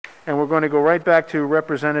And we're going to go right back to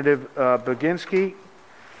Representative Baginski.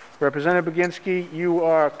 Representative Baginski, you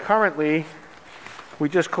are currently, we're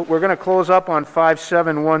going to close up on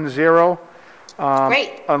 5710.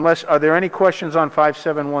 Great. Unless, are there any questions on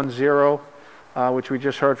 5710, which we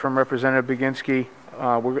just heard from Representative Baginski?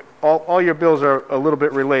 All your bills are a little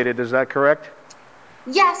bit related, is that correct?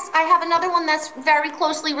 Yes, I have another one that's very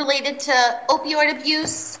closely related to opioid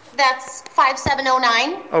abuse. That's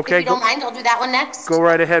 5709. Okay. If you don't mind, I'll do that one next. Go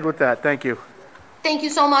right ahead with that. Thank you. Thank you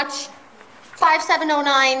so much.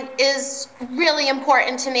 5709 is really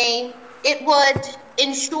important to me. It would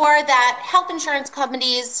ensure that health insurance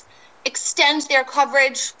companies extend their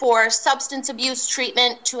coverage for substance abuse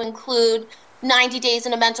treatment to include 90 days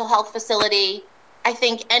in a mental health facility. I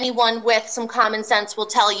think anyone with some common sense will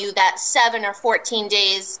tell you that 7 or 14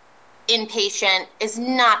 days inpatient is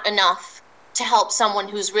not enough to help someone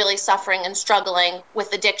who's really suffering and struggling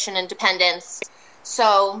with addiction and dependence.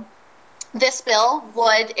 So this bill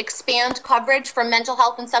would expand coverage for mental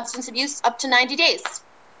health and substance abuse up to 90 days.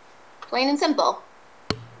 Plain and simple.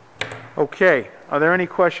 Okay. Are there any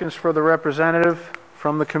questions for the representative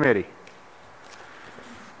from the committee?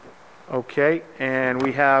 Okay, and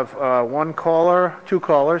we have two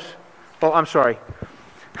callers. Oh, I'm sorry.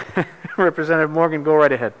 Representative Morgan, go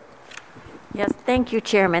right ahead. Yes, thank you,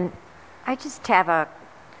 Chairman. I just have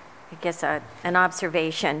an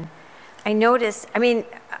observation. I notice,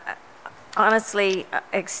 honestly,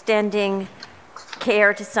 extending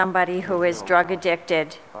care to somebody who is drug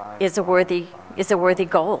addicted is a worthy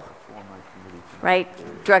goal, right?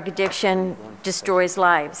 Drug addiction destroys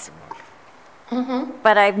lives. Mm-hmm.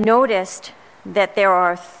 But I've noticed that there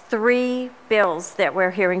are 3 bills that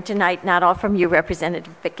we're hearing tonight, not all from you,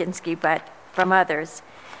 Representative Baginski, but from others,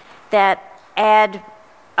 that add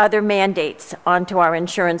other mandates onto our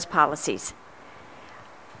insurance policies.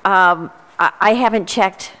 I haven't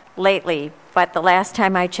checked lately, but the last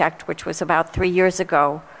time I checked, which was about 3 years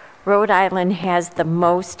ago, Rhode Island has the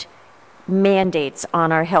most mandates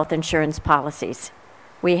on our health insurance policies.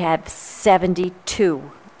 We had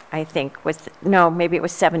 72. I think maybe it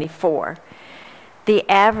was 74. The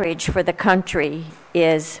average for the country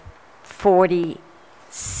is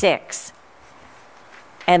 46,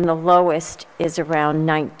 and the lowest is around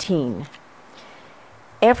 19.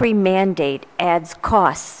 Every mandate adds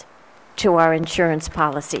costs to our insurance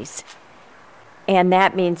policies, and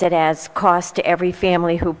that means it adds cost to every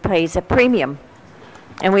family who pays a premium,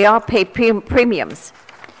 and we all pay premiums.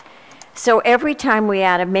 So every time we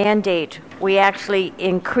add a mandate, we actually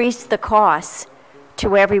increase the costs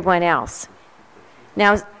to everyone else.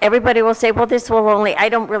 Now, everybody will say, well, this will only, I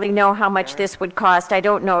don't really know how much this would cost. I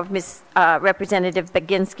don't know if Representative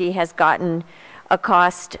Baginski has gotten a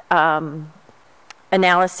cost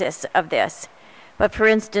analysis of this. But for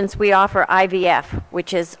instance, we offer IVF,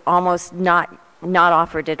 which is almost not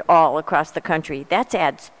offered at all across the country. That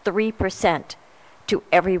adds 3% to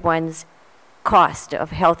everyone's cost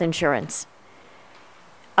of health insurance.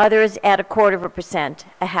 Others add 1/4%,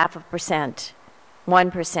 1/2%,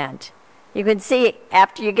 1%. You can see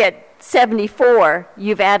after you get 74,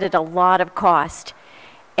 you've added a lot of cost.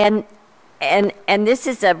 And this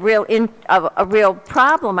is a real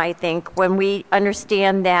problem, I think, when we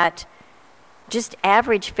understand that just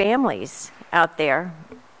average families out there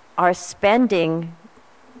are spending,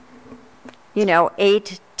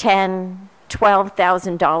 $8,000, $10,000,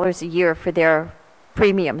 $12,000 a year for their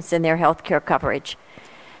premiums and their health care coverage.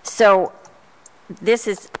 So this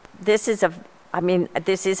is a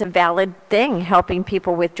valid thing, helping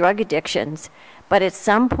people with drug addictions. But at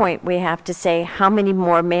some point we have to say, how many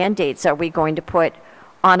more mandates are we going to put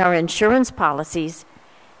on our insurance policies?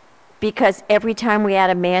 Because every time we add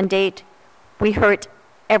a mandate, we hurt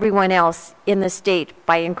everyone else in the state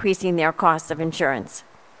by increasing their costs of insurance.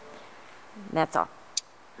 That's all.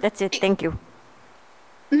 That's it. Thank you.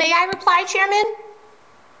 May I reply, Chairman?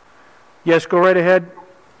 Yes, go right ahead.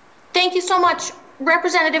 Thank you so much.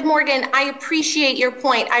 Representative Morgan, I appreciate your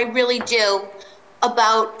point. I really do,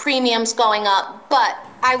 about premiums going up. But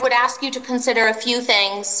I would ask you to consider a few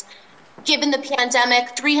things. Given the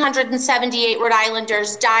pandemic, 378 Rhode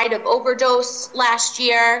Islanders died of overdose last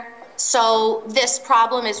year. So this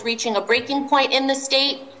problem is reaching a breaking point in the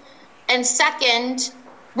state. And second,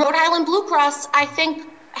 Rhode Island Blue Cross, I think,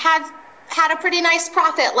 had a pretty nice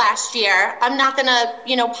profit last year. I'm not going to,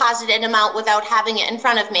 posit an amount without having it in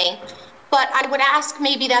front of me. But I would ask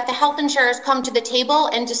maybe that the health insurers come to the table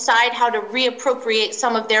and decide how to reappropriate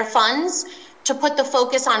some of their funds to put the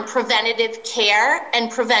focus on preventative care and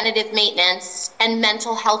preventative maintenance and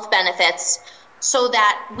mental health benefits, so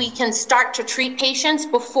that we can start to treat patients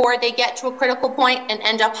before they get to a critical point and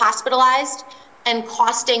end up hospitalized. and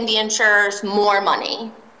costing the insurers more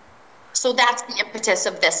money. So that's the impetus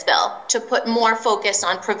of this bill, to put more focus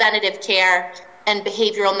on preventative care and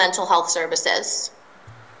behavioral mental health services.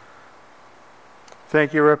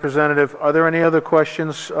 Thank you, Representative. Are there any other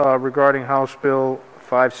questions regarding House Bill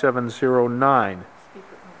 5709?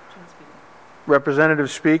 Representative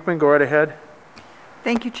Speakman, go right ahead.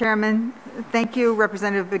 Thank you, Chairman. Thank you,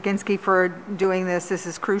 Representative Baginski, for doing this. This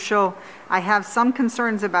is crucial. I have some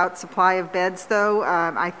concerns about supply of beds, though.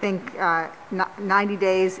 I think 90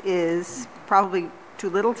 days is probably too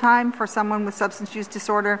little time for someone with substance use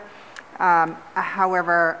disorder.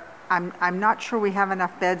 However, I'm not sure we have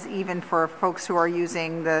enough beds even for folks who are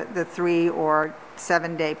using the 3 or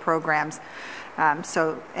 7 day programs.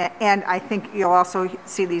 And I think you'll also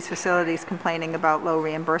see these facilities complaining about low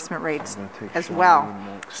reimbursement rates as well.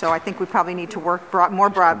 So I think we probably need to work more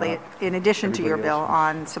broadly, in addition to your bill,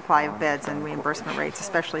 on supply of beds and reimbursement rates,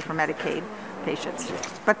 especially for Medicaid patients.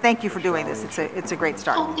 But thank you for doing this. It's a great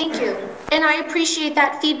start. Oh, thank you. And I appreciate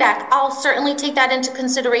that feedback. I'll certainly take that into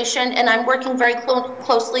consideration, and I'm working very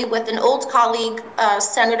closely with an old colleague,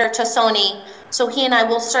 Senator Tassone. So he and I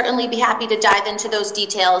will certainly be happy to dive into those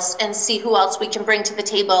details and see who else we can bring to the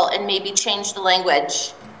table and maybe change the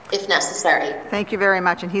language if necessary. Thank you very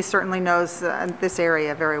much. And he certainly knows this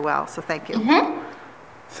area very well. So thank you.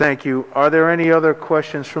 Thank you. Are there any other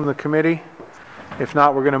questions from the committee? If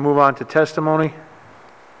not, we're going to move on to testimony.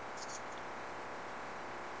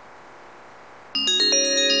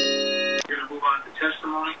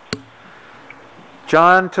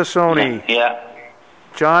 John Tassone. Yeah.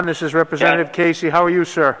 John, this is Representative Casey. How are you,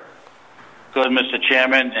 sir? Good, Mr.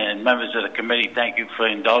 Chairman and members of the committee. Thank you for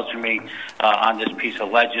indulging me on this piece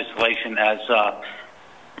of legislation. As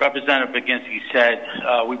Representative Baginski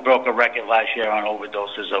said, we broke a record last year on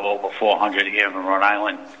overdoses of over 400 here in Rhode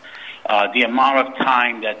Island. The amount of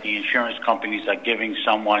time that the insurance companies are giving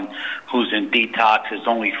someone who's in detox is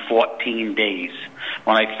only 14 days.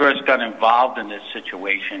 When I first got involved in this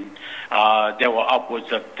situation, there were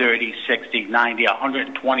upwards of 30, 60, 90,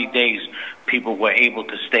 120 days people were able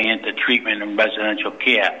to stay into treatment and residential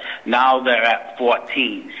care. Now they're at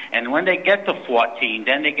 14. And when they get to 14,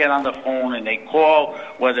 then they get on the phone and they call,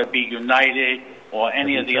 whether it be United or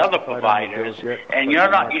any of the other providers, and you're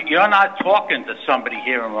not talking to somebody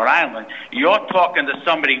here in Rhode Island. You're talking to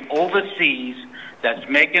somebody overseas that's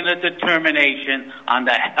making a determination on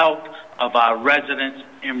the health of our residents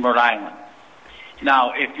in Rhode Island.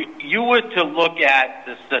 Now, if you were to look at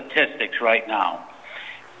the statistics right now,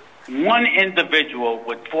 one individual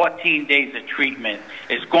with 14 days of treatment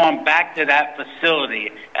is going back to that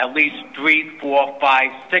facility at least 3, 4,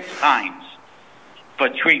 5, 6 times for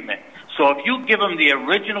treatment. So if you give them the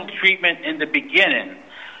original treatment in the beginning,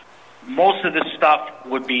 most of the stuff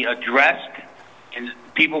would be addressed and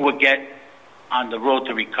people would get on the road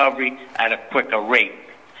to recovery at a quicker rate.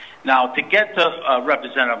 Now, to get to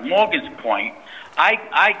Representative Morgan's point,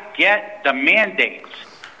 I get the mandates,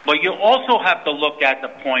 but you also have to look at the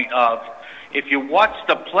point of, if you watch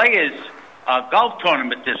the Players golf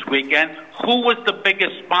tournament this weekend, who was the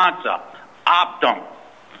biggest sponsor? Optum.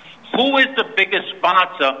 Who is the biggest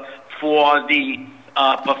sponsor for the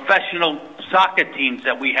professional soccer teams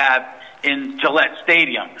that we have in Gillette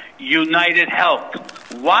Stadium? United Health.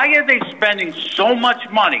 Why are they spending so much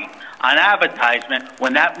money on advertisement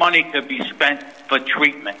when that money could be spent for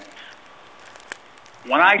treatment?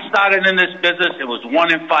 When I started in this business, it was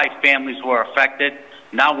 1 in 5 families were affected.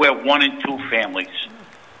 Now we're 1 in 2 families.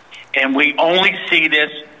 And we only see this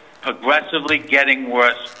progressively getting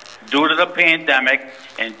worse due to the pandemic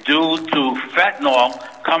and due to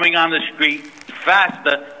fentanyl coming on the street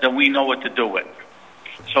faster than we know what to do with.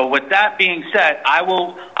 So with that being said, I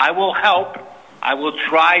will help. I will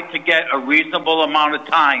try to get a reasonable amount of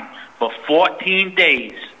time, but 14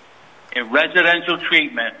 days in residential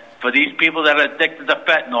treatment for these people that are addicted to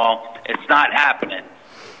fentanyl, it's not happening.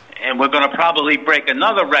 And we're going to probably break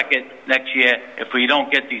another record next year if we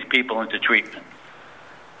don't get these people into treatment.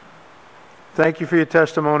 Thank you for your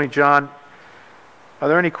testimony, John. Are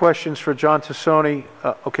there any questions for John Tassone?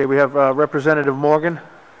 Okay, we have Representative Morgan.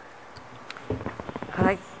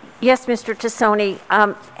 Yes, Mr. Tassone.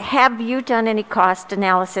 Have you done any cost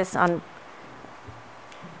analysis on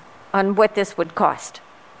what this would cost?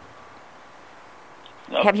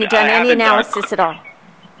 Have you done any analysis at all?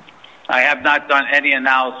 I have not done any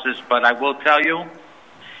analysis, but I will tell you,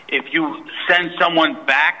 if you send someone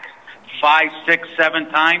back 5, 6, 7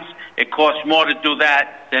 times, it costs more to do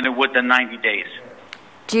that than it would the 90 days.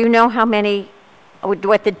 Do you know how many,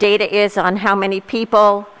 what the data is on how many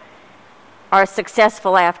people are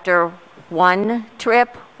successful after 1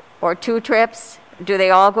 trip or 2 trips? do they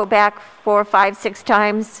all go back 4, 5, 6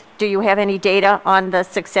 times? Do you have any data on the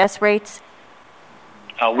success rates?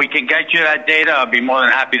 We can get you that data. I'd be more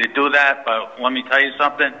than happy to do that. But let me tell you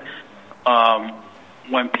something.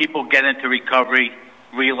 When people get into recovery,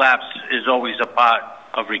 relapse is always a part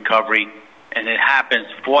of recovery, and it happens.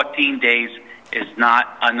 14 days is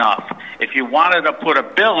not enough. If you wanted to put a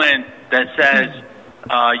bill in that says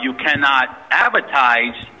you cannot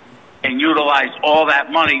advertise and utilize all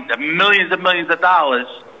that money, the millions and millions of dollars,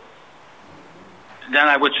 then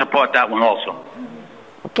I would support that one also.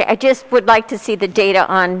 Okay, I just would like to see the data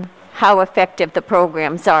on how effective the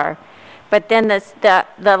programs are. But then the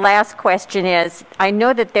last question is, I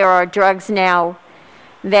know that there are drugs now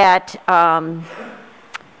that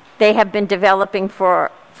they have been developing for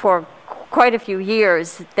quite a few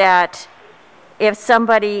years, that if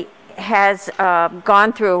somebody has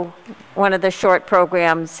gone through one of the short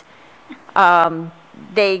programs,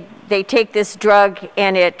 they take this drug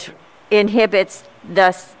and it inhibits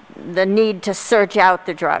the need to search out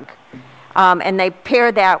the drug. And they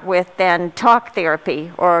pair that with then talk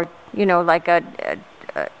therapy, or, you know, like an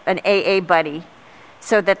AA buddy,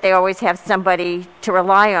 so that they always have somebody to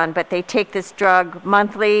rely on. But they take this drug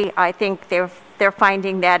monthly. I think they're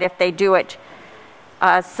finding that if they do it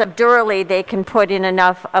subdurally, they can put in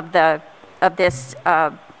enough of this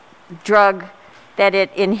drug that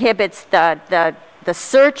it inhibits the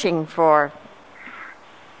searching for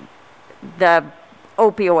the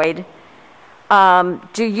opioid.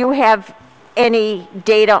 Do you have any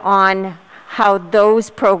data on how those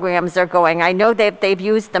programs are going? I know they've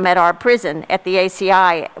used them at our prison, at the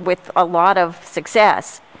ACI, with a lot of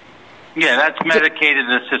success. Yeah, that's medicated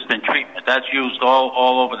assisted treatment. That's used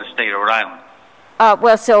all over the state of Rhode Island.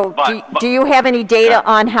 Well, so do you have any data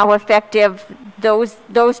on how effective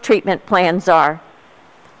those treatment plans are?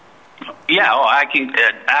 Yeah, well, I can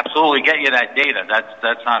absolutely get you that data.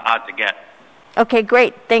 That's not hard to get. Okay,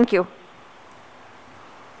 great. Thank you.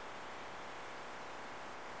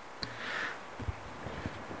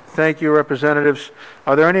 Thank you, representatives.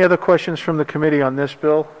 Are there any other questions from the committee on this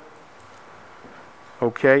bill?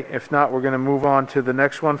 Okay, if not, we're going to move on to the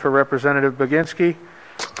next one for Representative Baginski.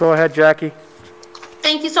 Go ahead, Jackie.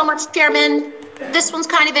 Thank you so much, Chairman. This one's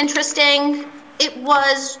kind of interesting. It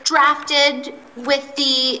was drafted with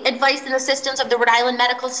the advice and assistance of the Rhode Island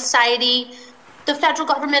Medical Society. The federal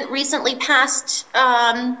government recently passed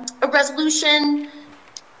a resolution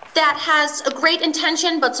that has a great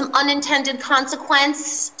intention but some unintended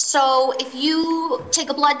consequence. So if you take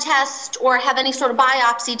a blood test or have any sort of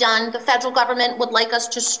biopsy done, the federal government would like us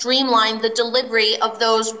to streamline the delivery of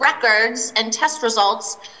those records and test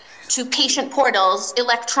results to patient portals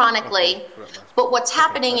electronically. But what's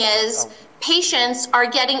happening is patients are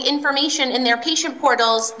getting information in their patient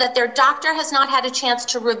portals that their doctor has not had a chance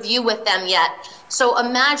to review with them yet. So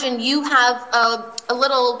imagine you have a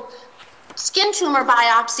little skin tumor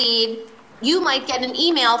biopsied. You might get an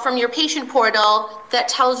email from your patient portal that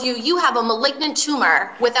tells you you have a malignant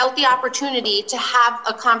tumor without the opportunity to have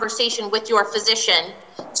a conversation with your physician.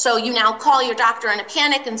 So you now call your doctor in a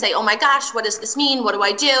panic and say, oh my gosh, what does this mean? What do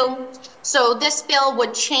I do? So this bill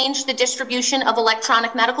would change the distribution of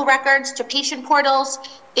electronic medical records to patient portals.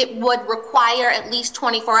 It would require at least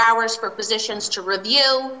 24 hours for physicians to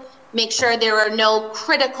review, make sure there are no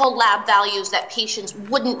critical lab values that patients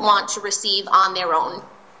wouldn't want to receive on their own.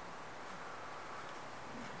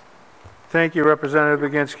 Thank you, Representative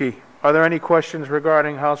Baginski. Are there any questions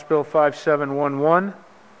regarding House Bill 5711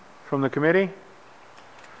 from the committee?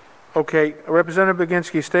 Okay, Representative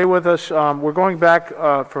Baginski, stay with us. We're going back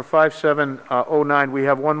for 5709. We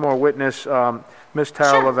have one more witness, Ms.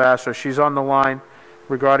 Tara Levasser. She's on the line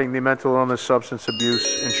regarding the mental illness substance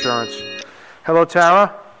abuse insurance. Hello,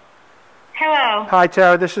 Tara. Hello. Hi,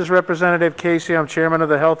 Tara. This is Representative Casey. I'm chairman of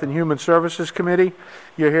the Health and Human Services Committee.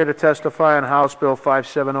 You're here to testify on House Bill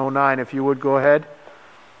 5709. If you would, go ahead.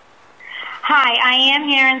 Hi, I am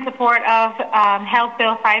here in support of Health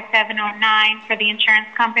Bill 5709 for the insurance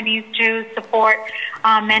companies to support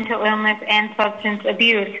mental illness and substance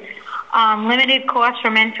abuse. Limited costs for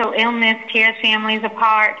mental illness tears families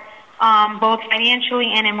apart, both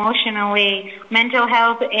financially and emotionally. Mental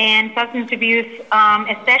health and substance abuse,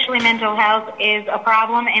 especially mental health, is a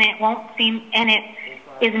problem, and it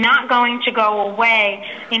is not going to go away.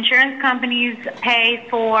 Insurance companies pay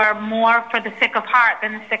for more for the sick of heart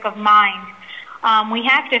than the sick of mind. We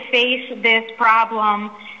have to face this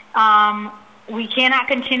problem. We cannot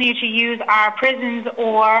continue to use our prisons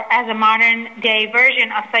or as a modern day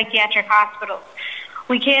version of psychiatric hospitals.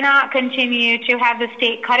 We cannot continue to have the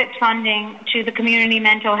state cut its funding to the community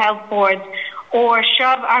mental health boards or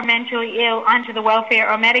shove our mentally ill onto the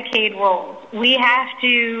welfare or Medicaid rolls. we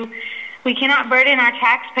cannot burden our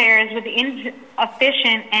taxpayers with the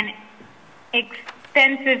inefficient and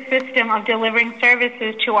expensive system of delivering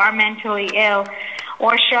services to our mentally ill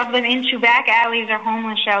or shove them into back alleys or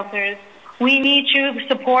homeless shelters. We need to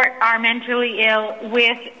support our mentally ill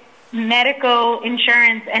with medical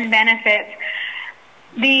insurance and benefits.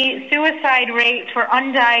 The suicide rate for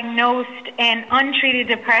undiagnosed and untreated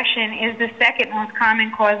depression is the second most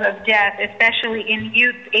common cause of death, especially in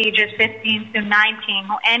youth ages 15 to 19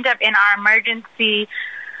 who end up in our emergency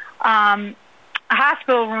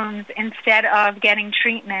hospital rooms instead of getting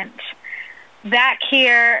treatment. That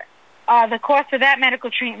care, the cost of that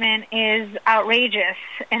medical treatment is outrageous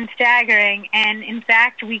and staggering, and in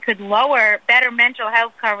fact we could lower, better mental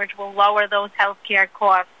health coverage will lower those health care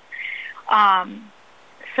costs.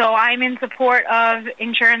 So I'm in support of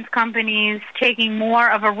insurance companies taking more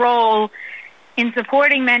of a role in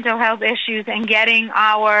supporting mental health issues and getting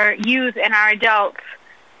our youth and our adults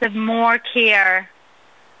the more care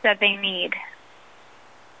that they need.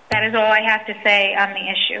 That is all I have to say on the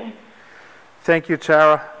issue. Thank you,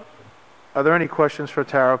 Tara. Are there any questions for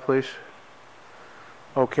Tara, please?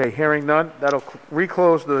 Okay, hearing none, that'll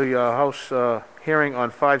reclose the House hearing on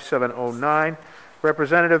 5709.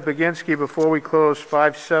 Representative Baginski, before we close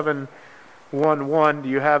 5711, do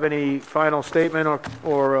you have any final statement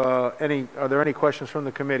or are there any questions from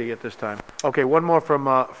the committee at this time? Okay, one more from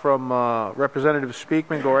Representative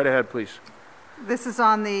Speakman. Go right ahead, please. This is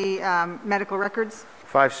on the medical records?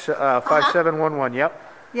 5711, yep.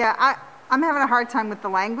 Yeah, I'm having a hard time with the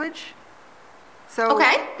language. So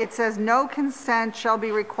it says no consent shall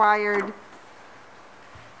be required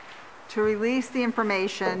to release the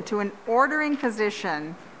information to an ordering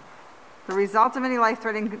physician, the result of any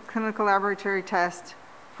life-threatening clinical laboratory test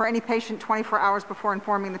for any patient 24 hours before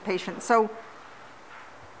informing the patient. So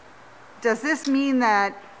does this mean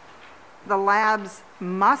that the labs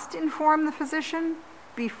must inform the physician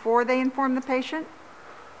before they inform the patient?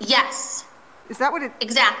 Yes. Is that what it...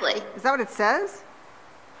 Exactly. Is that what it says?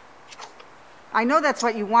 I know that's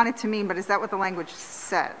what you want it to mean, but is that what the language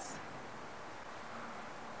says?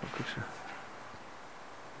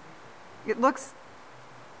 It looks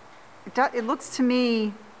to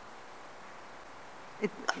me,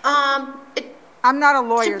 I'm not a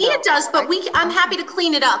lawyer. To me it does, but I'm happy to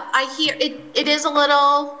clean it up. I hear it is a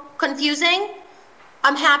little confusing.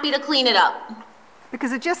 I'm happy to clean it up.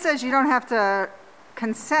 Because it just says you don't have to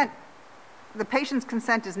consent, the patient's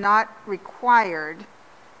consent is not required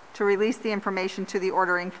to release the information to the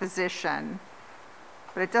ordering physician.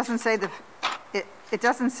 But it doesn't say it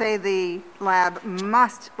doesn't say the lab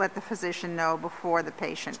must let the physician know before the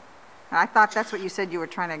patient. And I thought that's what you said you were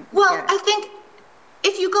trying to get. I think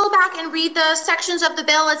if you go back and read the sections of the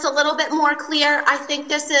bill, it's a little bit more clear. I think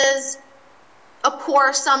this is a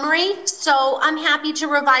poor summary, so I'm happy to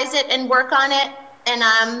revise it and work on it, and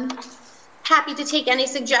I'm happy to take any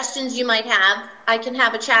suggestions you might have. I can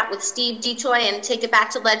have a chat with Steve Detoy and take it back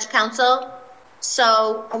to Ledge Council,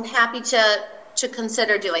 so I'm happy to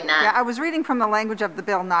consider doing that. Yeah, I was reading from the language of the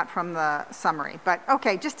bill, not from the summary. But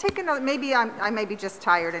okay, just take a note. Maybe I may be just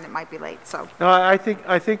tired and it might be late. So no, I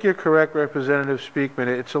think you're correct, Representative Speakman.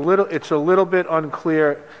 It's a little bit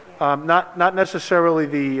unclear. Not necessarily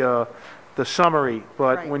the summary,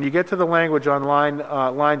 but right. When you get to the language on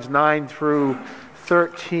lines 9 through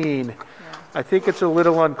 13, yeah. I think it's a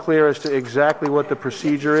little unclear as to exactly what the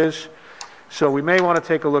procedure is. So we may want to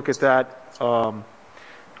take a look at that and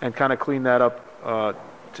kind of clean that up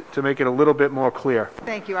to make it a little bit more clear.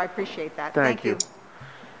 Thank you. I appreciate that. Thank you.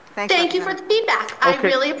 Thank you for the feedback. Okay. I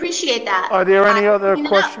really appreciate that. Are there any other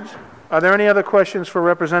questions? Are there any other questions for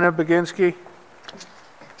Representative Baginski?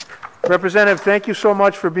 Representative, thank you so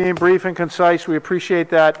much for being brief and concise. We appreciate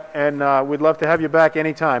that, and we'd love to have you back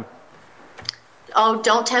anytime. Oh,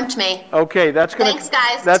 don't tempt me. Okay, that's going to Thanks,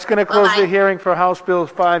 guys. That's going to close the hearing for House Bill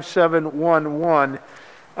 5711.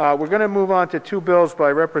 We're going to move on to two bills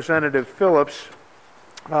by Representative Phillips,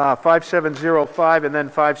 5705 and then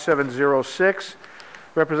 5706.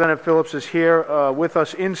 Representative Phillips is here with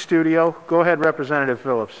us in studio. Go ahead, Representative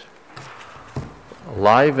Phillips.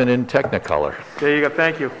 Live and in Technicolor. There you go.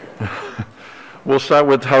 Thank you. We'll start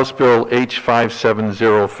with House Bill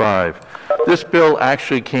H5705. This bill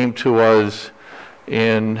actually came to us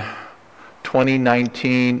in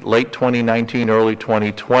 2019, late 2019, early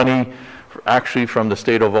 2020, actually from the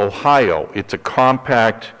state of Ohio. It's a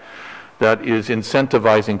compact that is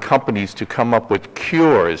incentivizing companies to come up with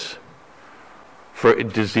cures for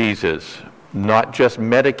diseases, not just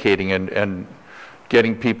medicating and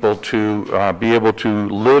getting people to be able to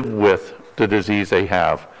live with the disease they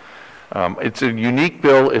have. It's a unique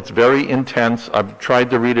bill. It's very intense. I've tried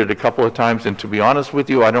to read it a couple of times, and to be honest with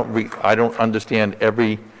you, I don't understand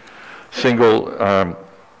every single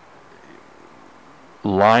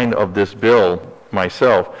line of this bill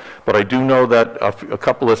myself, but I do know that a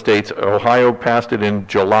couple of states, Ohio passed it in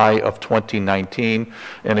July of 2019,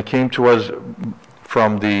 and it came to us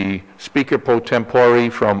from the Speaker pro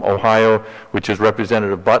tempore from Ohio, which is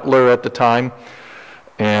Representative Butler at the time,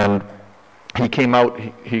 and he came out,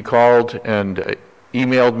 he called and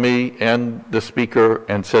emailed me and the Speaker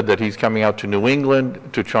and said that he's coming out to New England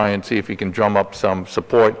to try and see if he can drum up some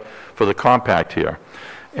support for the compact here.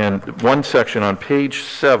 And one section on page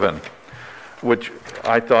 7, which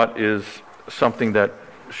I thought is something that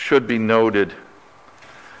should be noted,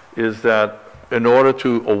 is that in order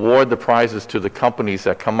to award the prizes to the companies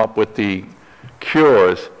that come up with the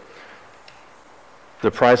cures, the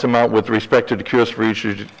prize amount with respect to the cures for each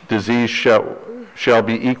disease shall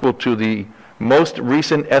be equal to the most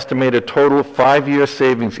recent estimated total 5-year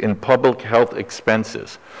savings in public health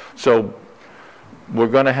expenses. So we're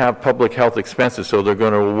going to have public health expenses, so they're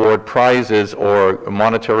going to award prizes or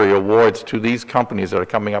monetary awards to these companies that are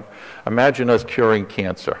coming up. Imagine us curing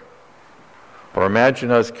cancer, or imagine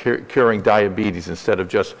us curing diabetes instead of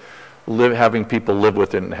just having people live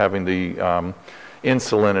with it and having the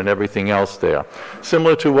insulin and everything else there.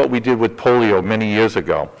 Similar to what we did with polio many years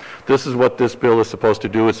ago. This is what this bill is supposed to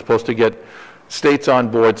do. It's supposed to get states on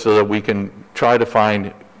board so that we can try to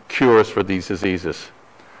find cures for these diseases.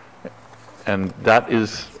 And that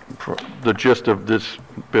is the gist of this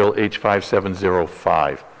bill,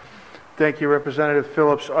 H5705. Thank you, Representative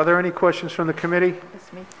Phillips. Are there any questions from the committee?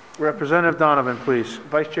 That's me. Representative Donovan, please.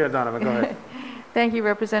 Vice Chair Donovan, go ahead. Thank you,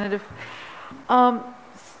 Representative.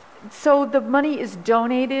 So the money is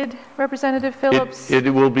donated, Representative Phillips? It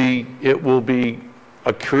will be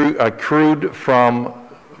accrued from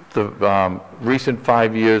the recent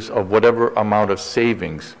 5 years of whatever amount of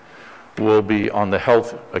savings will be on the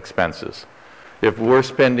health expenses. If we're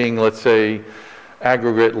spending, let's say,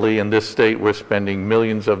 aggregately in this state, we're spending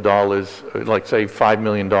millions of dollars, like say $5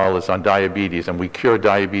 million on diabetes, and we cure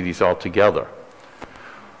diabetes altogether.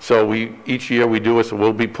 So each year we do it, so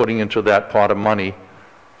we'll be putting into that pot of money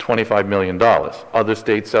 $25 million. Other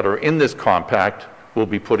states that are in this compact will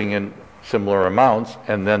be putting in similar amounts,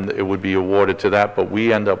 and then it would be awarded to that, but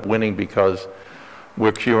we end up winning because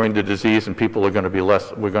we're curing the disease and people are going to be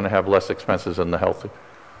we're going to have less expenses in the health.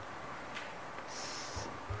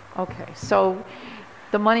 Okay, so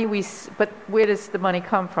the money but where does the money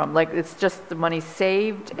come from? Like, it's just the money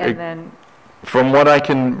saved and then? From what I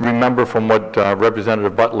can remember from what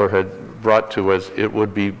Representative Butler had brought to us, it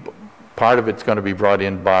would be, part of it's going to be brought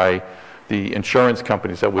in by the insurance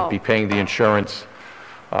companies that would be paying the insurance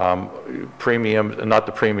premiums, not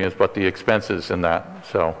the premiums, but the expenses in that,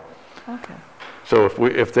 so. Okay. So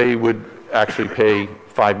if they would actually pay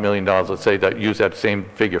 $5 million, let's say that use that same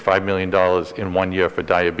figure, $5 million in 1 year for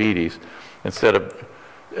diabetes, instead of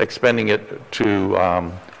expending it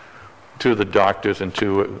to the doctors and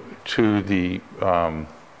to the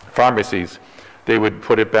pharmacies, they would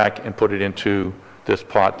put it back and put it into this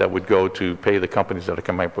pot that would go to pay the companies that are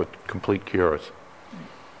coming up with complete cures.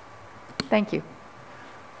 Thank you.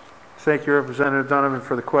 Thank you, Representative Donovan,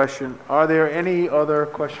 for the question. Are there any other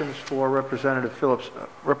questions for Representative Phillips?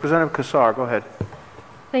 Representative Kassar, go ahead.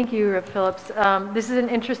 Thank you, Rep. Phillips. This is an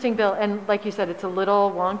interesting bill, and like you said, it's a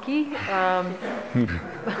little wonky.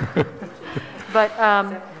 But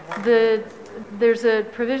there's a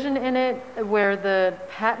provision in it where the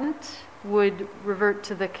patent would revert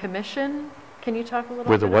to the commission. Can you talk a little bit?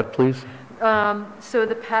 With the what, please? So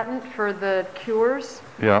the patent for the cures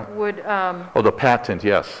would... oh, the patent,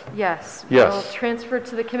 yes. Yes. Yes. Will transfer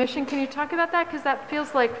to the commission. Can you talk about that? Because that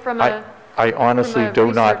feels like I honestly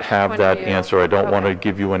do not have that answer. I don't want to Okay.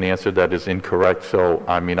 give you an answer that is incorrect. So,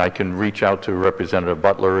 I mean, I can reach out to Representative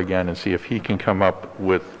Butler again and see if he can come up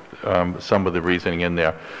with some of the reasoning in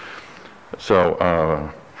there. So,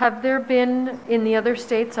 Have there been, in the other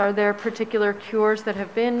states, are there particular cures that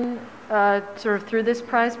have been sort of through this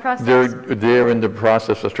prize process? they're in the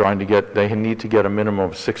process of trying to get, they need to get a minimum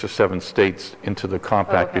of 6 or 7 states into the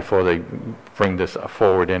compact before they bring this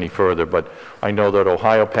forward any further. But I know that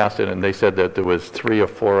Ohio passed it, and they said that there was 3 or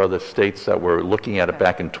 4 other states that were looking at it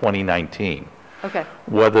back in 2019. Okay.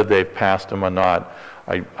 Whether they've passed them or not,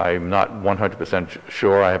 I'm not 100%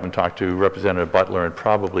 sure. I haven't talked to Representative Butler in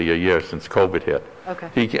probably a year since COVID hit. Okay.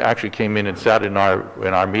 He actually came in and sat in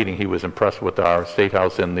our meeting. He was impressed with our State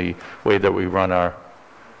House and the way that we run our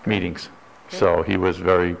meetings. Great. So he was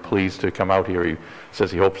very pleased to come out here. He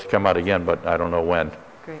says he hopes to come out again, but I don't know when.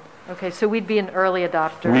 Great. Okay, so we'd be an early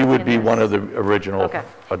adopter. We would in be this. one of the original Okay.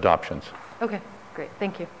 adoptions. Okay, great,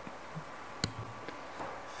 thank you.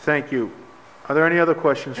 Thank you. Are there any other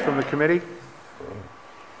questions from the committee?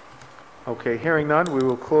 Okay, hearing none, we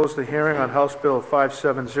will close the hearing on House Bill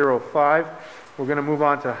 5705. We're going to move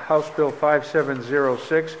on to House Bill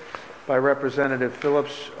 5706 by Representative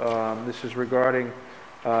Phillips. This is regarding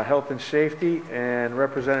health and safety, and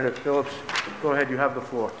Representative Phillips, go ahead, you have the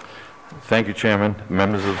floor. Thank you, Chairman,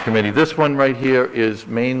 members of the committee. This one right here is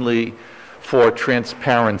mainly for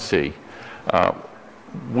transparency.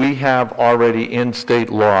 We have already in state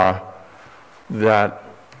law that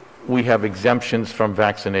we have exemptions from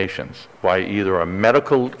vaccinations by either a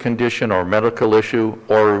medical condition or medical issue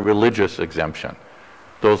or a religious exemption.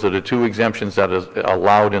 Those are the two exemptions that is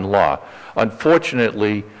allowed in law.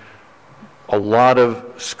 Unfortunately, a lot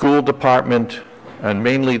of school department, and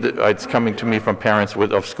mainly it's coming to me from parents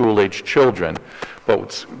of school-age children,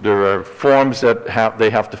 but there are forms that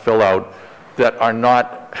they have to fill out that are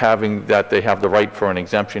not having that they have the right for an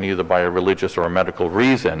exemption either by a religious or a medical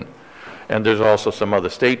reason. And there's also some other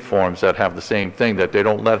state forms that have the same thing that they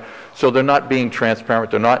don't let, so they're not being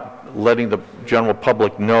transparent, they're not letting the general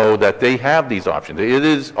public know that they have these options. It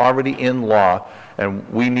is already in law, and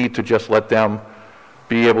we need to just let them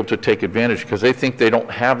be able to take advantage, because they think they don't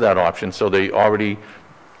have that option, so they already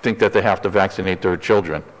think that they have to vaccinate their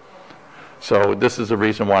children. So this is the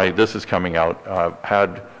reason why this is coming out. I've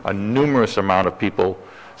had a numerous amount of people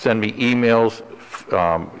send me emails,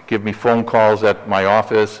 give me phone calls at my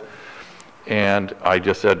office, and I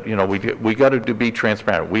just said, you know, we got to be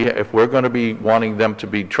transparent. If we're going to be wanting them to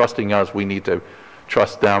be trusting us, we need to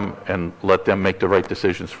trust them and let them make the right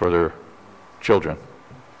decisions for their children.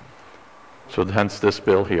 So hence this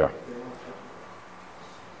bill here.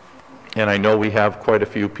 And I know we have quite a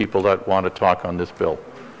few people that want to talk on this bill.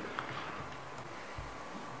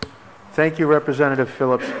 Thank you, Representative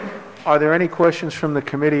Phillips. Are there any questions from the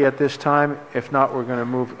committee at this time? If not, we're going to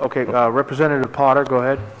move. Okay, Representative Potter, go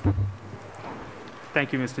ahead.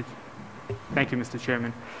 Thank you, Mr.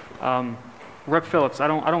 Chairman. Rep. Phillips, I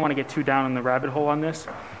don't want to get too down in the rabbit hole on this,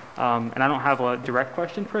 and I don't have a direct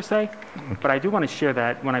question per se, but I do want to share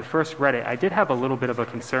that when I first read it, I did have a little bit of a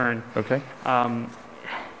concern. Okay. And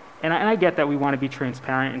I get that we want to be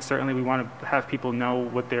transparent, and certainly we want to have people know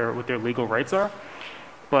what their legal rights are.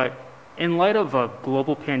 But in light of a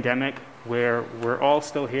global pandemic where we're all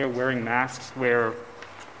still here wearing masks, where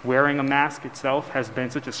wearing a mask itself has been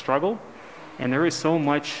such a struggle, and there is so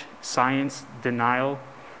much science denial,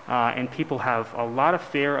 and people have a lot of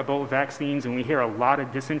fear about vaccines, and we hear a lot of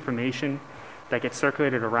disinformation that gets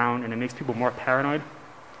circulated around, and it makes people more paranoid.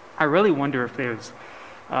 I really wonder if there's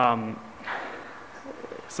some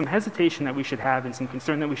hesitation that we should have and some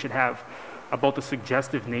concern that we should have about the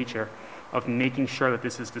suggestive nature of making sure that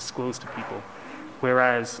this is disclosed to people.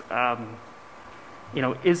 Whereas, you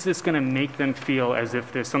know, is this going to make them feel as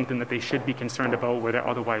if there's something that they should be concerned about where they're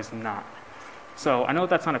otherwise not? So I know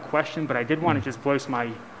that's not a question, but I did want to just voice my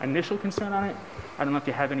initial concern on it. I don't know if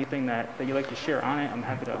you have anything that you'd like to share on it. I'm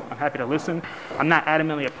happy to listen. I'm not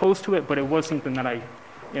adamantly opposed to it, but it was something that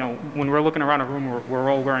you know, when we're looking around a room, we're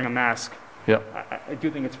all wearing a mask. Yeah. I do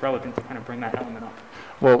think it's relevant to kind of bring that element up.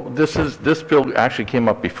 Well, this bill actually came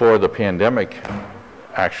up before the pandemic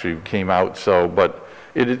actually came out, so, but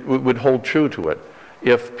it would hold true to it.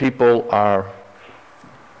 If people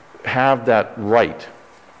have that right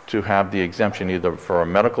to have the exemption either for a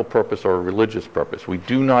medical purpose or a religious purpose. We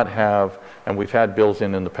do not have, and we've had bills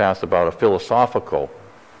in the past about a philosophical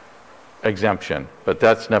exemption, but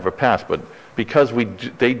that's never passed. But because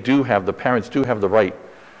the parents do have the right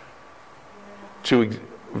to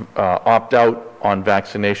opt out on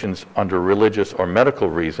vaccinations under religious or medical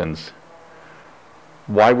reasons,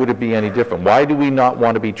 why would it be any different? Why do we not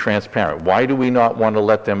want to be transparent? Why do we not want to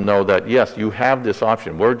let them know that, yes, you have this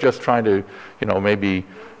option? We're just trying to, you know, maybe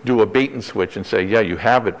do a bait and switch and say, yeah, you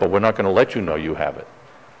have it, but we're not going to let you know you have it.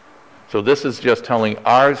 So this is just telling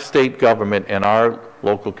our state government and our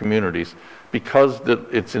local communities, because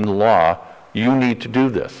it's in the law, you need to do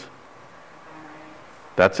this.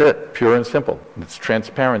 That's it, pure and simple. It's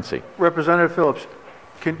transparency. Representative Phillips,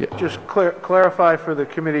 can you just clarify for the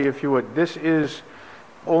committee, if you would, this is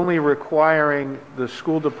only requiring the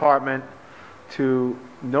school department to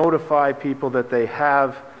notify people that they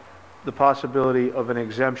have the possibility of an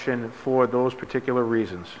exemption for those particular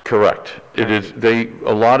reasons? Correct. It is.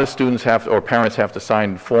 A lot of students have, or parents have to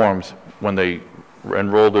sign forms when they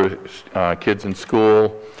enroll their kids in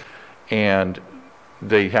school, and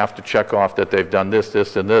they have to check off that they've done this,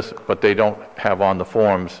 this, and this, but they don't have on the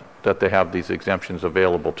forms that they have these exemptions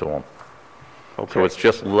available to them. Okay. So it's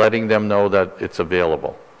just letting them know that it's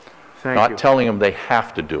available. Thank not you. telling them they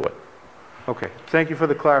have to do it. Okay, thank you for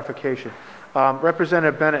the clarification.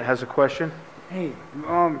 Representative Bennett has a question. Hey,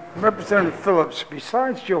 Representative Phillips,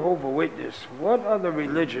 besides Jehovah's Witness, what other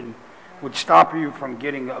religion would stop you from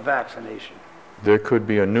getting a vaccination? There could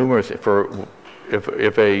be a numerous, if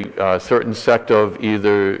a certain sect of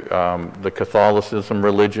either the Catholicism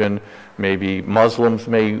religion, maybe Muslims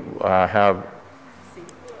may have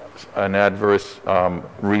an adverse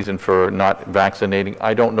reason for not vaccinating.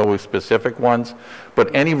 I don't know specific ones, but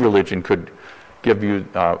any religion could give you,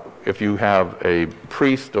 if you have a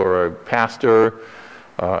priest or a pastor,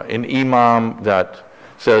 an imam that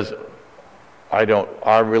says,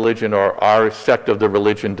 our religion or our sect of the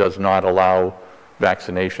religion does not allow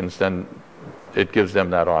vaccinations, then it gives them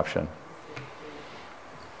that option.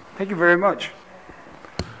 Thank you very much.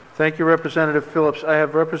 Thank you, Representative Phillips. I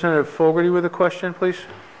have Representative Fogarty with a question, please.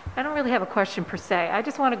 I don't really have a question per se. I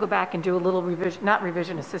just want to go back and do a little revision, not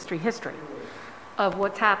revisionist history of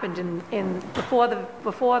what's happened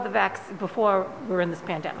before we're in this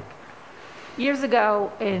pandemic. Years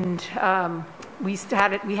ago, and we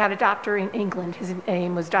had a doctor in England. His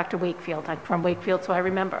name was Dr. Wakefield. I'm from Wakefield, so I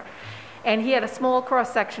remember. And he had a small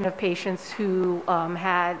cross section of patients who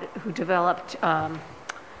developed. Oh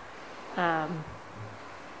God,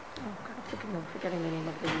 I'm forgetting the name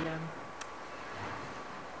of the.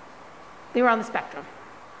 They were on the spectrum.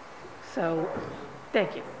 So,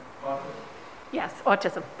 thank you. Yes,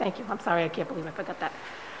 autism. Thank you. I'm sorry, I can't believe I forgot that.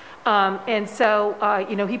 And so,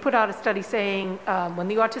 he put out a study saying when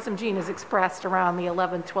the autism gene is expressed around the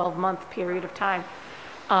 11, 12-month period of time,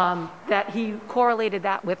 that he correlated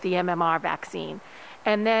that with the MMR vaccine.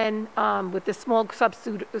 And then with this small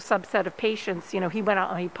subset of patients, he went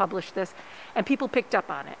out and he published this, and people picked up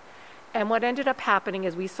on it. And what ended up happening,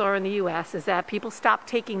 as we saw in the U.S., is that people stopped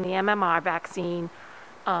taking the MMR vaccine,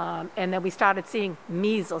 and then we started seeing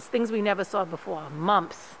measles, things we never saw before,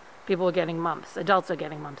 mumps. People were getting mumps. Adults are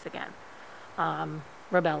getting mumps again,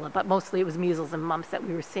 rubella, but mostly it was measles and mumps that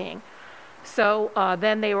we were seeing. So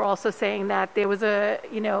then they were also saying that there was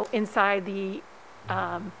inside the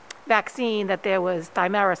vaccine that there was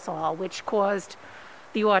thimerosal, which caused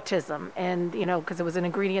the autism, and, because it was an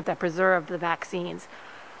ingredient that preserved the vaccines.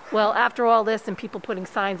 Well, after all this and people putting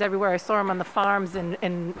signs everywhere, I saw them on the farms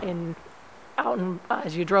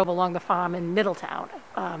as you drove along the farm in Middletown,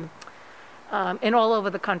 and all over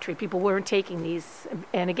the country. People weren't taking these,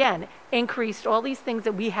 and again, increased all these things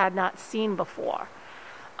that we had not seen before.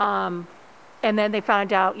 And then they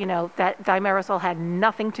found out, that thimerosal had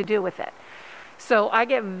nothing to do with it. So I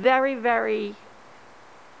get very, very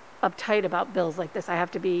uptight about bills like this. I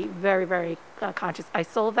have to be very, very conscious. I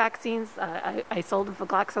sold vaccines. I sold them for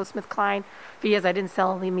GlaxoSmithKline. For years, I didn't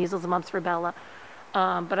sell any measles, mumps, rubella.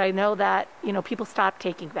 But I know that, people stopped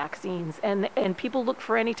taking vaccines, and people look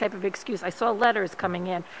for any type of excuse. I saw letters coming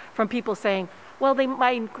in from people saying, well,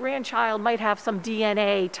 my grandchild might have some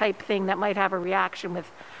DNA type thing that might have a reaction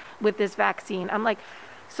with this vaccine. I'm like,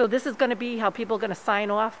 so this is going to be how people are going to sign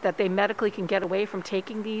off that they medically can get away from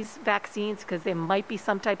taking these vaccines because there might be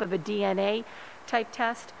some type of a DNA type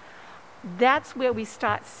test. That's where we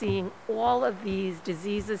start seeing all of these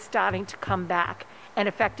diseases starting to come back and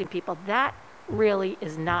affecting people. That really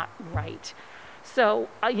is not right. So,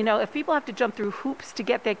 if people have to jump through hoops to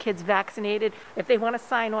get their kids vaccinated, if they want to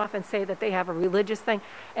sign off and say that they have a religious thing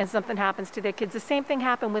and something happens to their kids, the same thing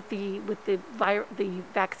happened with the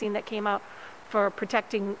vaccine that came out for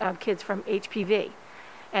protecting kids from HPV.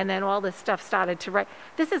 And then all this stuff started to write.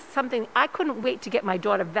 This is something, I couldn't wait to get my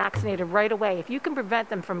daughter vaccinated right away. If you can prevent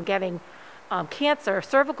them from getting cancer,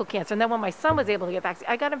 cervical cancer, and then when my son was able to get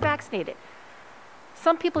vaccinated, I got him vaccinated.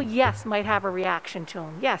 Some people, yes, might have a reaction to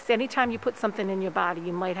them. Yes, anytime you put something in your body,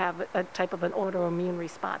 you might have a type of an autoimmune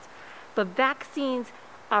response. But vaccines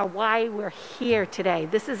are why we're here today.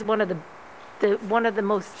 This is one of the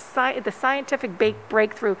most the scientific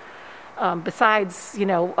breakthrough. Besides,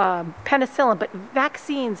 penicillin, but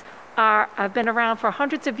vaccines have been around for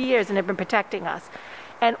hundreds of years and have been protecting us.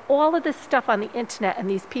 And all of this stuff on the internet and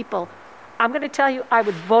these people, I'm going to tell you, I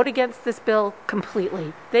would vote against this bill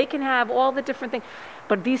completely. They can have all the different things,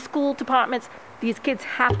 but these school departments, these kids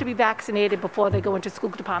have to be vaccinated before they go into school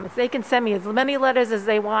departments. They can send me as many letters as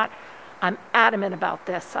they want. I'm adamant about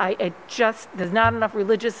this. There's not enough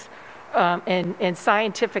religious and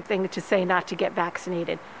scientific thing to say not to get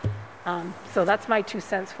vaccinated. So that's my 2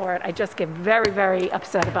 cents for it. I just get very, very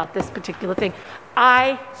upset about this particular thing.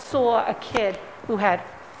 I saw a kid who had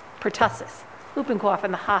pertussis, whooping cough, in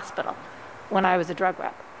the hospital when I was a drug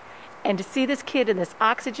rep. And to see this kid in this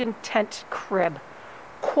oxygen tent crib,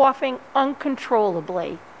 coughing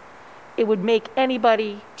uncontrollably, it would make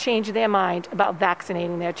anybody change their mind about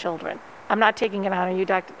vaccinating their children. I'm not taking it out on you,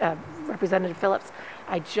 Representative Phillips.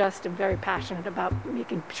 I just am very passionate about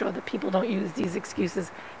making sure that people don't use these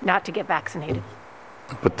excuses not to get vaccinated.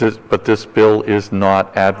 But this bill is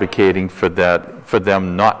not advocating for that, for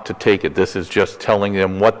them not to take it. This is just telling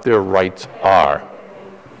them what their rights are.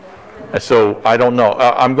 So I don't know.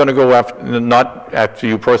 I'm going to go after, not after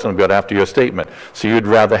you personally, but after your statement. So you'd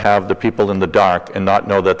rather have the people in the dark and not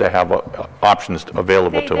know that they have options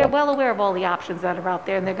available to them. They're well aware of all the options that are out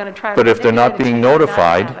there, and they're going to try. But if they're not being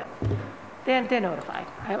notified, they're notified.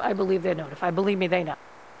 I believe they're notified. Believe me, they know.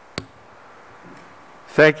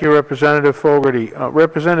 Thank you, Representative Fogarty.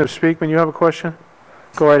 Representative Speakman, you have a question?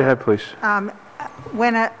 Go right ahead, please.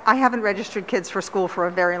 I haven't registered kids for school for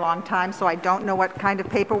a very long time, so I don't know what kind of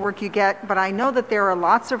paperwork you get, but I know that there are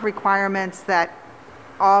lots of requirements that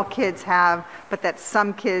all kids have, but that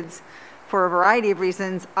some kids, for a variety of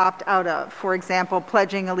reasons, opt out of. For example,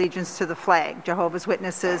 pledging allegiance to the flag. Jehovah's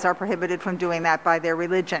Witnesses are prohibited from doing that by their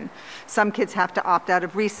religion. Some kids have to opt out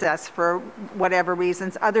of recess for whatever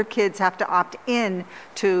reasons. Other kids have to opt in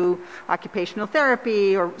to occupational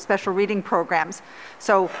therapy or special reading programs.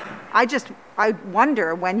 So I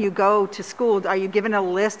wonder, when you go to school, are you given a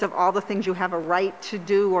list of all the things you have a right to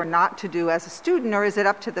do or not to do as a student, or is it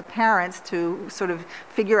up to the parents to sort of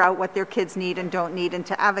figure out what their kids need and don't need and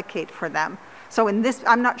to advocate for them? So in this,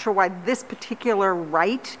 I'm not sure why this particular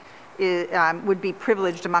right would be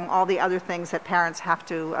privileged among all the other things that parents have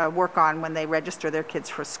to work on when they register their kids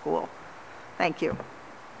for school. Thank you.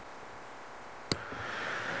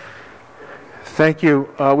 Thank you.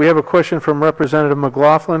 We have a question from Representative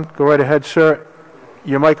McLaughlin. Go right ahead, sir.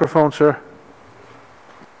 Your microphone, sir.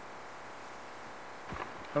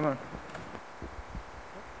 Come on.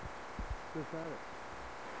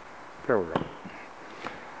 There we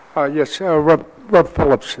go. Yes, Rep.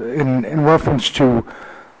 Phillips, in reference to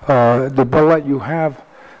the bill that you have,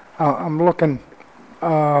 I'm looking,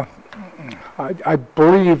 I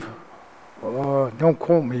believe, don't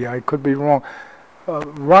quote me, I could be wrong,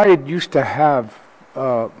 Ride used to have,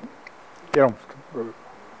 a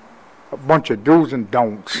bunch of do's and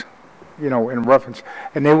don'ts, in reference,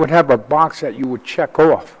 and they would have a box that you would check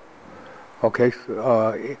off, okay,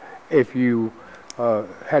 if you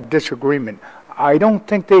had disagreement. I don't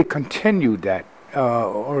think they continued that,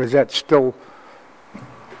 or is that still?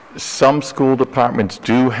 some school departments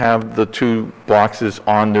do have the 2 boxes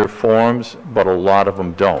on their forms, but a lot of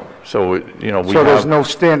them don't. So, So there's no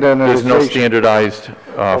standardization? There's no standardized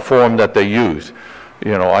form that they use.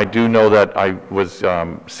 I do know that I was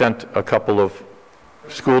sent a couple of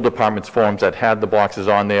school departments forms that had the boxes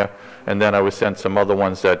on there, and then I was sent some other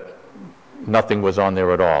ones that nothing was on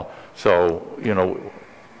there at all. So,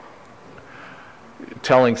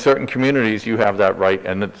 telling certain communities you have that right,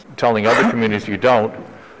 and telling other communities you don't,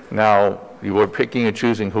 now you are picking and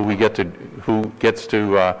choosing who gets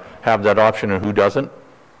to have that option and who doesn't.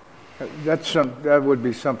 That would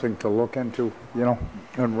be something to look into,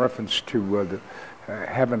 in reference to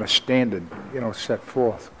having a standard, set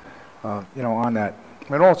forth, on that.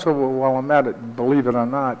 And also, while I'm at it, believe it or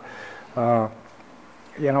not,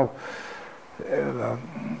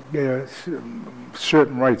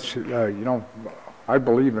 certain rights, I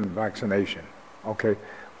believe in vaccination, okay?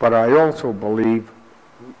 But I also believe,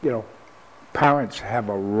 parents have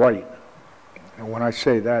a right. And when I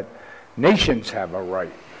say that, nations have a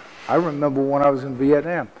right. I remember when I was in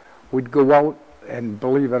Vietnam, we'd go out and,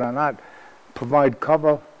 believe it or not, provide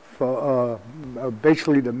cover for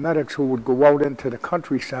basically the medics who would go out into the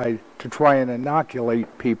countryside to try and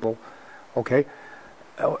inoculate people, okay?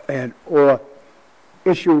 Or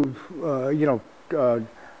issue,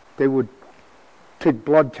 they would take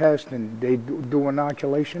blood tests and they do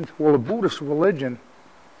inoculations. Well, the Buddhist religion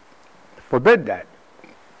forbid that.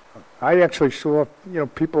 I actually saw,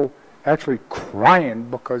 people actually crying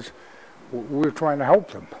because we were trying to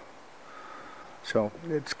help them. So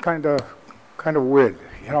it's kind of weird,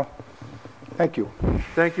 Thank you.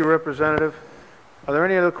 Thank you, Representative. Are there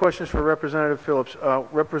any other questions for Representative Phillips?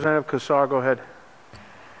 Representative Kassar, go ahead.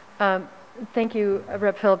 Thank you,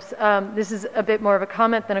 Rep. Phillips. This is a bit more of a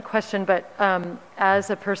comment than a question, but as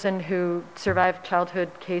a person who survived childhood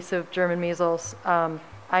case of German measles, I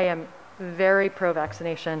am very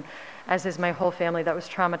pro-vaccination, as is my whole family that was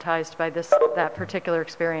traumatized by that particular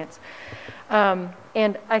experience.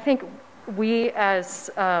 And I think we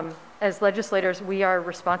as legislators, we are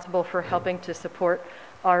responsible for helping to support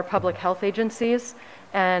our public health agencies,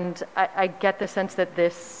 and I get the sense that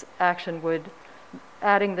this action would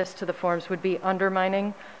adding this to the forms would be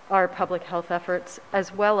undermining our public health efforts,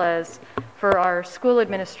 as well as for our school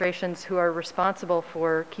administrations who are responsible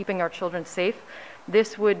for keeping our children safe.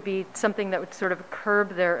 This would be something that would sort of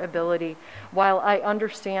curb their ability. While I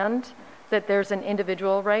understand that there's an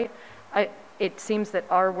individual right, it seems that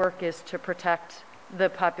our work is to protect the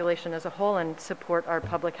population as a whole and support our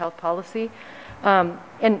public health policy.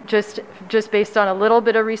 And just based on a little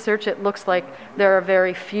bit of research, it looks like there are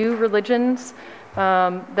very few religions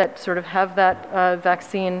that sort of have that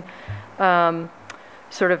vaccine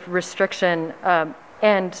sort of restriction.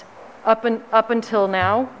 And up until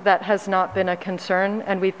now, that has not been a concern,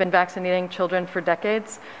 and we've been vaccinating children for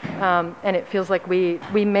decades. And it feels like we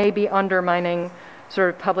may be undermining sort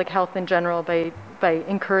of public health in general by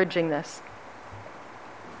encouraging this.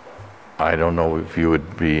 I don't know if you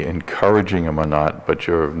would be encouraging them or not, but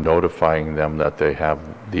you're notifying them that they have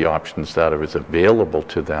the options that are available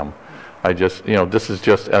to them. I just, this is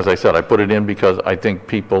just, as I said, I put it in because I think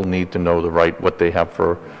people need to know what they have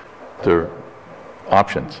for their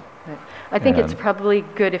options. I think it's probably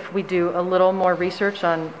good if we do a little more research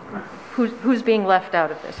on who's being left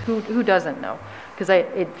out of this, who doesn't know, because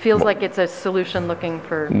it feels like it's a solution looking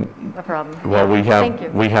for a problem. Well, we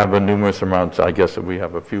have a numerous amounts. I guess we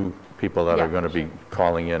have a few people that are going to be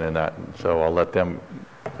calling in and that, so I'll let them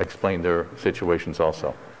explain their situations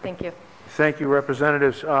also. Thank you. Thank you,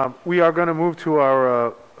 representatives. We are going to move to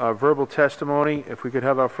our verbal testimony. If we could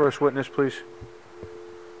have our first witness, please.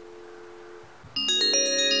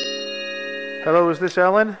 Hello, is this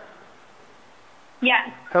Ellen?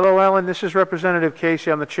 Yes. Hello, Ellen. This is Representative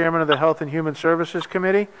Casey. I'm the chairman of the Health and Human Services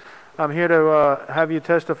Committee. I'm here to have you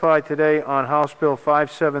testify today on House Bill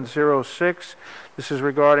 5706. This is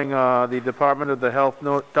regarding the Department of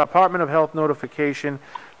Health notification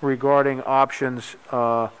regarding options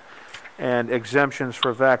and exemptions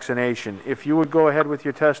for vaccination. If you would go ahead with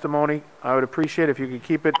your testimony, I would appreciate it if you could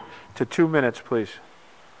keep it to 2 minutes, please.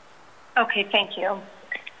 Okay, thank you.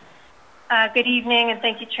 Good evening, and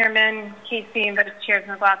thank you, Chairman Casey, and Vice Chairs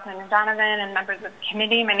McLaughlin and Donovan, and members of the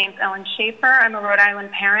committee. My name is Ellen Schaefer. I'm a Rhode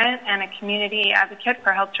Island parent and a community advocate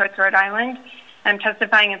for Health Choice Rhode Island. I'm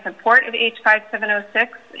testifying in support of H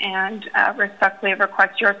 5706 and respectfully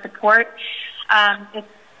request your support. It's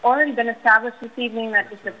already been established this evening that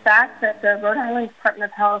it's a fact that the Rhode Island Department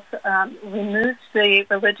of Health removed the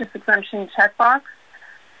religious exemption checkbox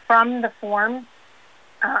from the form.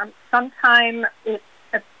 Sometime it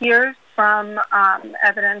appears from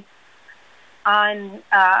evidence on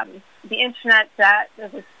the internet that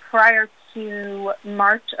it was prior to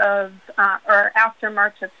March of, or after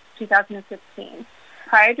March of 2016.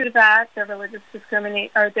 Prior to that, the religious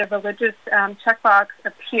checkbox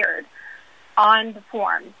appeared on the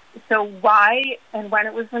form. So why and when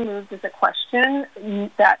it was removed is a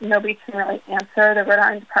question that nobody can really answer. The Rhode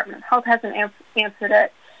Island Department of Health hasn't answered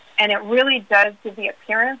it. And it really does give the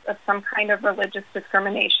appearance of some kind of religious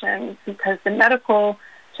discrimination because the medical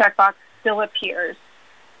checkbox still appears,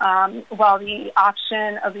 while the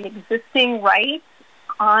option of the existing right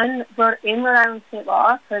in Rhode Island state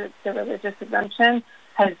law for the religious exemption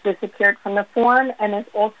has disappeared from the form and is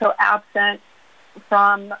also absent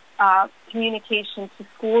from communication to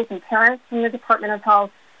schools and parents from the Department of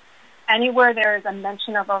Health. Anywhere there is a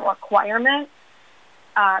mention of a requirement,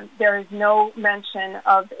 there is no mention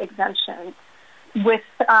of exemptions. With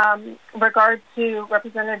regard to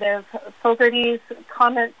Representative Fogarty's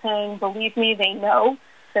comment saying, believe me, they know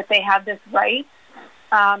that they have this right,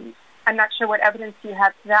 I'm not sure what evidence you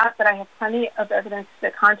have to that, but I have plenty of evidence to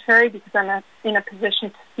the contrary because I'm in a position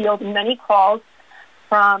to field many calls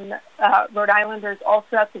from Rhode Islanders all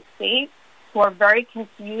throughout the state who are very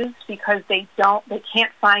confused because they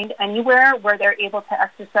can't find anywhere where they're able to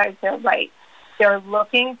exercise their right. They're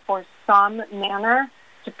looking for some manner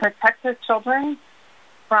to protect their children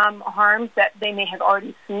from harms that they may have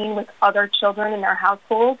already seen with other children in their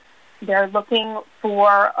household. They're looking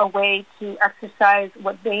for a way to exercise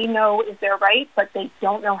what they know is their right, but they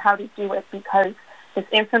don't know how to do it because this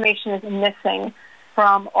information is missing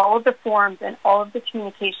from all of the forms and all of the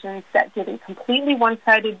communications that give a completely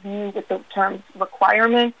one-sided view with the terms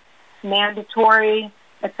requirement, mandatory,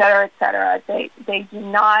 et cetera, et cetera.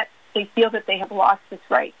 They feel that they have lost this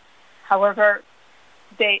right. However,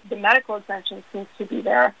 the medical exemption seems to be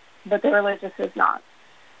there, but the religious is not.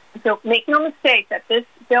 So make no mistake that this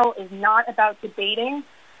bill is not about debating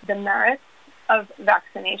the merits of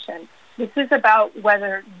vaccination. This is about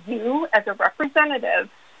whether you, as a representative,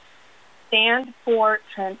 stand for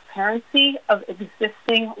transparency of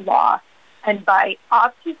existing law. And by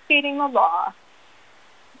obfuscating the law,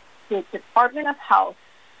 the Department of Health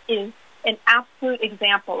is an absolute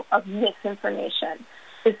example of misinformation.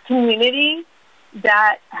 This community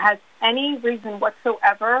that has any reason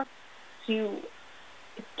whatsoever to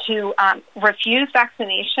refuse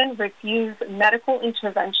vaccination, refuse medical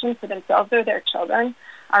intervention for themselves or their children,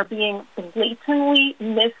 are being blatantly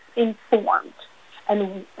misinformed.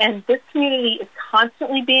 And this community is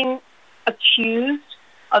constantly being accused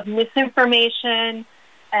of misinformation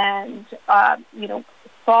and,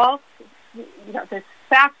 false, there's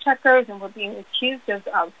fact checkers, and we're being accused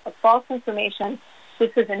of false information.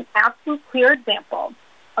 This is an absolute clear example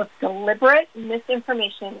of deliberate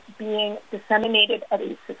misinformation being disseminated at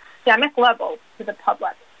a systemic level to the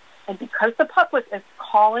public. And because the public is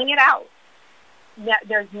calling it out,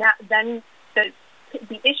 then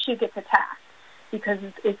the issue gets attacked, because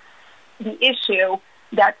it's the issue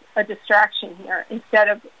that's a distraction here, instead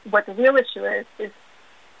of what the real issue is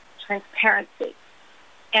transparency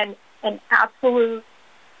and an absolute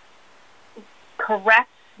correct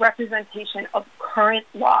representation of current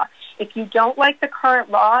law. If you don't like the current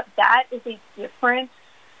law, that is a different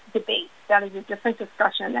debate. That is a different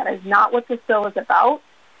discussion. That is not what this bill is about.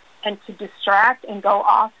 And to distract and go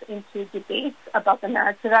off into debates about the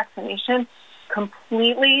merits of vaccination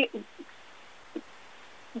completely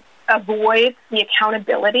avoids the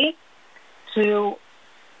accountability to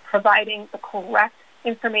providing the correct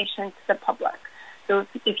information to the public. So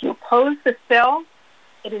if you oppose this bill,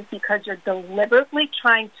 it is because you're deliberately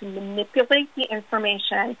trying to manipulate the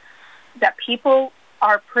information that people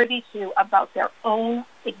are privy to about their own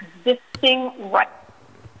existing rights.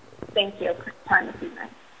 Thank you for your time this evening.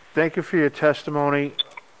 Thank you for your testimony.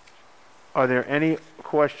 Are there any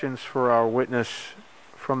questions for our witness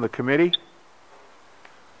from the committee?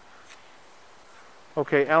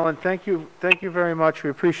 Okay, Ellen, thank you very much. We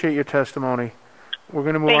appreciate your testimony. We're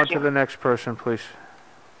going to move on to the next person, please.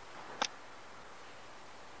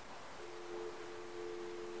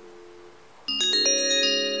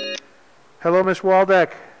 Hello, Ms.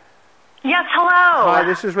 Waldeck. Yes, hello. Hi,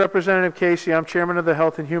 this is Representative Casey. I'm chairman of the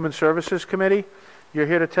Health and Human Services Committee. You're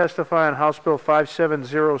here to testify on House Bill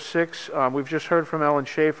 5706. We've just heard from Ellen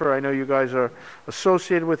Schaefer. I know you guys are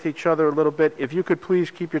associated with each other a little bit. If you could please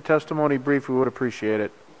keep your testimony brief, we would appreciate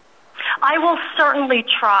it. I will certainly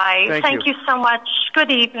try. Thank you so much. Good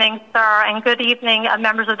evening, sir, and good evening,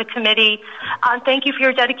 members of the committee. Thank you for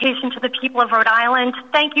your dedication to the people of Rhode Island.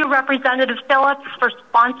 Thank you, Representative Phillips, for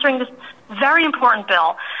sponsoring this very important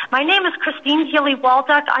bill. My name is Christine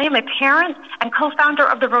Healy-Waldeck. I am a parent and co-founder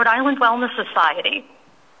of the Rhode Island Wellness Society.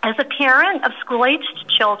 As a parent of school-aged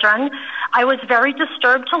children, I was very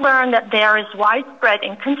disturbed to learn that there is widespread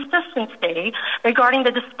inconsistency regarding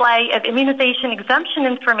the display of immunization exemption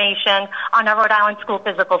information on our Rhode Island school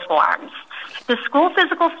physical forms. The school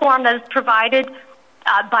physical form that is provided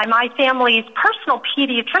by my family's personal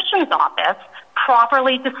pediatrician's office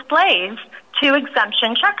properly displays 2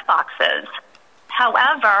 exemption checkboxes.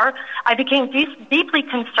 However, I became deeply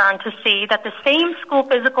concerned to see that the same school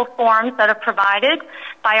physical forms that are provided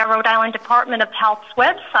by our Rhode Island Department of Health's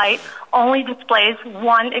website only displays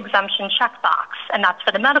 1 exemption checkbox, and that's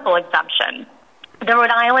for the medical exemption. The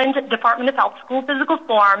Rhode Island Department of Health school physical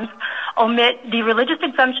forms omit the religious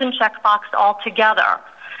exemption checkbox altogether.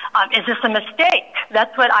 Is this a mistake?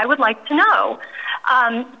 That's what I would like to know.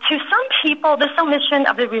 To some people, this omission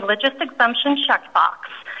of the religious exemption checkbox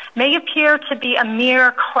may appear to be a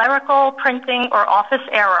mere clerical, printing, or office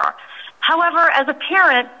error. However, as a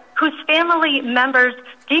parent whose family members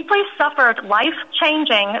deeply suffered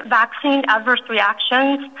life-changing vaccine adverse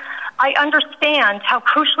reactions, I understand how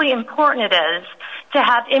crucially important it is to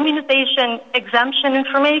have immunization exemption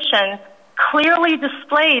information clearly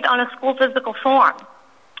displayed on a school physical form.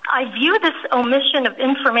 I view this omission of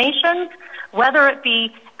information, whether it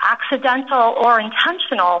be accidental or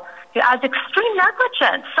intentional, as extreme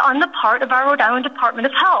negligence on the part of our Rhode Island Department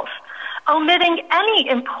of Health. Omitting any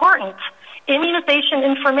important immunization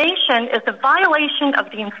information is a violation of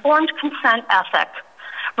the informed consent ethic.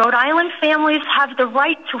 Rhode Island families have the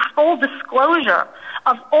right to full disclosure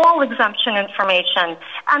of all exemption information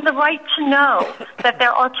and the right to know that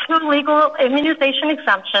there are 2 legal immunization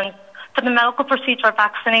exemptions for the medical procedure of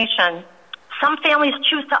vaccination. Some families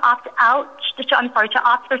choose to opt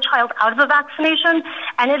their child out of a vaccination,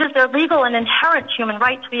 and it is their legal and inherent human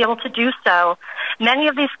right to be able to do so. Many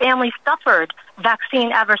of these families suffered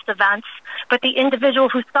vaccine adverse events, but the individual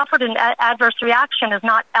who suffered an adverse reaction is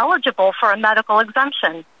not eligible for a medical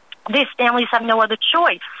exemption. These families have no other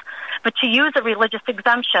choice but to use a religious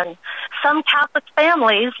exemption. Some Catholic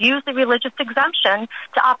families use the religious exemption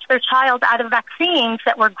to opt their child out of vaccines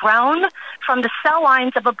that were grown from the cell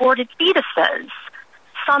lines of aborted fetuses.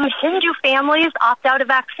 Some Hindu families opt out of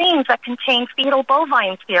vaccines that contain fetal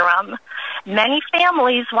bovine serum. Many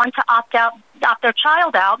families want to opt their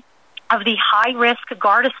child out of the high-risk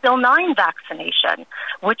Gardasil 9 vaccination,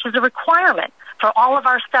 which is a requirement for all of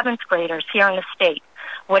our 7th graders here in the state.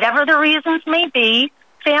 Whatever the reasons may be,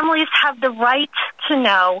 families have the right to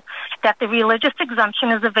know that the religious exemption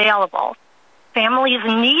is available. Families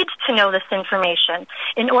need to know this information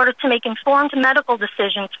in order to make informed medical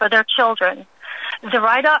decisions for their children. The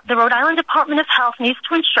Rhode Island Department of Health needs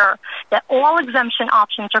to ensure that all exemption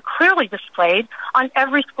options are clearly displayed on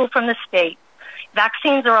every school from the state.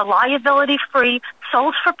 Vaccines are a liability-free,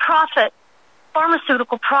 sold-for-profit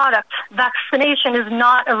pharmaceutical product. Vaccination is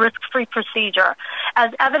not a risk-free procedure.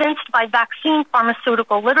 As evidenced by vaccine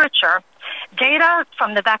pharmaceutical literature, data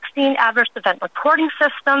from the Vaccine Adverse Event Reporting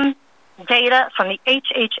System, data from the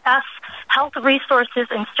HHS, Health Resources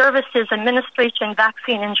and Services Administration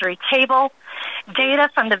Vaccine Injury Table, data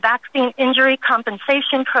from the Vaccine Injury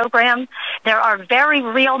Compensation Program, there are very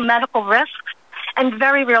real medical risks and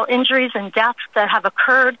very real injuries and deaths that have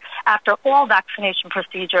occurred after all vaccination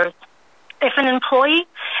procedures. If an employee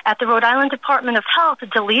at the Rhode Island Department of Health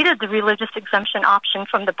deleted the religious exemption option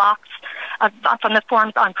from the box, from the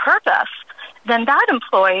forms on purpose, then that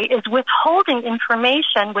employee is withholding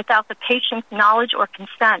information without the patient's knowledge or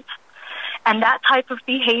consent. And that type of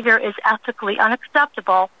behavior is ethically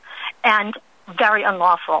unacceptable and very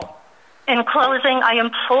unlawful. In closing, I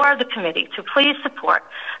implore the committee to please support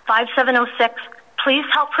 5706. Please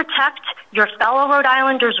help protect your fellow Rhode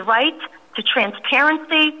Islanders' right to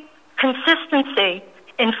transparency, consistency,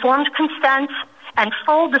 informed consent, and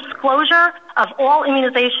full disclosure of all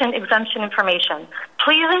immunization exemption information.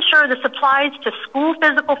 Please ensure this applies to school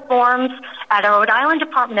physical forms at our Rhode Island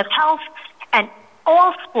Department of Health and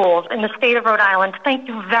all schools in the state of Rhode Island. Thank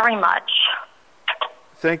you very much.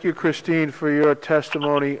 Thank you, Christine, for your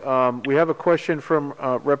testimony. We have a question from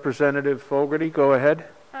Representative Fogarty. Go ahead.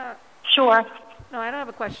 Sure. No, I don't have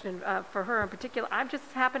a question for her in particular. I've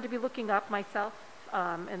just happened to be looking up myself,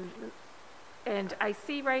 and I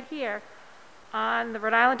see right here on the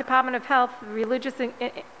Rhode Island Department of Health religious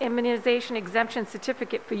immunization exemption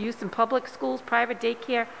certificate for use in public schools, private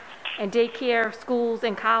daycare, and daycare schools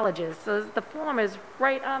and colleges. So the form is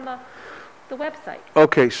right on the website.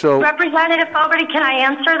 Okay, so... Representative Fogarty, can I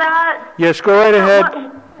answer that? Yes, go right ahead.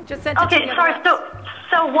 I just sent it to Okay, the sorry.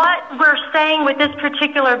 So what we're saying with this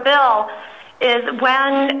particular bill is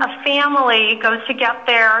when a family goes to get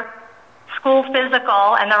their school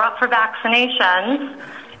physical and they're up for vaccinations,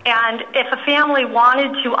 and if a family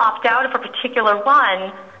wanted to opt out of a particular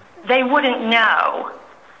one, they wouldn't know.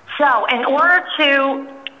 So in order to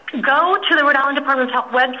go to the Rhode Island Department of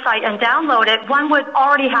Health website and download it, one would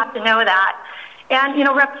already have to know that. And, you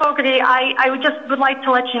know, Rep. Fogarty, I would like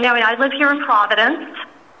to let you know, I live here in Providence.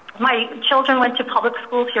 My children went to public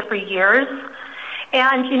schools here for years.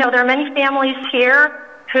 And, you know, there are many families here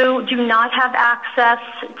who do not have access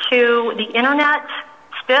to the internet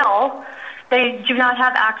still. They do not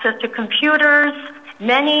have access to computers.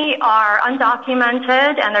 Many are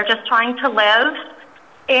undocumented and they're just trying to live.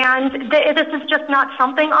 And this is just not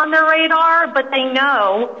something on their radar, but they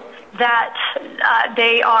know that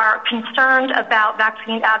they are concerned about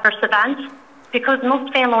vaccine adverse events because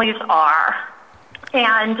most families are.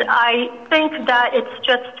 And I think that it's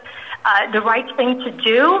just the right thing to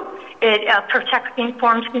do. It protects the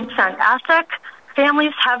informed consent ethic.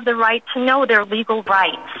 Families have the right to know their legal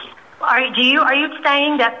rights. Are you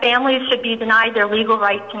saying that families should be denied their legal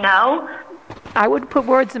right to know? I wouldn't put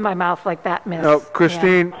words in my mouth like that, Miss. No,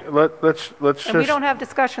 Christine, yeah. let's just... And we don't have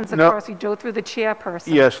discussions, of course. We go through the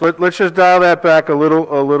chairperson. Yes, let's just dial that back a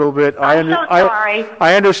little bit. I'm so sorry.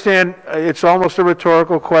 I understand it's almost a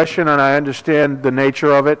rhetorical question, and I understand the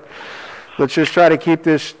nature of it. Let's just try to keep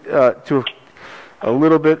this to a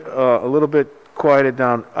little bit quieted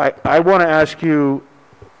down. I want to ask you,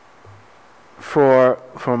 for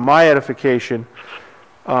my edification,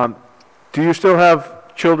 do you still have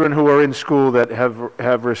children who are in school that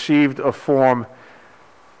have received a form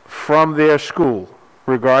from their school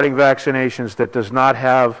regarding vaccinations that does not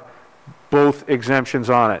have both exemptions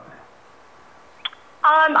on it?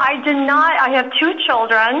 I did not. I have 2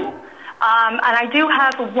 children, and I do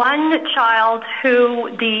have one child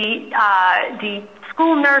who the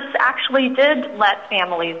school nurse actually did let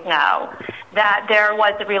families know that there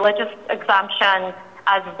was a religious exemption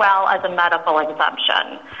as well as a medical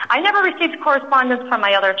exemption. I never received correspondence from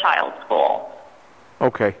my other child's school.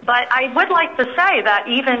 Okay. But I would like to say that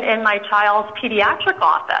even in my child's pediatric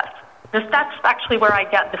office, that's actually where I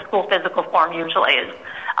get the school physical form usually is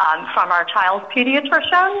from our child's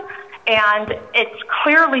pediatrician. And it's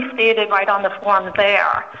clearly stated right on the form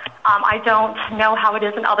there. I don't know how it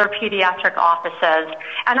is in other pediatric offices.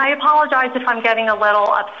 And I apologize if I'm getting a little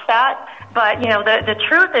upset, but, you know, the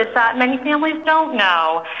truth is that many families don't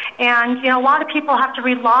know. And, you know, a lot of people have to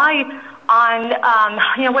rely on,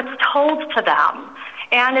 you know, what's told to them.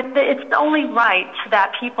 And it's only right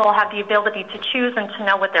that people have the ability to choose and to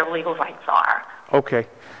know what their legal rights are. Okay.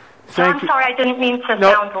 So I'm sorry, I didn't mean to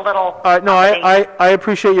sound a little... No, I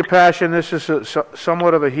appreciate your passion. This is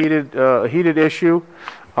somewhat of a heated issue.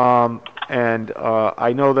 And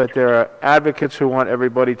I know that there are advocates who want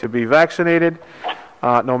everybody to be vaccinated,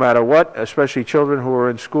 no matter what, especially children who are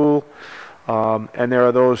in school. And there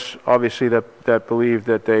are those, obviously, that believe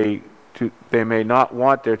that they may not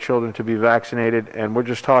want their children to be vaccinated. And we're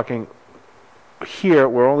just talking here,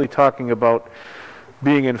 we're only talking about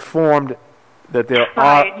being informed that there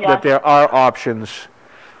that there are options.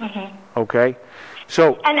 Okay?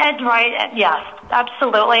 So, and Ed's right, yes,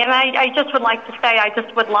 absolutely. And I just would like to say I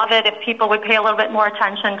just would love it if people would pay a little bit more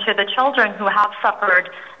attention to the children who have suffered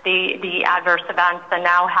the adverse events and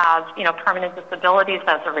now have, you know, permanent disabilities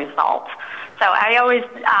as a result. So I always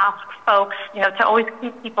ask folks, you know, to always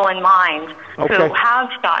keep people in mind who have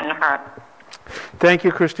gotten hurt. Thank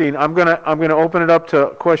you, Christine. I'm gonna open it up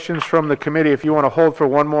to questions from the committee. If you want to hold for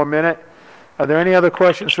one more minute. Are there any other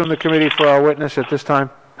questions from the committee for our witness at this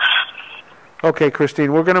time? Okay,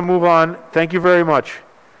 Christine, we're going to move on. Thank you very much.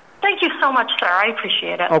 Thank you so much, sir. I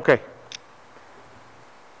appreciate it. Okay.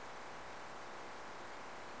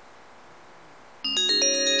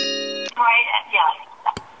 Right,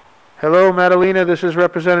 yes. Hello, Madalena. This is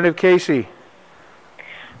Representative Casey.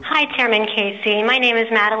 Hi, Chairman Casey. My name is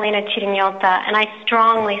Madalena Chirignota, and I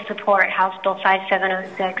strongly support House Bill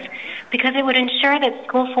 5706 because it would ensure that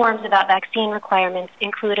school forms about vaccine requirements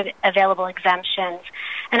include available exemptions.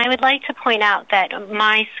 And I would like to point out that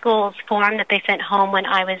my school's form that they sent home when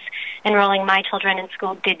I was enrolling my children in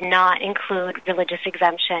school did not include religious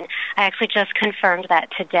exemption. I actually just confirmed that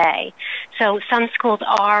today. So some schools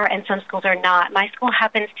are and some schools are not. My school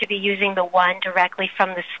happens to be using the one directly from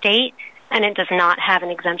the state, and it does not have an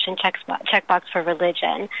exemption checkbox for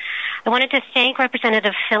religion. I wanted to thank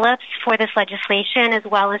Representative Phillips for this legislation, as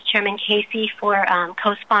well as Chairman Casey for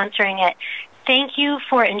co-sponsoring it. Thank you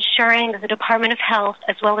for ensuring that the Department of Health,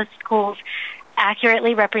 as well as schools,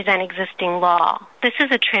 accurately represent existing law. This is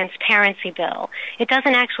a transparency bill. It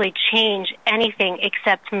doesn't actually change anything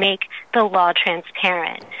except make the law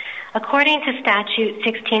transparent. According to Statute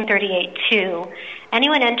 1638-2,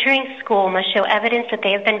 anyone entering school must show evidence that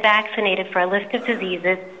they have been vaccinated for a list of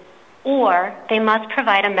diseases, or they must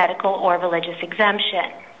provide a medical or religious exemption.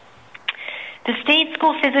 The state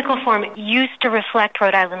school physical form used to reflect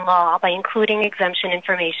Rhode Island law by including exemption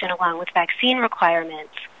information along with vaccine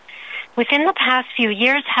requirements. Within the past few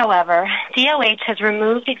years, however, DOH has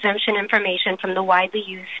removed exemption information from the widely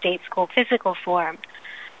used state school physical form.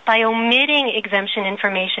 By omitting exemption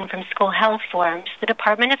information from school health forms, the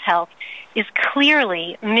Department of Health is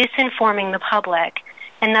clearly misinforming the public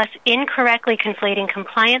and thus incorrectly conflating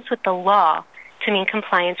compliance with the law to mean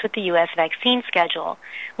compliance with the U.S. vaccine schedule,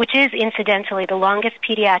 which is incidentally the longest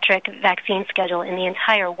pediatric vaccine schedule in the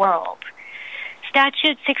entire world.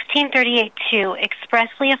 Statute 1638-2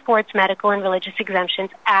 expressly affords medical and religious exemptions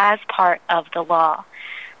as part of the law.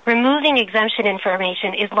 Removing exemption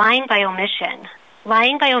information is lying by omission.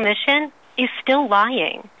 Lying by omission is still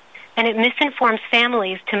lying, and it misinforms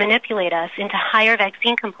families to manipulate us into higher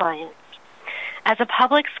vaccine compliance. As a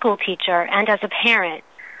public school teacher and as a parent,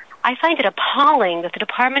 I find it appalling that the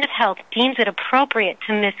Department of Health deems it appropriate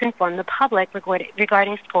to misinform the public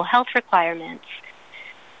regarding school health requirements.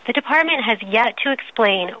 The department has yet to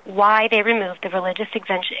explain why they removed the religious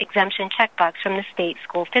exemption checkbox from the state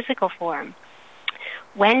school physical form.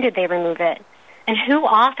 When did they remove it? And who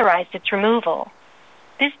authorized its removal?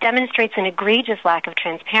 This demonstrates an egregious lack of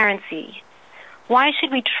transparency. Why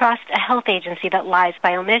should we trust a health agency that lies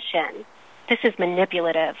by omission? This is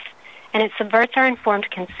manipulative, and it subverts our informed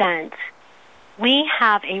consent. We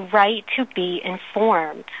have a right to be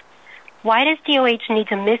informed. Why does DOH need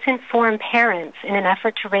to misinform parents in an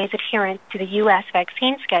effort to raise adherence to the U.S.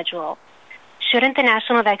 vaccine schedule? Shouldn't the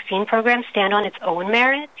National Vaccine Program stand on its own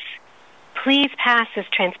merits? Please pass this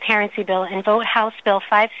transparency bill and vote House Bill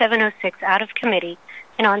 5706 out of committee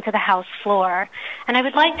and onto the House floor. And I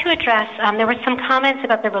would like to address, there were some comments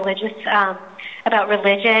about the religious, about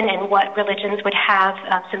religion and what religions would have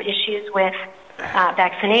some issues with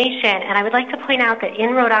vaccination. And I would like to point out that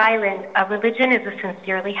in Rhode Island, a religion is a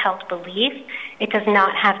sincerely held belief. It does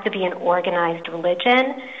not have to be an organized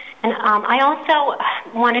religion. And I also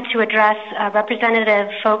wanted to address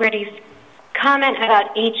Representative Fogarty's comment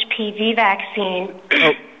about HPV vaccine.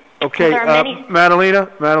 Okay, There are many-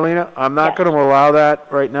 Madalena, I'm not going to allow that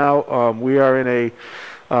right now. We are in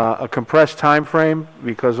a compressed time frame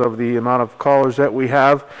because of the amount of callers that we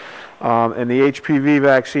have. And the HPV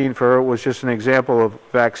vaccine for her was just an example of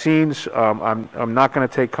vaccines. I'm not going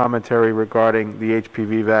to take commentary regarding the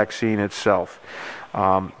HPV vaccine itself.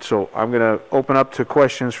 So I'm going to open up to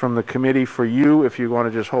questions from the committee for you, if you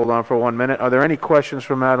want to just hold on for 1 minute. Are there any questions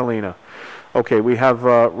for Madalena? Okay, we have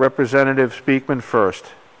Representative Speakman first.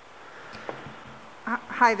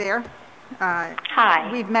 Hi there. Hi.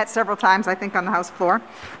 We've met several times, I think, on the House floor.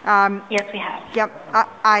 Yes, we have. Yep.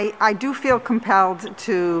 I do feel compelled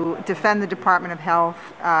to defend the Department of Health.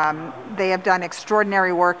 They have done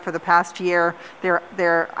extraordinary work for the past year.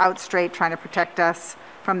 They're out straight trying to protect us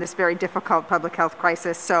from this very difficult public health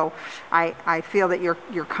crisis. So I feel that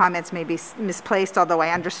your comments may be misplaced, although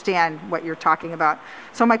I understand what you're talking about.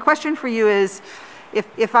 So my question for you is,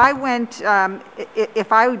 if I went,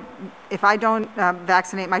 if I don't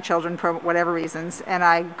vaccinate my children for whatever reasons, and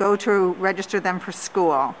I go to register them for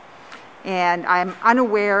school, and I'm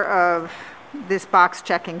unaware of this box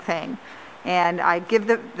checking thing, and I give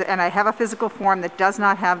and I have a physical form that does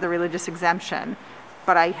not have the religious exemption,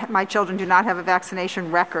 but my children do not have a vaccination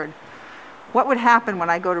record, what would happen when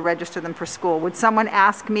I go to register them for school? Would someone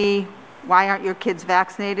ask me, why aren't your kids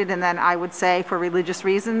vaccinated? And then I would say, for religious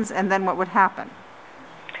reasons, and then what would happen?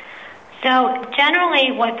 So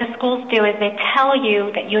generally what the schools do is they tell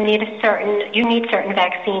you that you need certain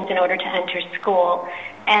vaccines in order to enter school.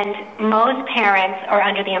 And most parents are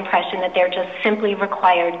under the impression that they're just simply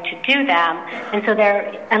required to do them. And so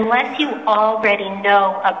unless you already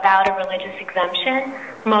know about a religious exemption,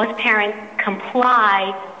 most parents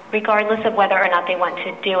comply regardless of whether or not they want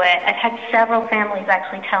to do it. I've had several families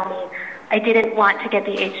actually tell me, I didn't want to get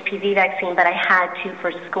the HPV vaccine, but I had to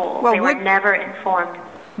for school. Well, they were never informed.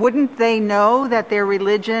 Wouldn't they know that their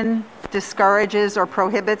religion discourages or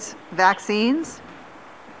prohibits vaccines?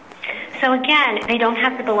 So again, they don't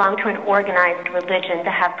have to belong to an organized religion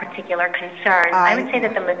to have particular concerns. I would say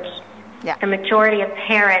that the majority of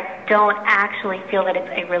parents don't actually feel that it's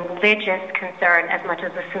a religious concern as much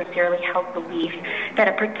as a sincerely held belief that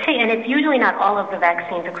and it's usually not all of the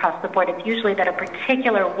vaccines across the board, it's usually that a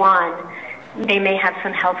particular one, they may have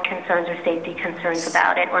some health concerns or safety concerns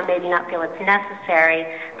about it, or maybe not feel it's necessary,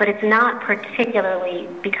 but it's not particularly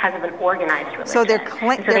because of an organized religion. So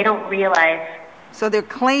they don't realize. So they're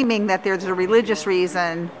claiming that there's a religious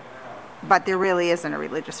reason, but there really isn't a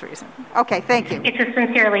religious reason. Okay, thank you. It's a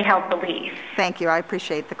sincerely held belief. Thank you. I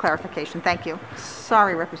appreciate the clarification. Thank you.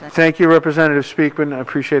 Sorry, Representative. Thank you, Representative Speakman. I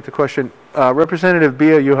appreciate the question. Representative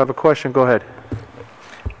Bia, you have a question. Go ahead.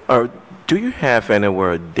 Do you have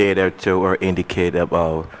anywhere data to or indicate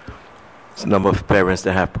about the number of parents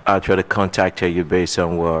that have actually contacted you based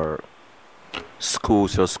on where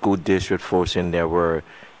schools or school district forcing them for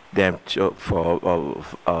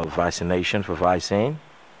vaccination, for vaccine?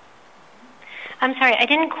 I'm sorry, I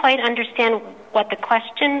didn't quite understand what the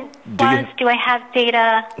question was. Do I have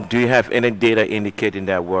data? Do you have any data indicating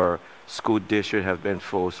that where school district have been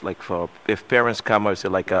forced, like if parents come and say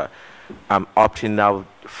like I'm opting out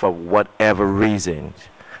for whatever reason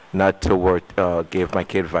not to give my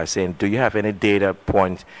kid vaccine, do you have any data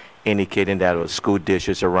points indicating that school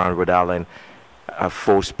districts around Rhode Island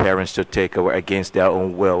force parents to take away against their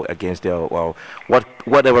own will, against their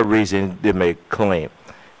whatever reason they may claim?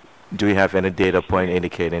 Do you have any data point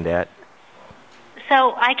indicating that?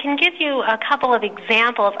 So I can give you a couple of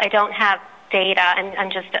examples. I don't have data.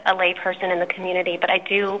 I'm just a layperson in the community, but I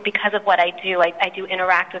do, because of what I do, I do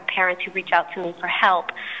interact with parents who reach out to me for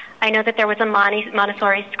help. I know that there was a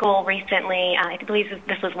Montessori school recently, I believe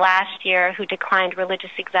this was last year, who declined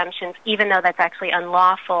religious exemptions, even though that's actually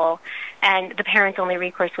unlawful, and the parents' only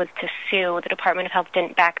recourse was to sue. The Department of Health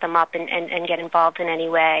didn't back them up and get involved in any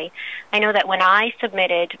way. I know that when I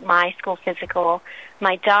submitted my school physical,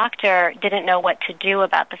 my doctor didn't know what to do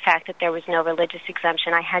about the fact that there was no religious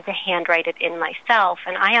exemption. I had to handwrite it in myself,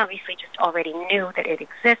 and I obviously just already knew that it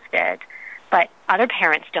existed, but other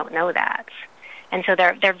parents don't know that. And so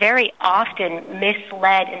they're very often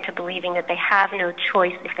misled into believing that they have no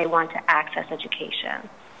choice if they want to access education.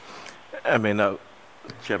 I mean,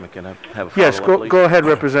 Chairman, can I have a follow-up? Yes, go ahead,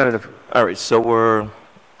 Representative. All right, so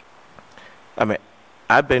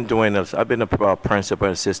I've been doing this. I've been a principal,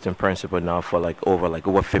 assistant principal now for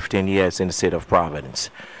over 15 years in the state of Providence,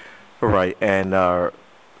 right? And out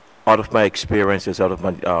of my experiences, out of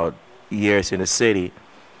my years in the city,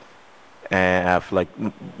 and I've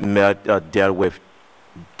dealt with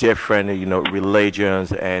different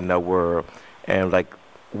religions, and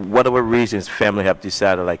whatever reasons family have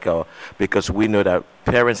decided, like, because we know that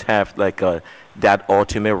parents have, like, that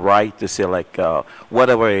ultimate right to say, like,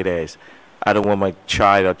 whatever it is, I don't want my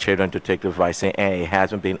child or children to take the vaccine, and it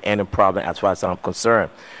hasn't been any problem as far as I'm concerned.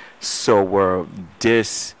 So we're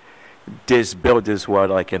this bill, this word,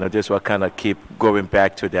 like, you know, this will kind of keep going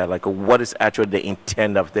back to that, like, what is actually the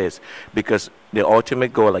intent of this? Because the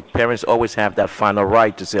ultimate goal, like, parents always have that final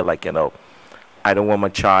right to say, like, you know, I don't want my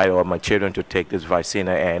child or my children to take this vaccine,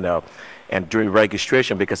 and during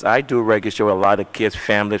registration, because I do register a lot of kids,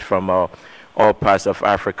 families from all parts of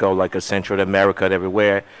Africa, like Central America and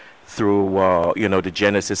everywhere, through, you know, the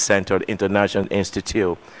Genesis Center, the International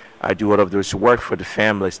Institute. I do all of this work for the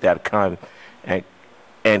families that come and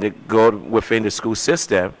they go within the school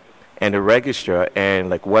system and they register, and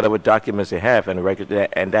like whatever documents they have and register,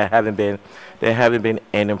 and there haven't been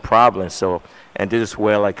any problems. So, and this is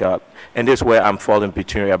where, like, and this is where I'm falling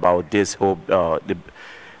between about this whole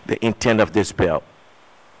the intent of this bill.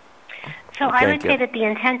 So I would say that the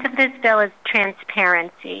intent of this bill is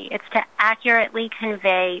transparency. It's to accurately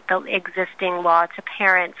convey the existing law to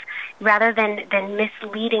parents rather than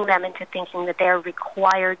misleading them into thinking that they're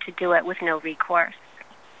required to do it with no recourse.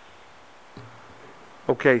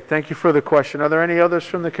 Okay, thank you for the question. Are there any others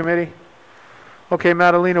from the committee? Okay,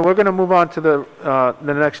 Madalena, we're going to move on to the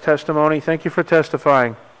next testimony. Thank you for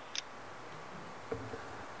testifying.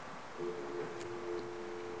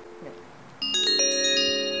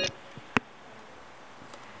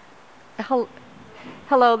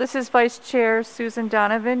 Hello, this is Vice Chair Susan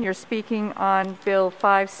Donovan. You're speaking on Bill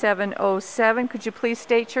 5707. Could you please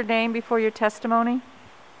state your name before your testimony?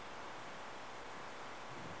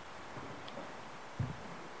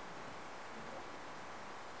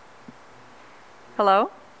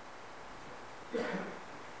 Hello?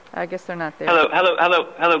 I guess they're not there.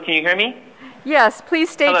 Hello. Can you hear me? Yes, please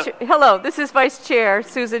state hello, this is Vice Chair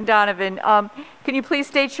Susan Donovan. Can you please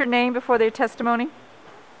state your name before their testimony?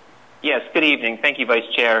 Yes, good evening. Thank you, Vice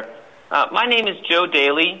Chair. My name is Joe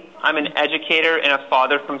Daly. I'm an educator and a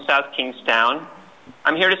father from South Kingstown.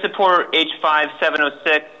 I'm here to support H5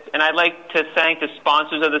 706, and I'd like to thank the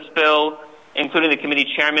sponsors of this bill, including the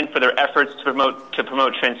committee chairman, for their efforts to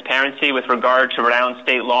promote transparency with regard to Rhode Island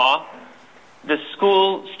state law. The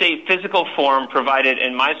school state physical form provided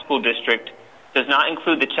in my school district does not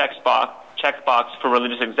include the checkbox for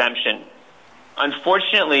religious exemption.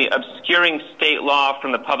 Unfortunately, obscuring state law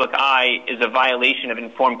from the public eye is a violation of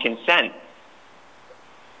informed consent.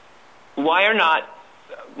 Why are not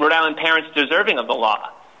Rhode Island parents deserving of the law?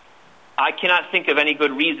 I cannot think of any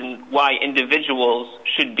good reason why individuals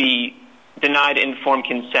should be denied informed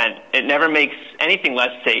consent. It never makes anything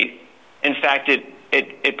less safe. In fact,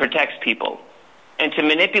 it protects people. And to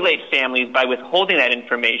manipulate families by withholding that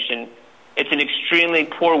information, it's an extremely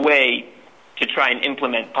poor way to try and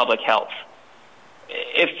implement public health.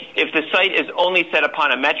 If the site is only set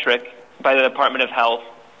upon a metric by the Department of Health,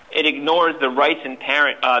 it ignores the rights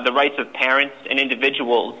of parents and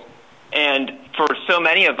individuals. And for so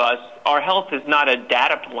many of us, our health is not a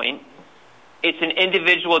data point. It's an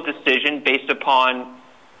individual decision based upon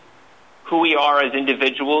who we are as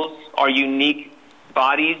individuals, our unique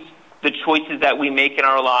bodies, the choices that we make in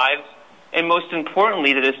our lives, and most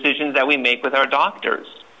importantly, the decisions that we make with our doctors.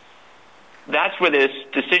 That's where this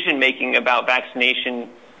decision-making about vaccination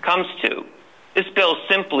comes to. This bill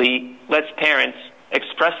simply lets parents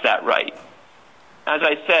express that right. As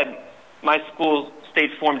I said, my school state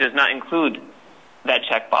form does not include that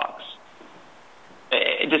checkbox.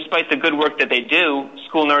 Despite the good work that they do,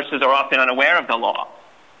 school nurses are often unaware of the law.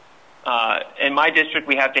 In my district,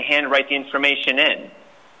 we have to handwrite the information in.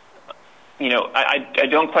 You know, I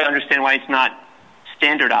don't quite understand why it's not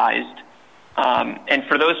standardized. And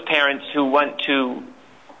for those parents who want to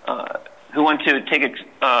take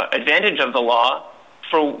advantage of the law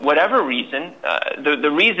for whatever reason,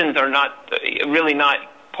 the reasons are really not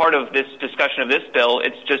part of this discussion of this bill.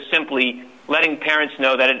 It's just simply letting parents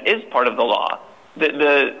know that it is part of the law.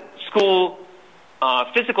 The school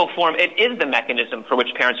physical form, it is the mechanism for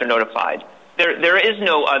which parents are notified. There is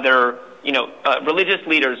no other, religious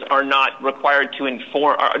leaders are not required to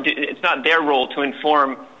inform, it's not their role to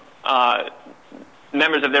inform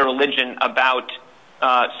members of their religion about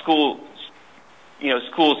school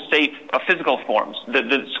state physical forms.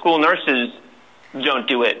 The school nurses don't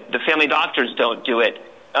do it. The family doctors don't do it.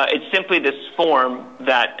 It's simply this form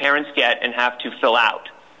that parents get and have to fill out.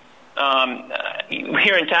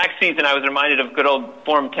 Here in tax season, I was reminded of good old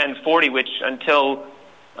Form 1040, which until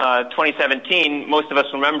 2017, most of us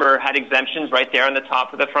remember had exemptions right there on the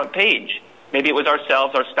top of the front page. Maybe it was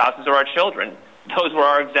ourselves, our spouses, or our children. Those were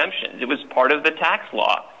our exemptions. It was part of the tax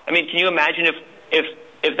law. I mean, can you imagine if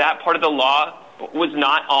if that part of the law was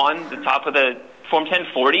not on the top of the Form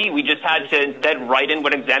 1040. We just had to instead write in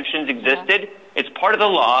what exemptions existed. It's part of the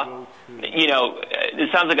law. You know, it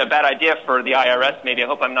sounds like a bad idea for the IRS. Maybe I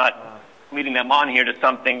hope I'm not leading them on here to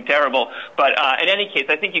something terrible. But in any case,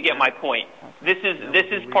 I think you get my point. This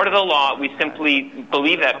is part of the law. We simply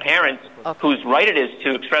believe that parents whose right it is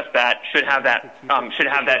to express that should have that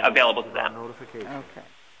available to them. Okay.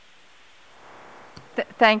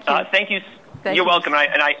 Thank you. Thank you. You're welcome.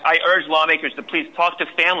 And I urge lawmakers to please talk to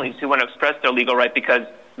families who want to express their legal right, because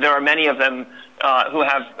there are many of them who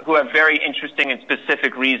have very interesting and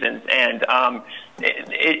specific reasons, and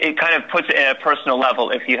it kind of puts it at a personal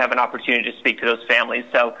level if you have an opportunity to speak to those families.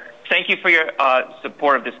 So thank you for your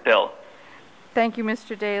support of this bill. Thank you,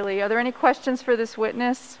 Mr. Daly. Are there any questions for this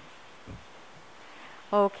witness?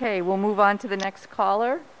 Okay, we'll move on to the next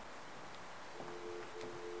caller.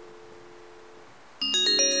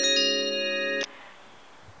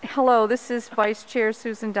 Hello, this is Vice Chair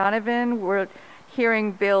Susan Donovan. We're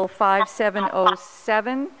hearing Bill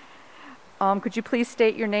 5707. Could you please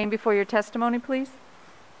state your name before your testimony, please?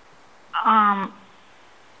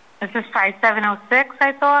 Is this 5706,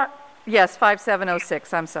 I thought? Yes,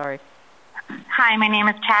 5706. I'm sorry. Hi, my name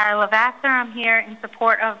is Tara Levasser. I'm here in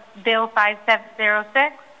support of Bill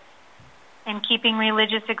 5706 and keeping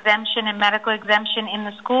religious exemption and medical exemption in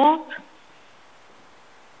the schools.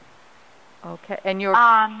 Okay, and you're...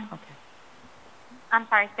 okay. I'm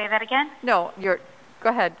sorry, say that again? No, go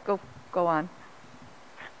ahead, go on.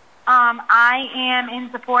 I am in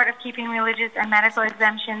support of keeping religious and medical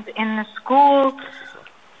exemptions in the schools.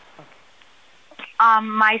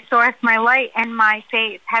 My source, my light, and my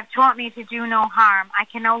faith have taught me to do no harm. I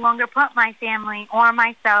can no longer put my family or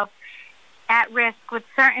myself at risk with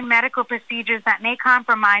certain medical procedures that may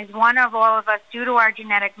compromise one or all of us due to our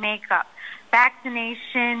genetic makeup.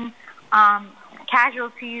 Vaccination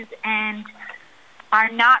casualties and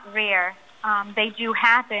are not rare. They do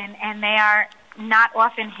happen, and they are not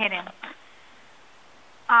often hidden.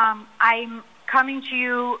 I'm coming to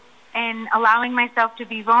you and allowing myself to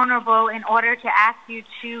be vulnerable in order to ask you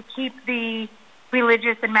to keep the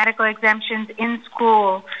religious and medical exemptions in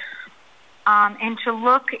school, and to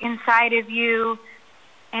look inside of you,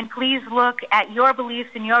 and please look at your beliefs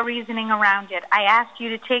and your reasoning around it. I ask you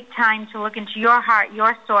to take time to look into your heart,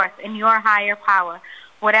 your source, and your higher power,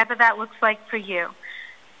 whatever that looks like for you.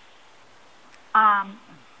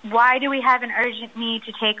 Why do we have an urgent need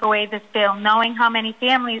to take away this bill, knowing how many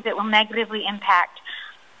families it will negatively impact,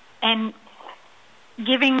 and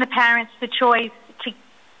giving the parents the choice to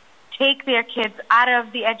take their kids out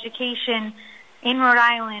of the education in Rhode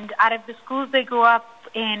Island, out of the schools they grew up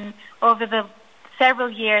in over the several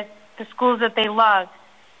years, the schools that they love,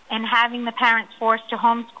 and having the parents forced to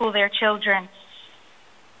homeschool their children?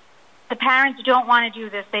 The parents don't want to do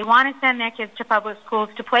this. They want to send their kids to public schools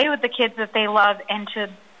to play with the kids that they love and to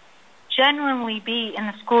genuinely be in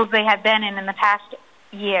the schools they have been in the past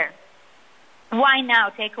year. Why now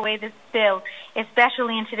take away this bill,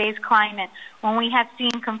 especially in today's climate, when we have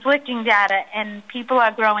seen conflicting data and people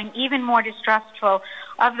are growing even more distrustful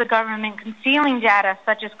of the government concealing data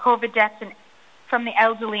such as COVID deaths from the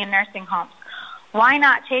elderly in nursing homes? Why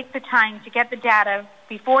not take the time to get the data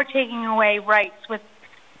before taking away rights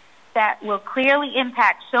that will clearly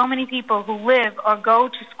impact so many people who live or go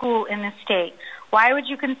to school in this state? Why would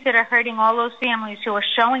you consider hurting all those families who are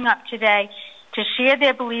showing up today to share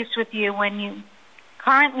their beliefs with you when you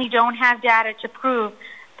currently don't have data to prove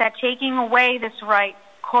that taking away this right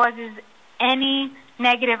causes any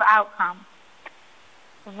negative outcome?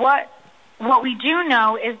 What we do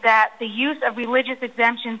know is that the use of religious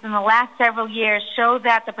exemptions in the last several years show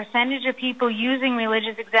that the percentage of people using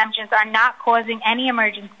religious exemptions are not causing any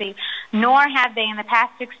emergency, nor have they in the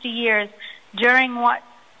past 60 years, during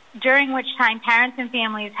which time parents and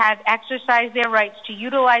families have exercised their rights to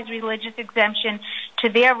utilize religious exemption to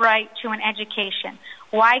their right to an education.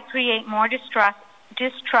 Why create more distrust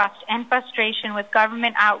and frustration with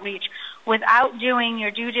government outreach without doing your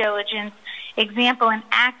due diligence? Example, in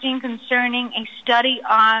acting concerning a study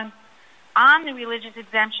on the religious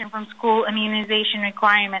exemption from school immunization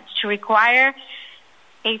requirements, to require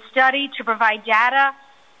a study to provide data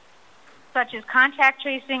such as contact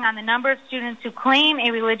tracing on the number of students who claim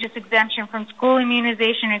a religious exemption from school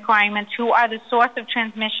immunization requirements who are the source of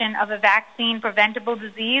transmission of a vaccine preventable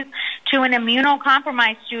disease to an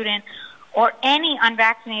immunocompromised student or any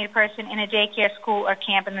unvaccinated person in a daycare, school, or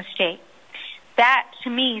camp in the state. That, to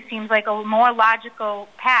me, seems like a more logical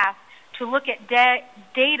path to look at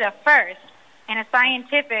data first and a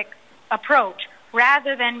scientific approach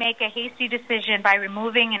rather than make a hasty decision by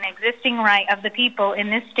removing an existing right of the people in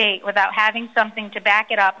this state without having something to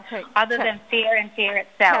back it up other than fear and fear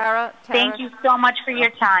itself. Tara, thank you so much for your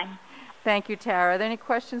time. Thank you, Tara. Are there any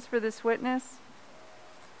questions for this witness?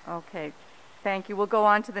 Okay, thank you. We'll go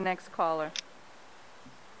on to the next caller.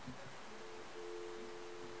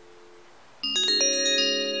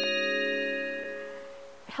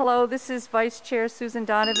 Hello, this is Vice Chair Susan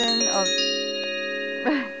Donovan of...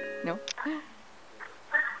 No.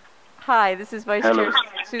 Hi, this is Vice Chair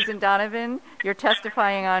Susan Donovan. You're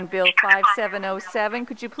testifying on Bill 5707.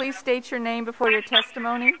 Could you please state your name before your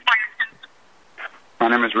testimony? My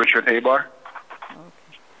name is Richard Abar. Okay.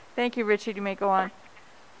 Thank you, Richard. You may go on.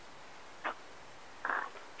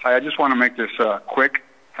 Hi, I just want to make this quick.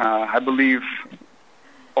 I believe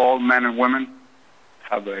all men and women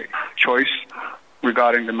have a choice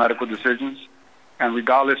regarding the medical decisions, and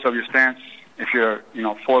regardless of your stance, if you're,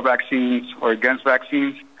 for vaccines or against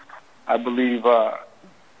vaccines, I believe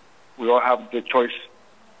we all have the choice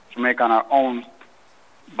to make on our own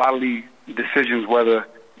bodily decisions whether,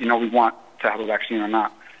 we want to have a vaccine or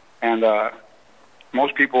not. And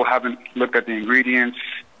most people haven't looked at the ingredients,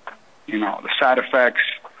 the side effects.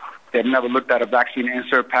 They've never looked at a vaccine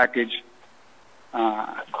insert package.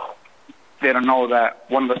 They don't know that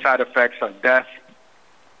one of the side effects are death,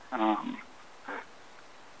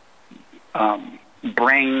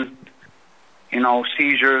 brain,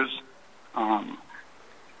 seizures,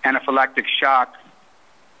 anaphylactic shock,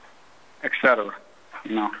 etc.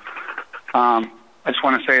 I just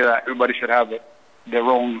want to say that everybody should have their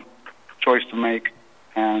own choice to make,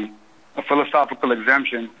 and a philosophical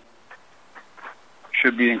exemption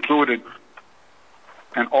should be included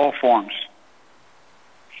in all forms,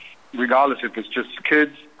 regardless if it's just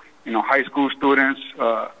kids, high school students,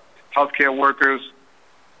 healthcare workers,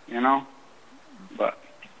 but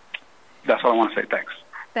that's all I want to say. Thanks.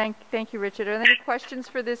 Thank you, Richard. Are there any questions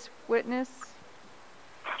for this witness?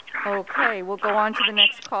 Okay, we'll go on to the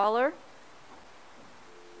next caller.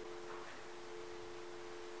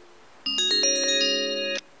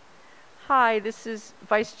 Hi, this is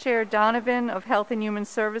Vice Chair Donovan of Health and Human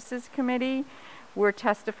Services Committee. We're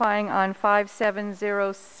testifying on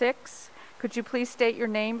 5706. Could you please state your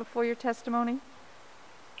name before your testimony?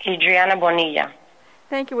 Adriana Bonilla.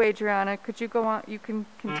 Thank you, Adriana. Could you go on? You can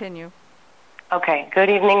continue. Okay. Good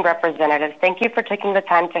evening, representatives. Thank you for taking the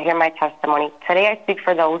time to hear my testimony. Today I speak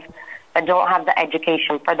for those that don't have the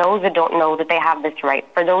education, for those that don't know that they have this right,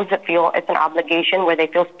 for those that feel it's an obligation where they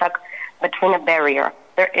feel stuck between a barrier.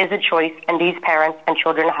 There is a choice, and these parents and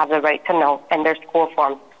children have the right to know in their school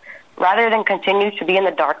forms. Rather than continue to be in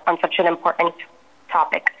the dark on such an important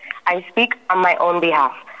topic, I speak on my own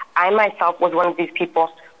behalf. I myself was one of these people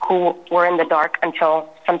who were in the dark until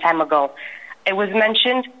some time ago. It was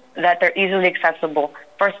mentioned that they're easily accessible.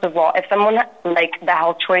 First of all, if someone like the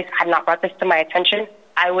Health Choice had not brought this to my attention,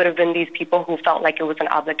 I would have been these people who felt like it was an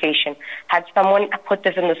obligation. Had someone put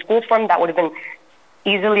this in the school form, that would have been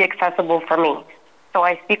easily accessible for me. So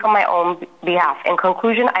I speak on my own behalf. In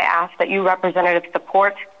conclusion, I ask that you representatives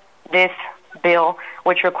support this bill,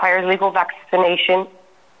 which requires legal vaccination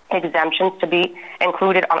exemptions to be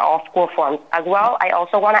included on all school forms. As well, I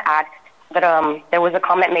also want to add that there was a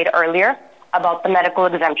comment made earlier about the medical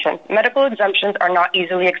exemption. Medical exemptions are not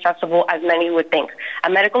easily accessible as many would think. A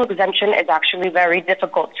medical exemption is actually very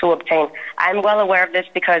difficult to obtain. I'm well aware of this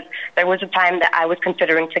because there was a time that I was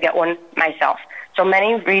considering to get one myself. So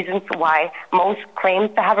many reasons why most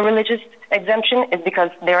claim to have a religious exemption is because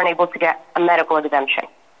they're unable to get a medical exemption.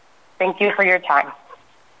 Thank you for your time.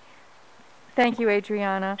 Thank you,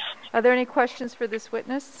 Adriana. Are there any questions for this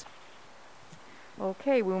witness?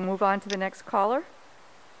 Okay, we'll move on to the next caller.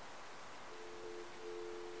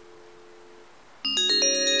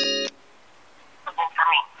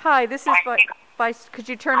 Hi, this is Vice. Could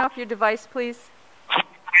you turn off your device, please?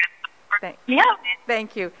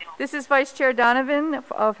 Thank you. This is Vice Chair Donovan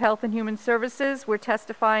of Health and Human Services. We're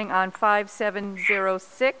testifying on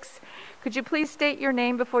 5706. Could you please state your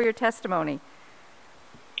name before your testimony?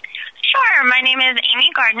 Sure. My name is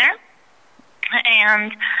Amy Gardner,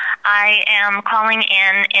 and I am calling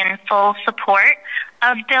in full support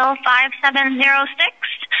of Bill 5706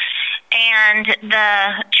 and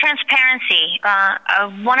the transparency.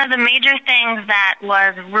 One of the major things that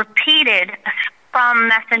was repeated from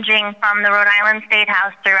messaging from the Rhode Island State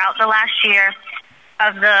House throughout the last year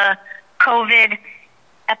of the COVID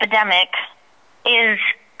epidemic is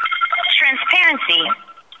transparency,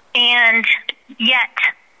 and yet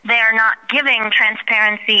they are not giving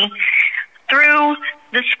transparency through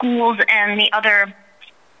the schools and the other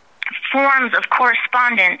forms of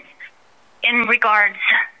correspondence in regards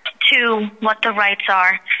to what the rights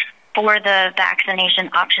are for the vaccination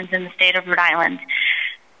options in the state of Rhode Island.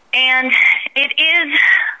 And it is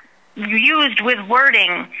used with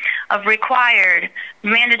wording of required,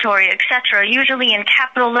 mandatory, etc., usually in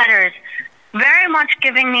capital letters, very much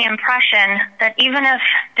giving the impression that even if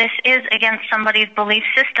this is against somebody's belief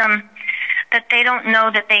system, that they don't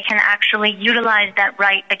know that they can actually utilize that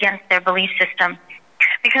right against their belief system.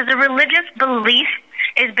 Because a religious belief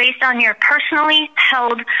is based on your personally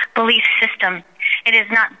held belief system. It is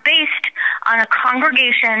not based on a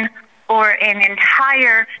congregation or an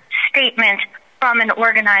entire statement from an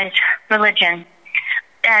organized religion.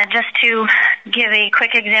 Just to give a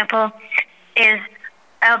quick example, is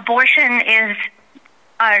abortion is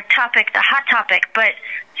our topic, the hot topic, but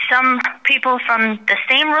some people from the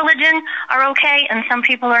same religion are okay and some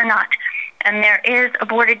people are not. And there is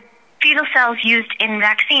aborted fetal cells used in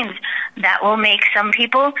vaccines. That will make some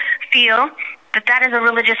people feel that that is a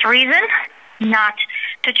religious reason not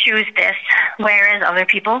to choose this, whereas other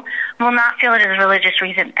people will not feel it as a religious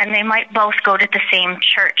reason, and they might both go to the same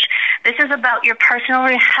church. This is about your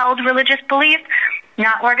personally held religious belief,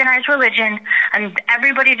 not organized religion, and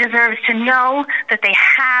everybody deserves to know that they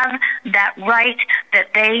have that right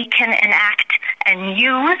that they can enact and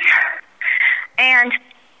use. And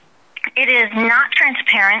it is not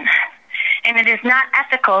transparent, and it is not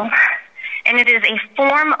ethical, and it is a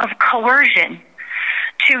form of coercion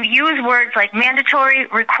to use words like mandatory,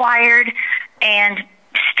 required, and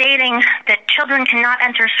stating that children cannot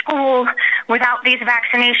enter school without these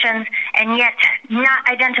vaccinations, and yet not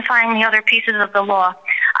identifying the other pieces of the law.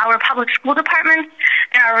 Our public school department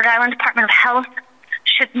and our Rhode Island Department of Health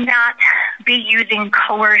should not be using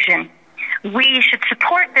coercion. We should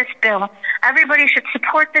support this bill. Everybody should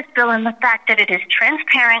support this bill in the fact that it is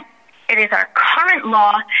transparent, it is our current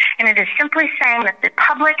law, and it is simply saying that the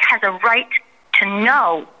public has a right to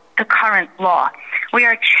know the current law. We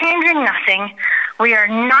are changing nothing. We are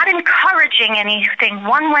not encouraging anything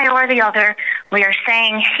one way or the other. We are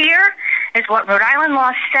saying here is what Rhode Island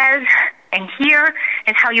law says, and here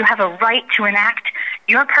is how you have a right to enact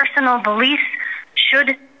your personal beliefs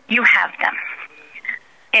should you have them.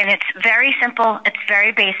 And it's very simple, it's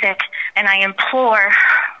very basic, and I implore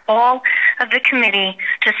all of the committee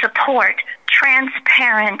to support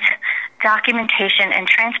transparent documentation and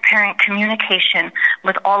transparent communication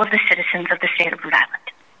with all of the citizens of the state of Rhode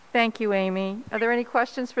Island. Thank you, Amy. Are there any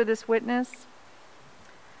questions for this witness?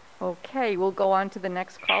 Okay, we'll go on to the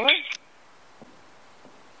next caller.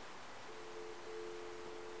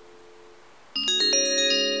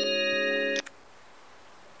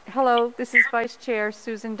 Hello, this is Vice Chair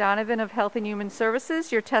Susan Donovan of Health and Human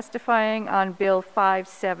Services. You're testifying on Bill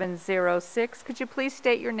 5706. Could you please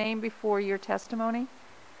state your name before your testimony?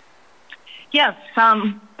 Yes,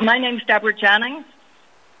 my name's Deborah Jennings.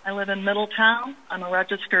 I live in Middletown. I'm a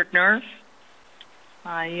registered nurse.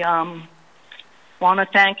 I want to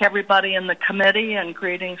thank everybody in the committee, and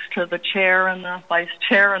greetings to the chair and the vice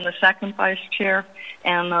chair and the second vice chair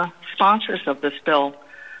and the sponsors of this bill.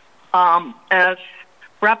 As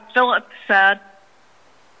Rep. Phillips said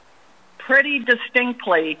pretty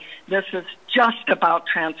distinctly, this is just about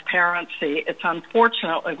transparency. It's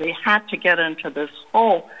unfortunately we had to get into this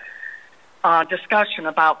whole discussion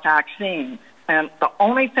about vaccines. And the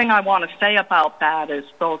only thing I want to say about that is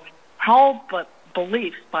those held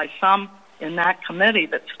beliefs by some in that committee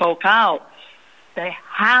that spoke out, they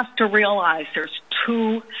have to realize there's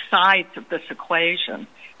two sides of this equation.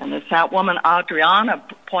 And as that woman Adriana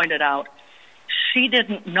pointed out, she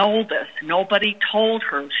didn't know this. Nobody told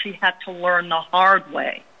her. She had to learn the hard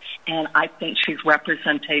way. And I think she's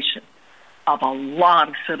representation of a lot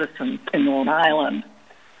of citizens in Rhode Island.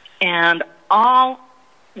 And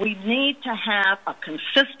we need to have a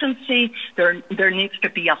consistency. There needs to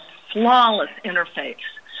be a flawless interface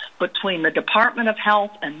between the Department of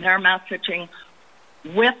Health and their messaging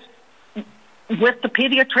with the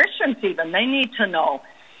pediatricians even. They need to know.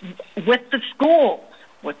 With the schools,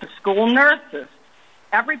 with the school nurses.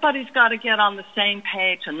 Everybody's got to get on the same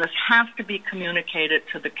page, and this has to be communicated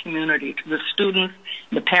to the community, to the students,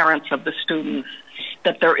 the parents of the students,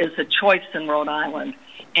 that there is a choice in Rhode Island,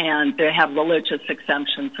 and they have religious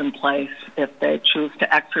exemptions in place if they choose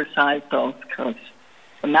to exercise those, because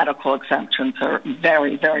the medical exemptions are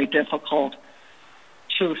very, very difficult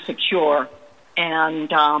to secure. And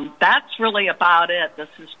that's really about it. This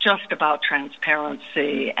is just about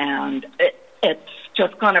transparency, and it's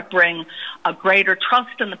just going to bring a greater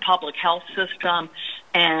trust in the public health system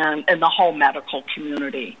and in the whole medical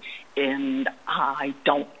community. And I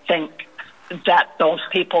don't think that those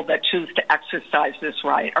people that choose to exercise this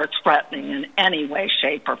right are threatening in any way,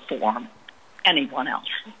 shape, or form anyone else.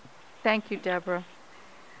 Thank you, Deborah.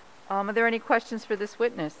 Are there any questions for this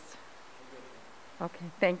witness? Okay,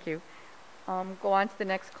 thank you. Go on to the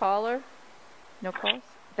next caller. No calls?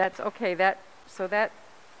 That's okay. So that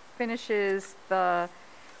finishes the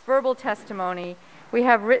verbal testimony. We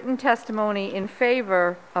have written testimony in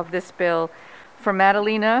favor of this bill from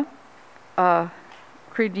Madalena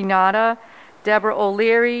Credinata, Deborah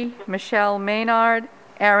O'Leary, Michelle Maynard,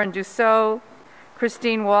 Aaron Dussault,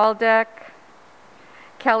 Christine Waldeck,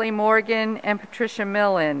 Kelly Morgan, and Patricia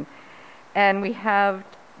Millen. And we have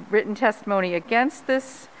written testimony against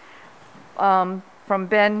this from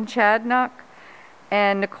Ben Chadnock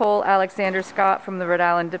and Nicole Alexander Scott from the Rhode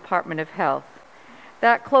Island Department of Health.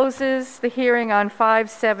 That closes the hearing on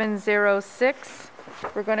 5706.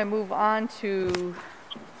 We're going to move on to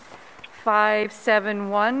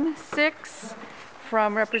 5716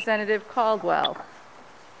 from Representative Caldwell.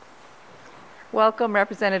 Welcome,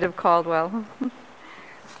 Representative Caldwell.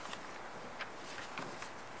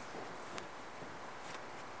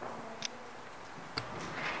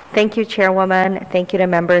 Thank you, Chairwoman. Thank you to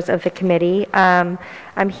members of the committee. I'm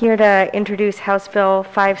here to introduce House Bill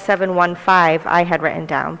 5715. I had written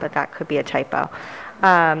down, but that could be a typo,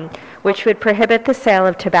 which would prohibit the sale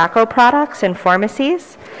of tobacco products in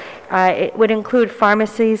pharmacies. It would include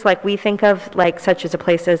pharmacies like we think of, such as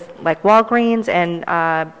places like Walgreens and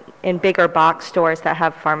in bigger box stores that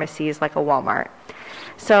have pharmacies like a Walmart.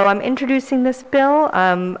 So I'm introducing this bill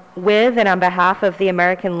with and on behalf of the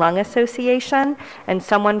American Lung Association, and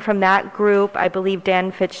someone from that group, I believe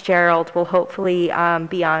Dan Fitzgerald, will hopefully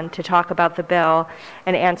be on to talk about the bill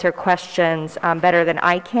and answer questions better than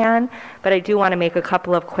I can, but I do want to make a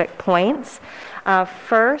couple of quick points.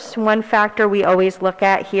 First, one factor we always look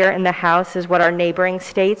at here in the House is what our neighboring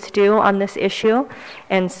states do on this issue.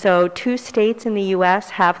 And so 2 states in the U.S.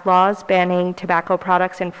 have laws banning tobacco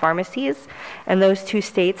products in pharmacies, and those 2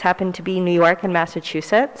 states happen to be New York and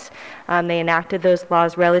Massachusetts. They enacted those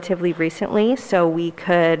laws relatively recently, so we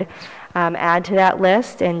could add to that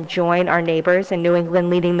list and join our neighbors in New England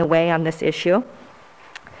leading the way on this issue.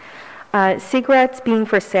 Cigarettes being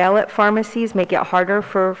for sale at pharmacies make it harder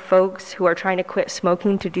for folks who are trying to quit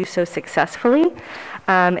smoking to do so successfully.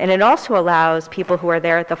 And it also allows people who are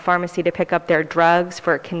there at the pharmacy to pick up their drugs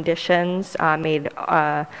for conditions made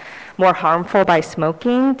more harmful by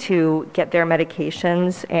smoking to get their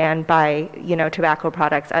medications and buy, tobacco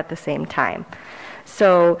products at the same time.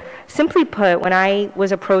 So simply put, when I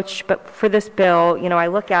was approached for this bill, I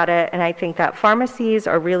look at it and I think that pharmacies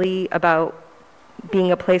are really about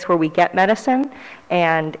being a place where we get medicine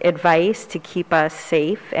and advice to keep us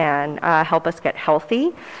safe and help us get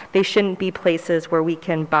healthy. They shouldn't be places where we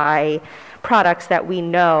can buy products that we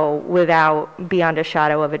know without, beyond a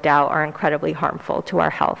shadow of a doubt, are incredibly harmful to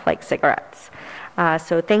our health, like cigarettes.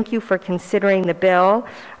 So thank you for considering the bill.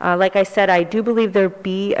 Like I said, I do believe there'll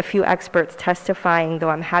be a few experts testifying,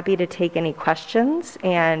 though I'm happy to take any questions,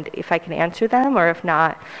 and if I can answer them, or if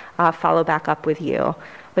not, follow back up with you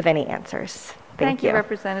with any answers. Thank you,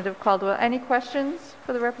 Representative Caldwell. Any questions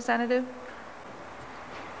for the representative?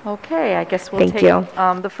 Okay, I guess we'll take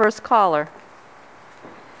the first caller.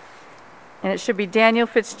 And it should be Daniel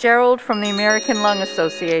Fitzgerald from the American Lung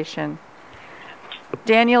Association.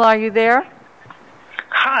 Daniel, are you there?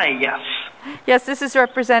 Hi, yes. Yes, this is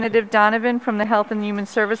Representative Donovan from the Health and Human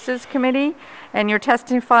Services Committee, and you're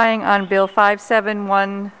testifying on Bill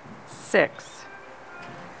 5716.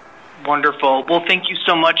 Wonderful. Well, thank you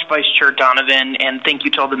so much, Vice Chair Donovan, and thank you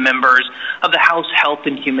to all the members of the House Health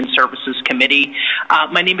and Human Services Committee.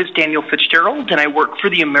 My name is Daniel Fitzgerald, and I work for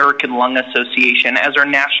the American Lung Association as our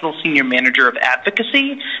National Senior Manager of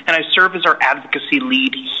Advocacy, and I serve as our advocacy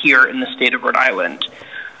lead here in the state of Rhode Island.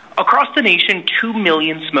 Across the nation, 2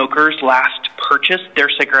 million smokers last purchased their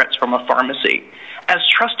cigarettes from a pharmacy. As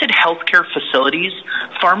trusted healthcare facilities,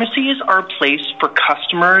 pharmacies are a place for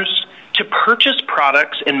customers to purchase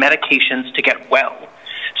products and medications to get well.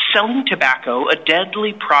 Selling tobacco, a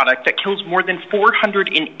deadly product that kills more than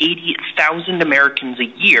 480,000 Americans a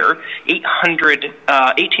year,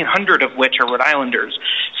 1,800 of which are Rhode Islanders,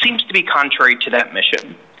 seems to be contrary to that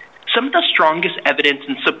mission. Some of the strongest evidence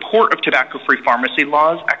in support of tobacco-free pharmacy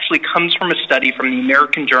laws actually comes from a study from the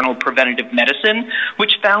American Journal of Preventive Medicine,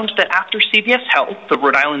 which found that after CVS Health, the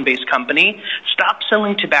Rhode Island-based company, stopped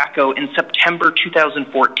selling tobacco in September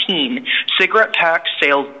 2014, cigarette pack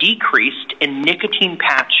sales decreased and nicotine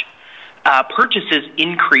patch purchases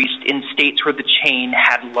increased in states where the chain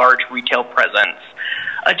had large retail presence.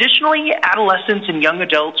 Additionally, adolescents and young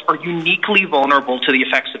adults are uniquely vulnerable to the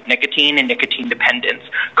effects of nicotine and nicotine dependence,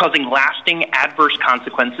 causing lasting adverse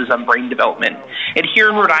consequences on brain development. And here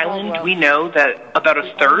in Rhode Island, we know that about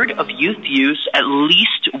a third of youth use at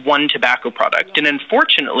least one tobacco product. And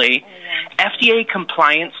unfortunately, FDA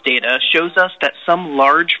compliance data shows us that some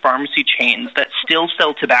large pharmacy chains that still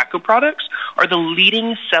sell tobacco products are the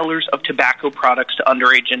leading sellers of tobacco products to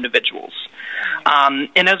underage individuals.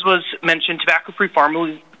 And as was mentioned, tobacco-free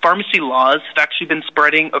pharmacy laws have actually been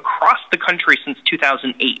spreading across the country since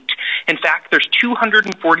 2008. In fact, there's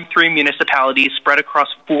 243 municipalities spread across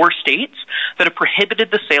 4 states that have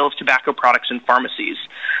prohibited the sale of tobacco products in pharmacies.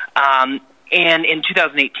 And in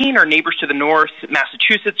 2018, our neighbors to the north,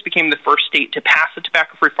 Massachusetts, became the first state to pass a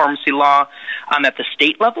tobacco-free pharmacy law at the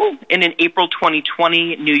state level. And in April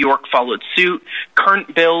 2020, New York followed suit.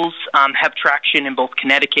 Current bills have traction in both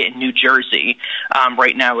Connecticut and New Jersey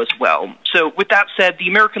right now as well. So with that said, the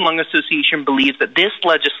American Lung Association believes that this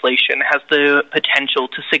legislation has the potential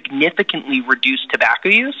to significantly reduce tobacco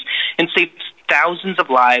use and save thousands of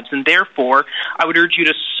lives, and therefore, I would urge you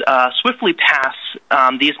to swiftly pass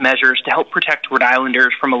these measures to help protect Rhode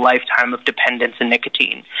Islanders from a lifetime of dependence in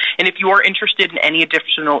nicotine. And if you are interested in any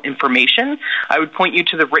additional information, I would point you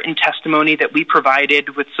to the written testimony that we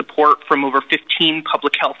provided with support from over 15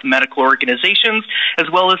 public health medical organizations, as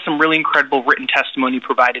well as some really incredible written testimony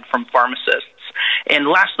provided from pharmacists. And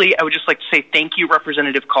lastly, I would just like to say thank you,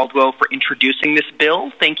 Representative Caldwell, for introducing this bill.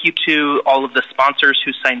 Thank you to all of the sponsors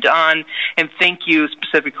who signed on, and thank you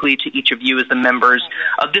specifically to each of you as the members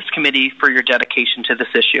of this committee for your dedication to this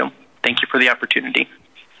issue. Thank you for the opportunity.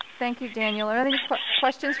 Thank you, Daniel. Are there any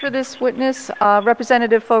questions for this witness?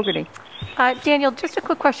 Representative Fogarty. Daniel, just a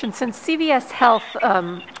quick question. Since CVS Health,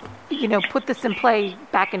 put this in play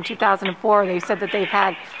back in 2004, they said that they've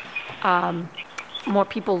had more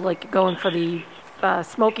people going for the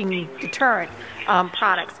smoking deterrent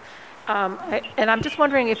products. And I'm just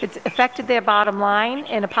wondering if it's affected their bottom line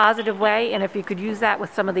in a positive way, and if you could use that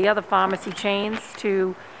with some of the other pharmacy chains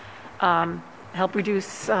to help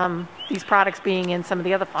reduce these products being in some of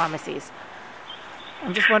the other pharmacies.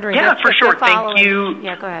 I'm just wondering if for sure. Thank you.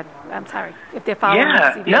 Yeah, go ahead. I'm sorry. If they're following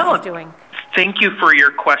what CVS is doing. Thank you for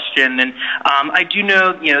your question. And I do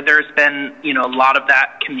know, there's been, a lot of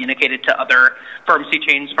that communicated to other pharmacy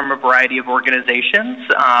chains from a variety of organizations.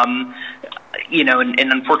 And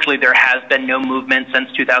unfortunately there has been no movement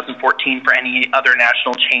since 2014 for any other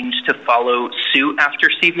national chains to follow suit after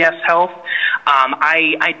CVS Health.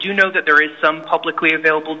 I do know that there is some publicly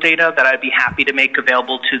available data that I'd be happy to make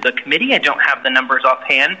available to the committee. I don't have the numbers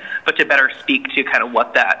offhand, but to better speak to kind of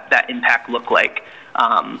what that impact looked like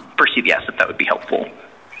for CVS, if that would be helpful.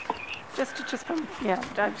 I'm just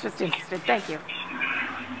interested. Thank you.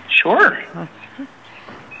 Sure. All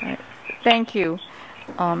right. Thank you.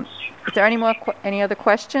 Is there any other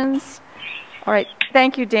questions? All right.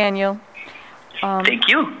 Thank you, Daniel. Thank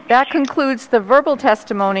you. That concludes the verbal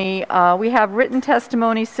testimony. We have written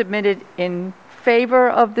testimony submitted in favor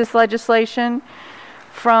of this legislation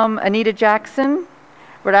from Anita Jackson,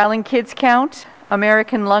 Rhode Island Kids Count,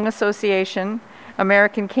 American Lung Association,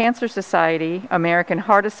 American Cancer Society, American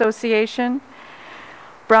Heart Association,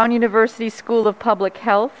 Brown University School of Public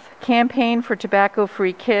Health, Campaign for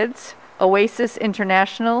Tobacco-Free Kids, Oasis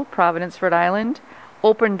International, Providence, Rhode Island,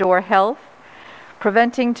 Open Door Health,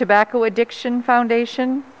 Preventing Tobacco Addiction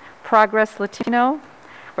Foundation, Progress Latino,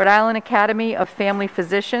 Rhode Island Academy of Family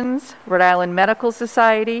Physicians, Rhode Island Medical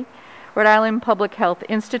Society, Rhode Island Public Health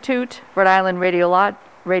Institute, Rhode Island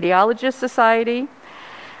Radiologist Society,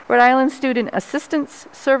 Rhode Island Student Assistance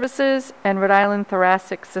Services, and Rhode Island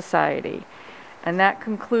Thoracic Society. And that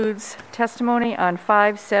concludes testimony on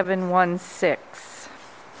 5716.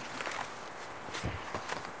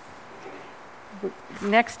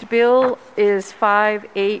 Next bill is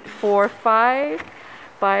 5845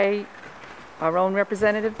 by our own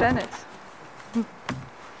Representative Bennett.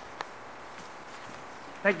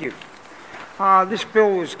 Thank you. This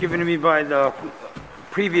bill was given to me by the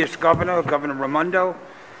previous governor, Governor Raimondo.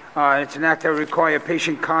 It's an act that requires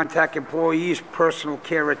patient contact employees, personal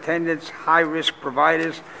care attendants, high-risk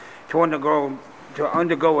providers to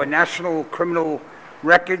undergo a national criminal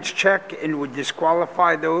records check, and would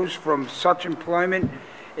disqualify those from such employment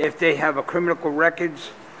if they have a criminal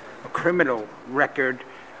record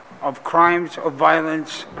of crimes of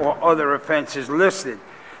violence or other offenses listed.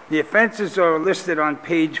 The offenses are listed on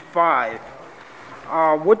page 5.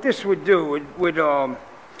 What this would do, the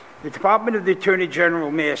Department of the Attorney General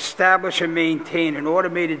may establish and maintain an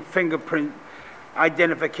automated fingerprint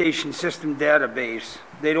identification system database.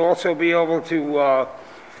 They'd also be able to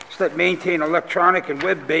maintain electronic and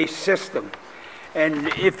web-based system. And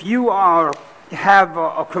if you have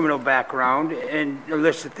a criminal background and a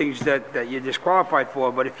list of things that you're disqualified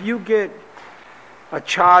for, but if you get a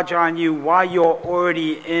charge on you while you're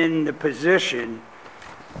already in the position,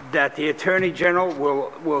 that the Attorney General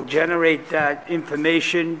will generate that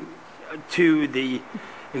information to the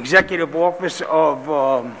Executive Office of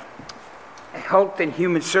Health and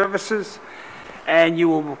Human Services, and you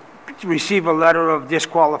will receive a letter of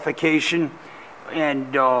disqualification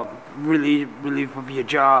and relief of your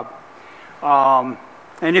job.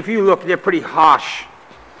 And if you look, they're pretty harsh.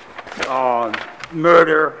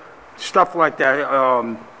 Murder, stuff like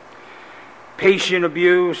that. Patient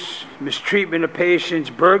abuse, mistreatment of patients,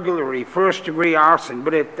 burglary, first-degree arson.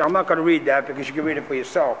 But I'm not going to read that because you can read it for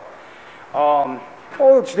yourself. All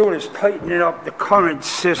it's doing is tightening up the current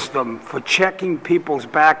system for checking people's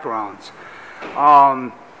backgrounds.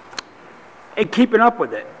 And keeping up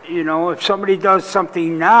with it. You know, if somebody does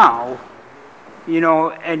something now, you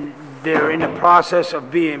know, and they're in the process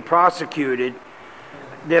of being prosecuted,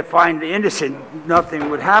 they're found innocent, nothing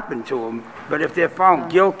would happen to them. But if they're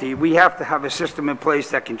found guilty, we have to have a system in place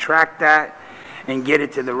that can track that and get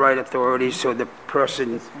it to the right authorities so the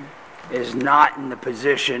person is not in the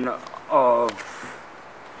position of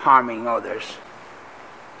harming others.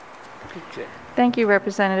 Thank you,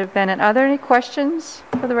 Representative Bennett. Are there any questions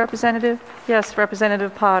for the representative? Yes,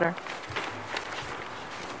 Representative Potter.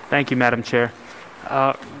 Thank you, Madam Chair.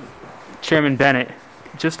 Chairman Bennett,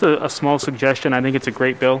 just a small suggestion. I think it's a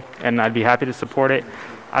great bill, and I'd be happy to support it.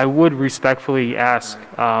 I would respectfully ask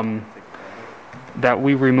that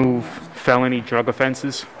we remove felony drug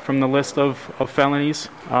offenses from the list of felonies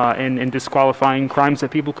and disqualifying crimes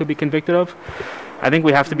that people could be convicted of. I think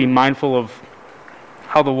we have to be mindful of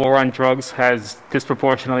how the war on drugs has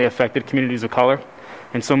disproportionately affected communities of color,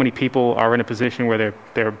 and so many people are in a position where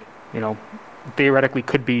they're you know, theoretically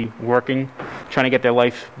could be working, trying to get their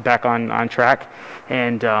life back on track,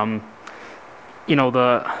 and you know,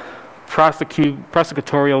 the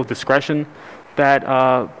prosecutorial discretion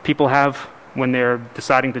that people have when they're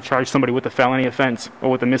deciding to charge somebody with a felony offense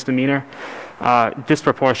or with a misdemeanor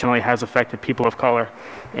disproportionately has affected people of color,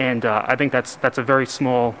 and I think that's a very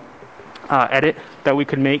small edit that we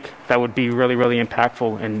could make that would be really, really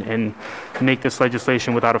impactful and make this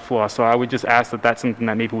legislation without a flaw. So I would just ask that that's something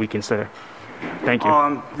that maybe we consider. Thank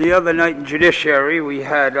you. The other night in Judiciary, we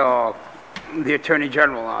had the Attorney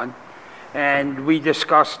General on, and we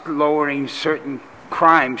discussed lowering certain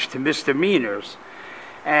crimes to misdemeanors.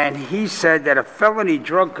 And he said that a felony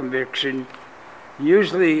drug conviction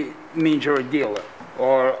usually means you're a dealer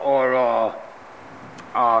or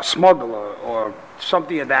a smuggler or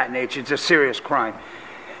something of that nature. It's a serious crime.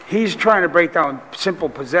 He's trying to break down simple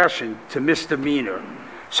possession to misdemeanor.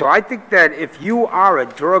 So I think that if you are a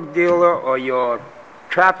drug dealer or you're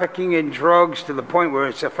trafficking in drugs to the point where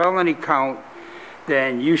it's a felony count,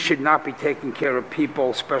 then you should not be taking care of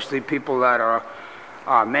people, especially people that are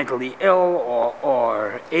mentally ill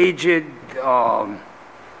or aged,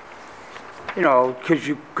 you know, because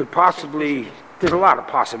you could possibly, there's a lot of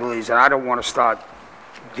possibilities, and I don't want to start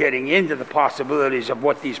getting into the possibilities of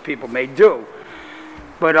what these people may do.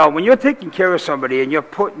 But when you're taking care of somebody and you're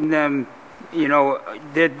putting them, you know,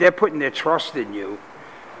 they're putting their trust in you,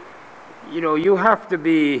 you know, you have to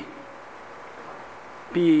be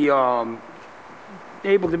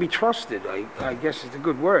able to be trusted, I guess is a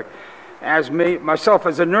good word. As myself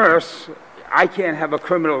as a nurse, I can't have a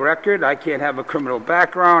criminal record, I can't have a criminal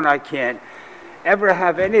background, I can't ever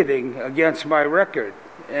have anything against my record.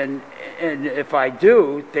 And if I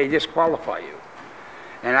do, they disqualify you.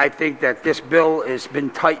 And I think that this bill has been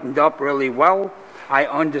tightened up really well. I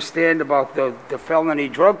understand about the felony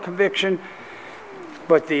drug conviction,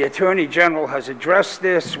 but the Attorney General has addressed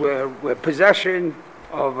this where possession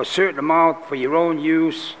of a certain amount for your own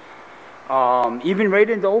use, even right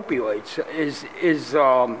into opioids, is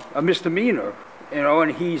a misdemeanor, you know,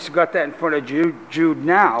 and he's got that in front of Jude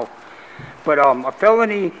now. But a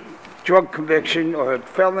felony drug conviction or a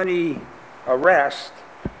felony arrest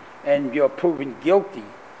and you're proven guilty,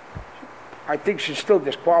 I think should still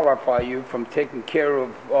disqualify you from taking care of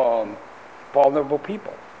vulnerable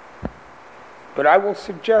people. But I will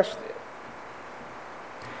suggest it.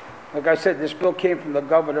 Like I said, this bill came from the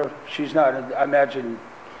governor. She's not, I imagine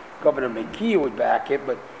Governor McKee would back it,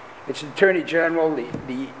 but it's Attorney General,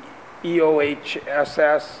 the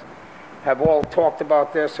EOHSS have all talked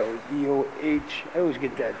about this, or EOH, I always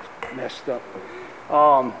get that messed up.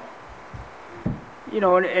 You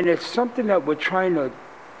know, and it's something that we're trying to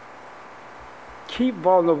keep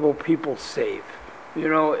vulnerable people safe, you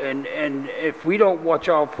know, and if we don't watch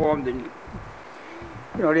out for them, then,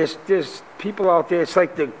 you know, there's people out there, it's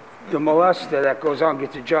like the the molester that goes out and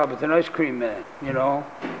gets a job with an ice cream man, you know?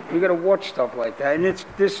 We gotta watch stuff like that, and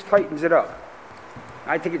this tightens it up.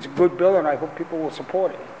 I think it's a good bill, and I hope people will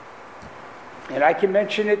support it. And I can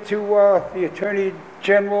mention it to the Attorney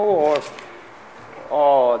General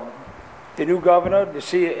or the new governor to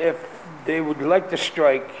see if they would like to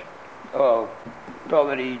strike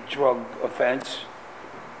felony drug offense,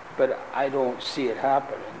 but I don't see it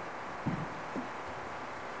happening.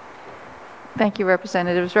 Thank you,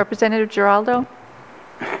 Representatives. Representative Giraldo?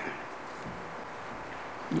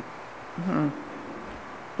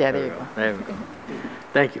 Yeah, there you go. There we go.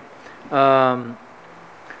 Thank you.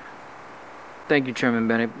 Thank you, Chairman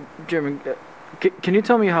Bennett. Chairman, can you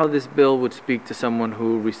tell me how this bill would speak to someone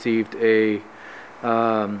who received a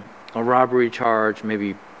robbery charge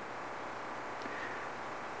maybe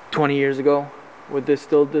 20 years ago? Would this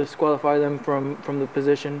still disqualify them from the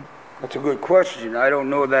position? That's a good question. I don't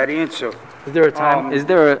know that answer. Is there a time?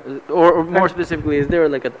 Or more specifically, is there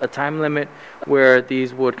like a time limit where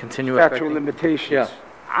these would continue? Statute of limitations. Yeah.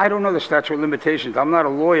 I don't know the statute of limitations. I'm not a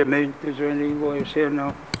lawyer. Maybe is there any lawyers here?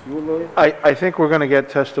 No. You a lawyer? I think we're going to get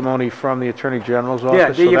testimony from the Attorney General's office,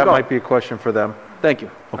 there so you that go. might be a question for them. Thank you.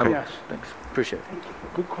 Okay. Yes. Thanks. Appreciate it. Thank you.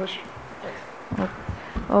 Good question.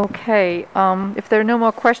 Okay, if there are no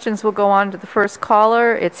more questions, we'll go on to the first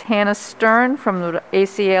caller. It's Hannah Stern from the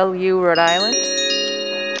ACLU, Rhode Island.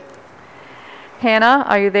 Hannah,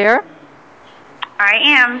 are you there? I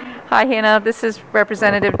am. Hi, Hannah. This is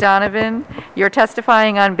Representative Donovan. You're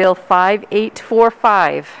testifying on Bill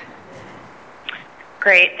 5845.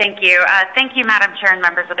 Great, thank you. Thank you, Madam Chair and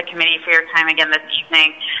members of the committee for your time again this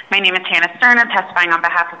evening. My name is Hannah Stern. I'm testifying on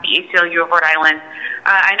behalf of the ACLU of Rhode Island.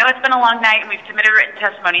 I know it's been a long night and we've submitted written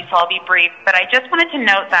testimony, so I'll be brief, but I just wanted to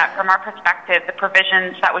note that from our perspective, the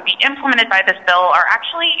provisions that would be implemented by this bill are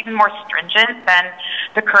actually even more stringent than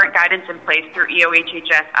the current guidance in place through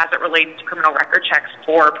EOHHS as it relates to criminal record checks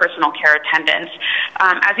for personal care attendants.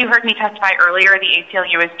 As you heard me testify earlier, the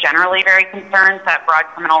ACLU is generally very concerned that broad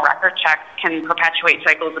criminal record checks can perpetuate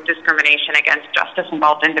cycles of discrimination against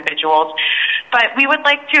justice-involved individuals. But we would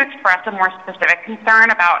like to express a more specific concern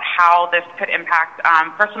about how this could impact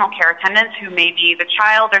personal care attendants who may be the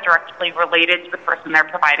child or directly related to the person they're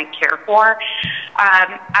providing care for.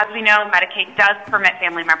 As we know, Medicaid does permit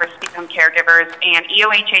family members to become caregivers, and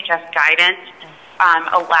EOHHS guidance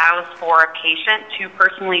allows for a patient to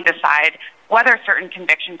personally decide whether certain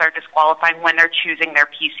convictions are disqualifying when they're choosing their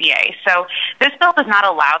PCA. So this bill does not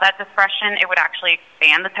allow that discretion. It would actually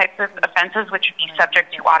expand the types of offenses which would be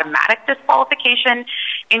subject to automatic disqualification.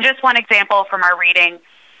 In just one example from our reading,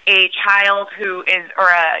 a child who is, or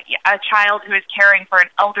a child who is caring for an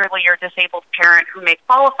elderly or disabled parent who may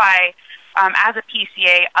qualify as a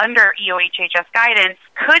PCA under EOHHS guidance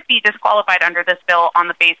could be disqualified under this bill on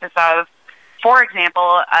the basis of, for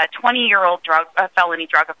example, a 20-year-old felony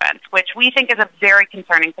drug offense, which we think is a very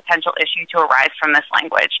concerning potential issue to arise from this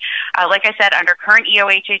language. Like I said, under current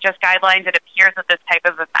EOHHS guidelines, it appears that this type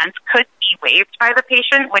of offense could be waived by the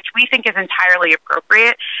patient, which we think is entirely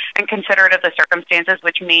appropriate and considerate of the circumstances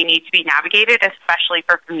which may need to be navigated, especially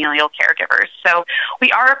for familial caregivers. So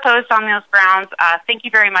we are opposed on those grounds. Thank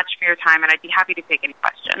you very much for your time, and I'd be happy to take any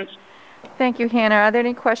questions. Thank you, Hannah. Are there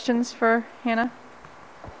any questions for Hannah?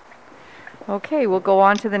 Okay, we'll go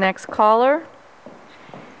on to the next caller.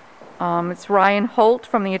 It's Ryan Holt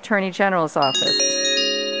from the Attorney General's office.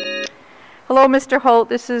 Hello, Mr. Holt.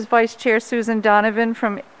 This is Vice Chair Susan Donovan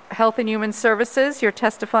from Health and Human Services. You're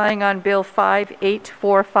testifying on Bill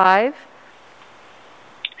 5845.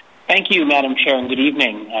 Thank you, Madam Chair, and good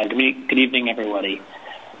evening. Good evening, everybody.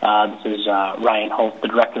 This is Ryan Holt, the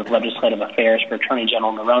Director of Legislative Affairs for Attorney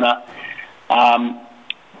General Nerona.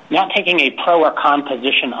 Not taking a pro or con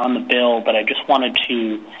position on the bill, but I just wanted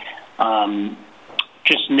to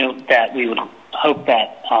just note that we would hope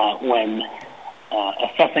that when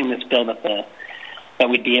assessing this bill that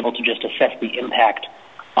we'd be able to just assess the impact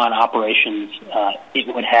on operations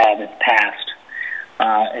it would have if passed.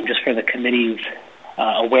 And just for the committee's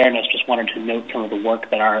awareness, just wanted to note some of the work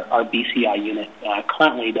that our BCI unit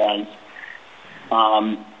currently does.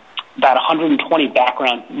 About 120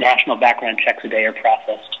 national background checks a day are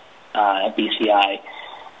processed at BCI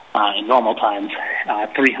in normal times.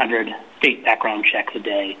 300 state background checks a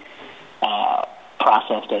day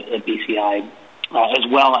processed at BCI, as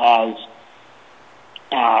well as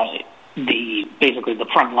basically the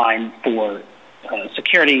front line for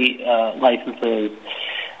security licenses,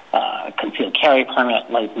 concealed carry permit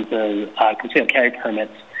licenses, concealed carry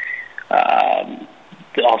permits,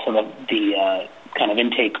 also the kind of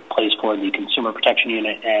intake place for the Consumer Protection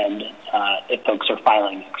Unit, and if folks are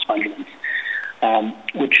filing expungements,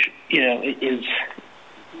 which is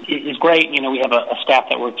is great. You know, we have a staff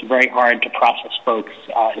that works very hard to process folks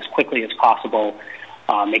as quickly as possible,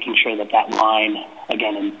 making sure that that line,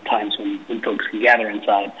 again, in times when folks can gather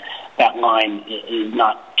inside, that line is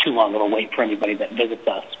not too long of a wait for anybody that visits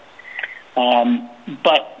us.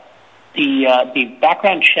 But the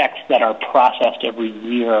background checks that are processed every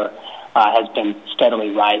year has been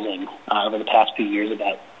steadily rising over the past few years,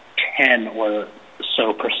 about 10 or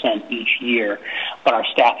so % each year, but our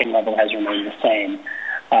staffing level has remained the same.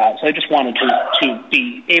 So I just wanted to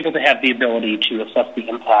be able to have the ability to assess the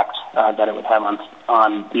impact that it would have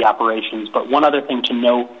on the operations. But one other thing to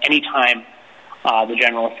note, anytime the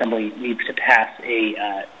General Assembly needs to pass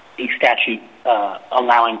a statute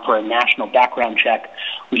allowing for a national background check,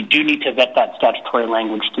 we do need to vet that statutory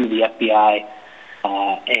language through the FBI.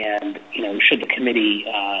 And, you know, should the committee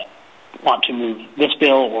want to move this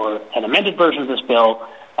bill or an amended version of this bill,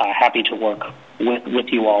 happy to work with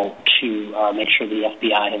you all to make sure the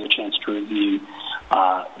FBI has a chance to review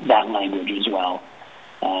that language as well.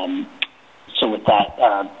 So with that,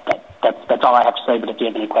 that's all I have to say, but if you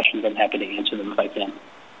have any questions, I'm happy to answer them if I can.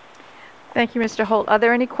 Thank you, Mr. Holt. Are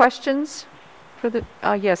there any questions for the,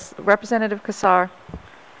 yes, Representative Kassar.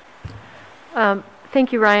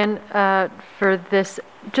 Thank you, Ryan, for this.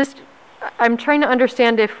 I'm trying to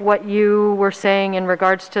understand if what you were saying in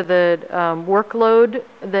regards to the workload,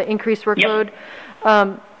 the increased workload,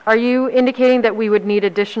 are you indicating that we would need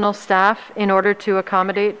additional staff in order to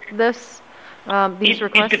accommodate this, these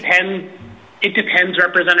requests? It depends,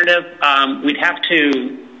 Representative. We'd have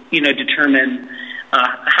to, determine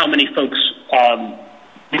how many folks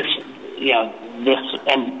this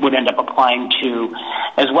would end up applying to,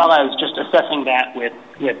 as well as just assessing that with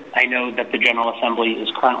I know that the General Assembly is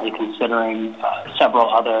currently considering several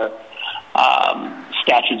other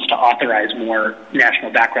statutes to authorize more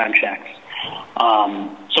national background checks.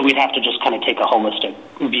 So we'd have to just kind of take a holistic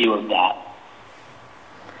view of that.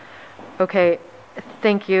 Okay,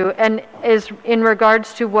 thank you. And in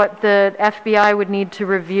regards to what the FBI would need to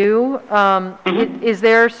review, is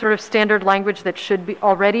there sort of standard language that should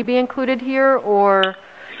already be included here, or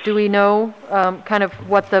do we know kind of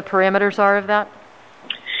what the parameters are of that?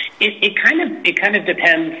 It kind of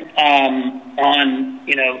depends on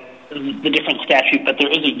the different statute, but there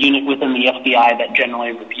is a unit within the FBI that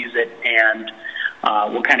generally reviews it and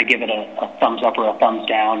will kind of give it a thumbs up or a thumbs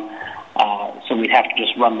down. So we'd have to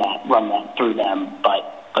just run that through them.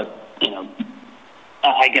 But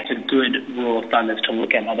I guess a good rule of thumb is to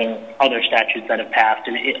look at other statutes that have passed,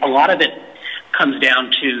 and a lot of it comes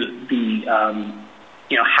down to the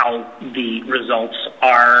how the results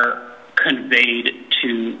are conveyed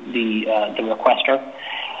to the requester.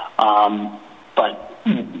 But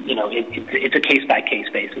it's a case-by-case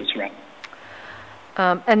basis, right?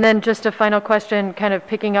 And then just a final question, kind of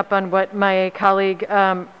picking up on what my colleague,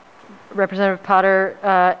 Representative Potter,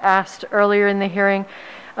 asked earlier in the hearing.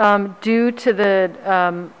 Due to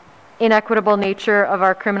the inequitable nature of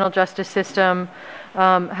our criminal justice system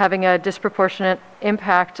having a disproportionate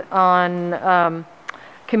impact on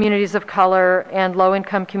communities of color and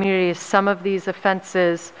low-income communities, some of these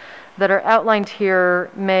offenses that are outlined here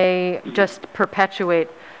may just perpetuate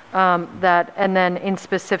that. And then in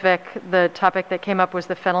specific, the topic that came up was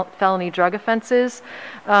the felony drug offenses.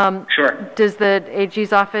 Sure. Does the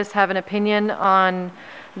AG's office have an opinion on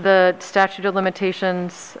the statute of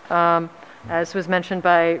limitations, as was mentioned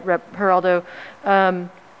by Rep. Geraldo?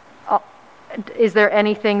 Is there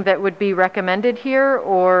anything that would be recommended here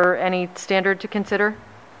or any standard to consider?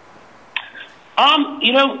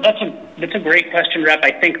 That's a great question, Rep.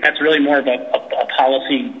 I think that's really more of a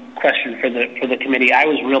policy question for the committee. I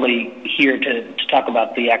was really here to talk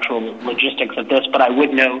about the actual logistics of this, but I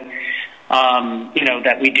would note,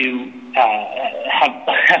 that we do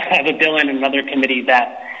have a bill in another committee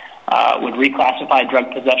that would reclassify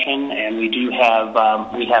drug possession, and we do have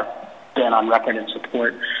been on record in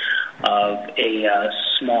support of a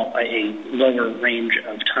lower range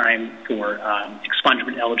of time for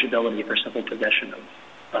expungement eligibility for simple possession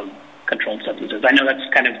of controlled substances. I know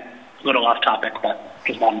that's kind of a little off topic, but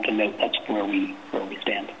just wanted to note that's where we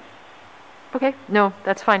stand. Okay, no,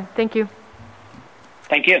 that's fine. Thank you.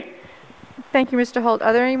 Thank you. Thank you, Mr. Holt.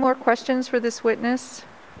 Are there any more questions for this witness?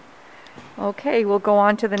 Okay, we'll go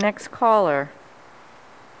on to the next caller.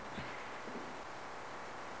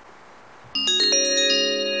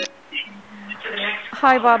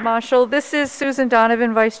 Hi, Bob Marshall. This is Susan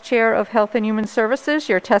Donovan, Vice Chair of Health and Human Services.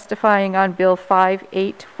 You're testifying on Bill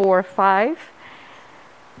 5845.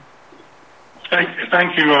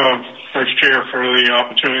 Thank you, Vice Chair, for the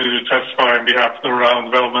opportunity to testify on behalf of the Rhode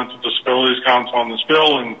Island Developmental Disabilities Council on this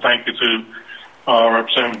bill, and thank you to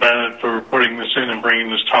Representative Bennett for putting this in and bringing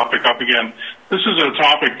this topic up again. This is a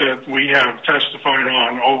topic that we have testified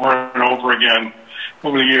on over and over again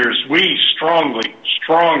over the years. We strongly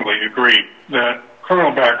agree that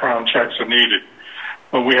criminal background checks are needed,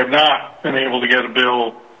 but we have not been able to get a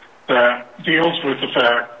bill that deals with the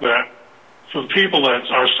fact that for the people that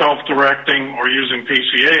are self-directing or using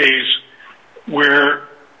PCAs, where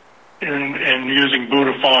and using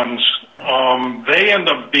Buddha funds, they end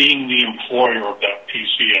up being the employer of that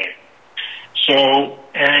PCA. So,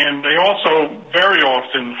 and they also very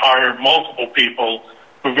often hire multiple people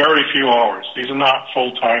for very few hours. These are not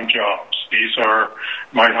full-time jobs. These are,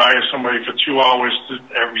 might hire somebody for 2 hours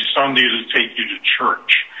every Sunday to take you to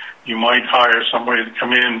church. You might hire somebody to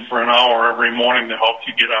come in for an hour every morning to help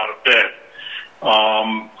you get out of bed.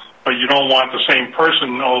 But you don't want the same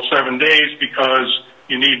person all 7 days because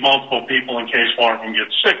you need multiple people in case one of them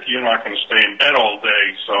gets sick. You're not going to stay in bed all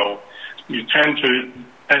day. So you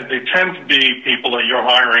they tend to be people that you're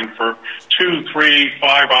hiring for 2, 3,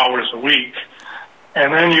 5 hours a week.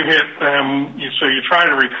 And then you hit them, so you try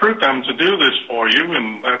to recruit them to do this for you,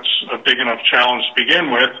 and that's a big enough challenge to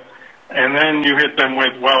begin with. And then you hit them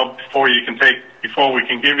with, well, before we can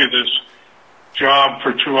give you this job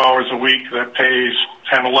for 2 hours a week that pays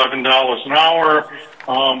 $10, $11 an hour,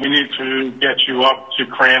 we need to get you up to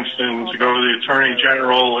Cranston to go to the Attorney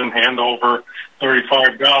General and hand over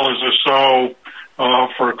 $35 or so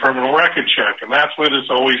for a criminal record check. And that's where this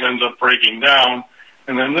always ends up breaking down.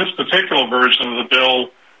 And then this particular version of the bill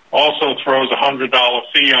also throws a $100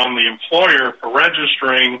 fee on the employer for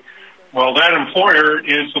registering. Well, that employer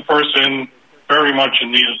is the person very much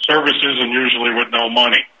in need of services and usually with no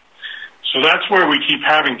money. So that's where we keep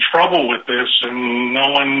having trouble with this, and no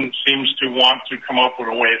one seems to want to come up with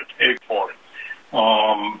a way to pay for it.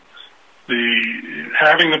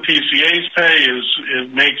 Having the PCAs pay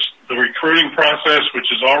it makes the recruiting process, which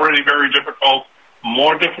is already very difficult,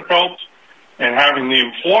 more difficult. And having the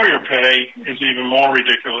employer pay is even more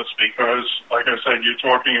ridiculous because, like I said, you're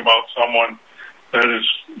talking about someone that is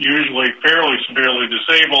usually fairly severely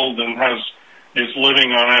disabled and is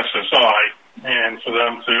living on SSI, and for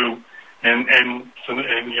them to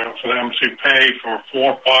for them to pay for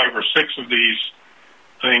 4, 5, or 6 of these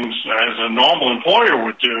things as a normal employer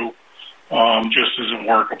would do just isn't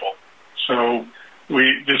workable. So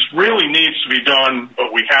this really needs to be done,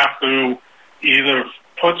 but we have to either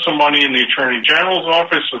put some money in the Attorney General's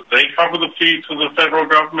office so they cover the fee to the federal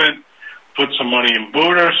government, put some money in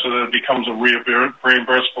Buddha so that it becomes a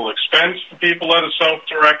reimbursable expense for people that are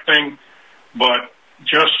self-directing, but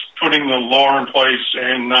just putting the law in place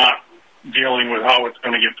and not dealing with how it's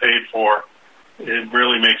going to get paid for, it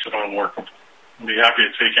really makes it unworkable. I'd be happy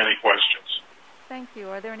to take any questions. Thank you.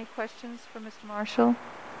 Are there any questions for Mr. Marshall?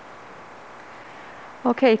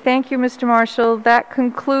 Okay, thank you, Mr. Marshall. That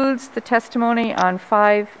concludes the testimony on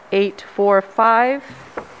 5845.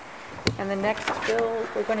 And the next bill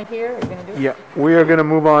we're going to hear, are you going to do it? Yeah, we are going to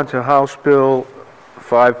move on to House Bill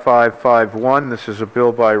 5551. This is a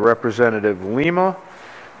bill by Representative Lima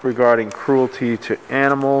regarding cruelty to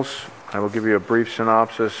animals. I will give you a brief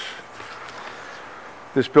synopsis.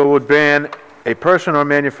 This bill would ban a person or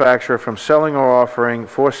manufacturer from selling or offering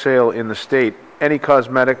for sale in the state any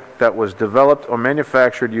cosmetic that was developed or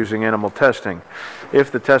manufactured using animal testing,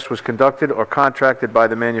 if the test was conducted or contracted by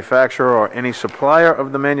the manufacturer or any supplier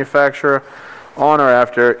of the manufacturer on or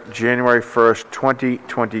after January 1st,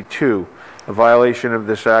 2022. A violation of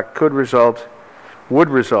this act would result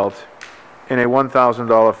in a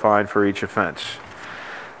 $1,000 fine for each offense.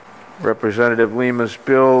 Representative Lima's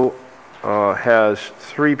bill has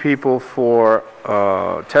 3 people for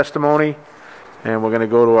testimony, and we're going to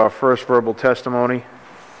go to our first verbal testimony.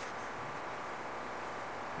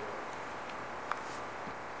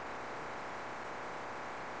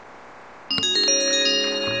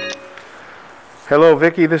 Hello,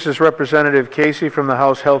 Vicki. This is Representative Casey from the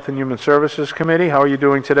House Health and Human Services Committee. How are you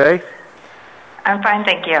doing today? I'm fine,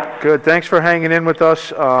 thank you. Good. Thanks for hanging in with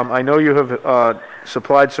us. I know you have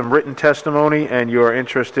supplied some written testimony, and you are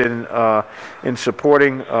interested in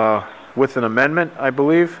supporting with an amendment, I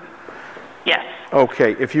believe? Yes.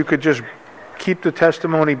 Okay. If you could just keep the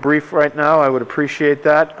testimony brief right now, I would appreciate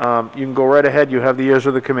that. You can go right ahead. You have the ears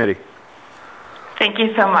of the committee. Thank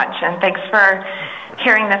you so much, and thanks for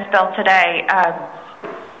hearing this bill today.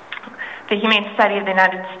 The Humane Society of the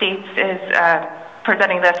United States is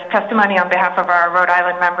presenting this testimony on behalf of our Rhode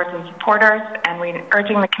Island members and supporters, and we're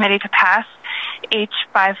urging the committee to pass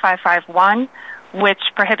H5551, which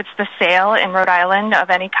prohibits the sale in Rhode Island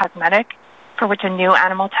of any cosmetic for which a new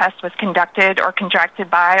animal test was conducted or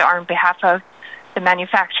contracted by or on behalf of the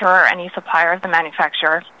manufacturer or any supplier of the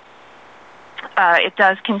manufacturer. It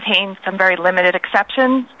does contain some very limited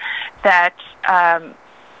exceptions that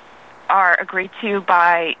are agreed to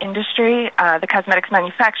by industry. The cosmetics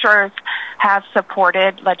manufacturers have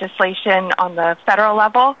supported legislation on the federal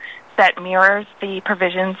level that mirrors the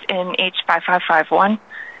provisions in H5551.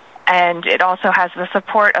 And it also has the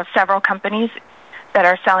support of several companies that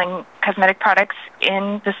are selling cosmetic products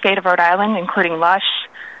in the state of Rhode Island, including Lush,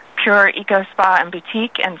 Pure, Eco Spa and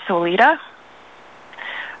Boutique, and Solita.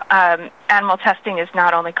 Animal testing is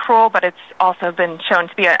not only cruel, but it's also been shown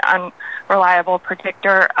to be an unreliable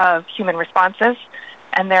predictor of human responses,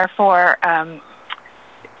 and therefore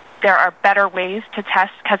there are better ways to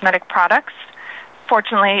test cosmetic products.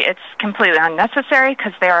 Fortunately, it's completely unnecessary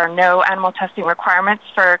because there are no animal testing requirements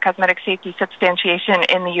for cosmetic safety substantiation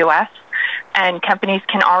in the U.S., and companies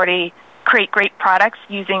can already create great products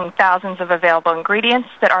using thousands of available ingredients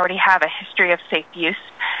that already have a history of safe use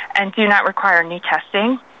and do not require new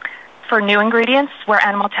testing. For new ingredients where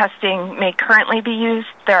animal testing may currently be used,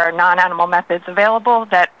 there are non-animal methods available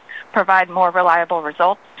that provide more reliable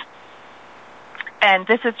results. And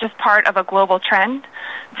this is just part of a global trend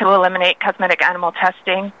to eliminate cosmetic animal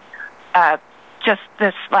testing. Just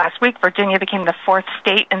this last week, Virginia became the 4th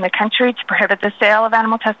state in the country to prohibit the sale of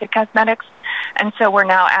animal-tested cosmetics, and so we're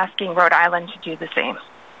now asking Rhode Island to do the same.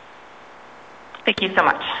 Thank you so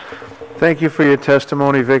much. Thank you for your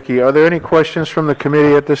testimony, Vicki. Are there any questions from the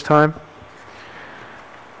committee at this time?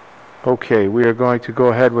 Okay, we are going to go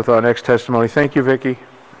ahead with our next testimony. Thank you, Vicki.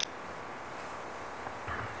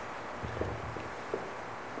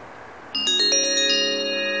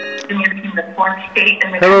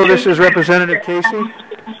 Hello, this is Representative Casey.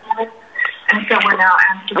 And so we're now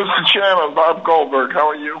asking... Mr. Chairman, Bob Goldberg, how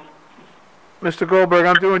are you? Mr. Goldberg,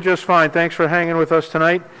 I'm doing just fine. Thanks for hanging with us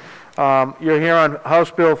tonight. You're here on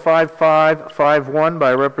House Bill 5551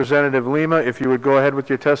 by Representative Lima. If you would go ahead with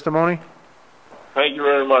your testimony. Thank you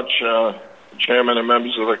very much, Chairman and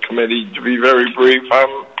members of the committee. To be very brief,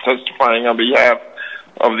 I'm testifying on behalf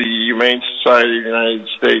of the Humane Society of the United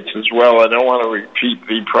States as well. I don't want to repeat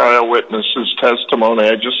the prior witness's testimony.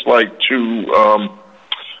 I'd just like to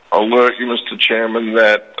alert you, Mr. Chairman,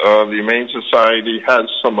 that the Humane Society has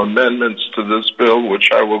some amendments to this bill,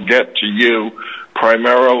 which I will get to you.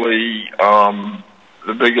 Primarily,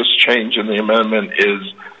 the biggest change in the amendment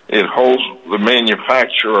is it holds the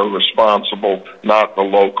manufacturer responsible, not the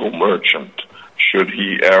local merchant, should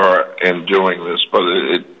he err in doing this, but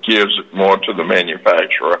it gives more to the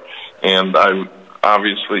manufacturer. And I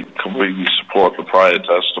obviously completely support the prior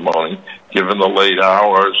testimony. Given the late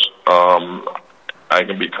hours, I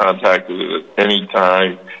can be contacted at any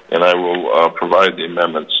time, and I will provide the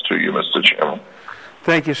amendments to you, Mr. Chairman.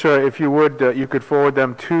 Thank you, sir. If you would, you could forward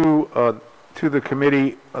them to the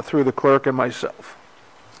committee through the clerk and myself.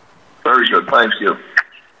 Very good. Thank you.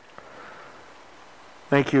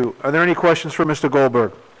 Thank you. Are there any questions for Mr.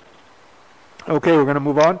 Goldberg? Okay, we're going to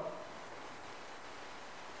move on.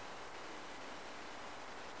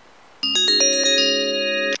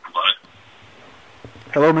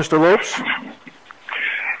 Hello, Mr. Lopes.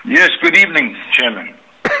 Yes, good evening, Chairman.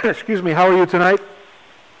 Excuse me, how are you tonight?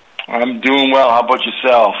 I'm doing well. How about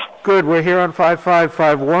yourself? Good. We're here on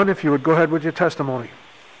 5551. If you would go ahead with your testimony.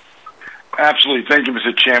 Absolutely. Thank you,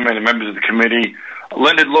 Mr. Chairman and members of the committee.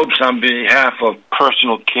 Leonard Lopes on behalf of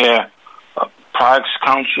Personal Care Products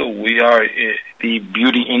Council. We are the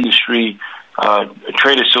beauty industry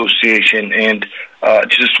trade association, and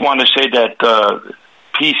just want to say that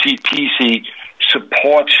PCPC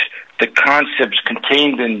supports the concepts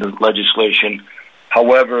contained in the legislation.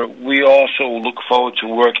 However, we also look forward to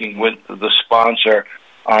working with the sponsor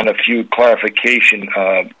on a few clarification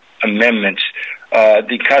amendments.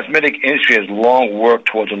 The cosmetic industry has long worked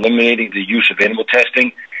towards eliminating the use of animal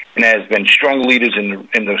testing and has been strong leaders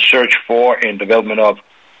in the search for and development of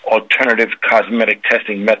alternative cosmetic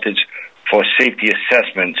testing methods for safety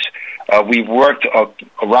assessments. We've worked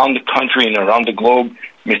around the country and around the globe,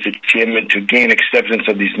 Mr. Chairman, to gain acceptance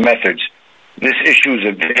of these methods. This issue is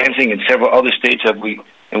advancing in several other states, and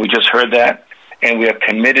we just heard that, and we are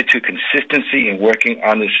committed to consistency in working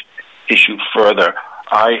on this issue further.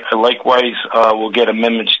 I likewise will get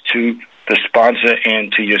amendments to the sponsor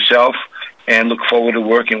and to yourself, and look forward to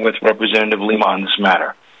working with Representative Lima on this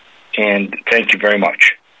matter. And thank you very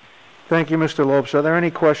much. Thank you, Mr. Lopes. Are there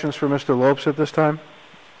any questions for Mr. Lopes at this time?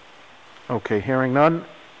 Okay, hearing none.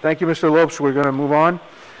 Thank you, Mr. Lopes. We're going to move on.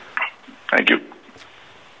 Thank you.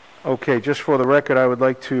 Okay, just for the record, I would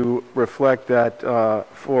like to reflect that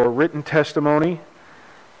for written testimony,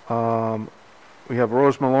 we have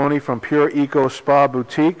Rose Maloney from Pure Eco Spa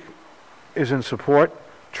Boutique is in support.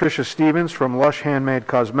 Tricia Stevens from Lush Handmade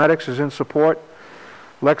Cosmetics is in support.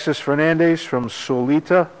 Lexus Fernandez from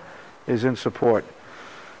Solita is in support.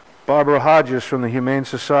 Barbara Hodges from the Humane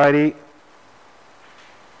Society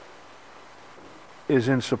is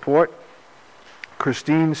in support.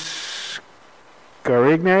 Christine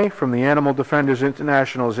Scarigne from the Animal Defenders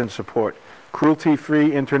International is in support. Cruelty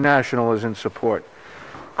Free International is in support.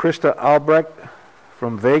 Krista Albrecht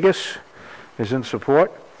from Vegas is in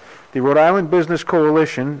support. The Rhode Island Business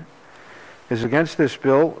Coalition is against this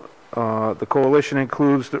bill. The coalition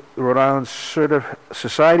includes the Rhode Island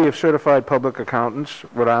Society of Certified Public Accountants,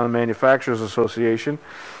 Rhode Island Manufacturers Association,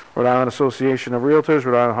 Rhode Island Association of Realtors,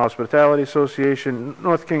 Rhode Island Hospitality Association,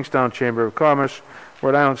 North Kingstown Chamber of Commerce,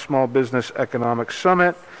 Rhode Island Small Business Economic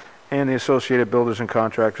Summit, and the Associated Builders and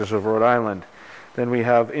Contractors of Rhode Island. Then we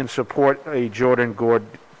have in support a Jordan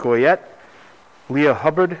Goyette, Leah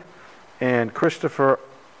Hubbard, and Christopher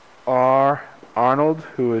R. Arnold,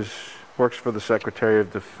 who works for the Secretary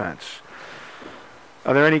of Defense.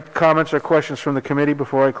 Are there any comments or questions from the committee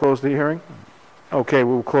before I close the hearing? Okay,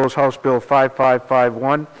 we'll close House Bill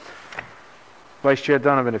 5551. Vice Chair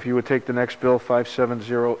Donovan, if you would take the next bill,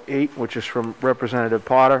 5708, which is from Representative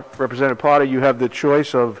Potter. Representative Potter, you have the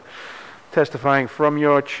choice of testifying from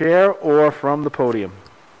your chair or from the podium.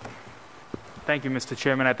 Thank you, Mr.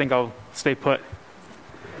 Chairman. I think I'll stay put.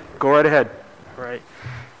 Go right ahead. All right.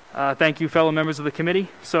 Thank you, fellow members of the committee.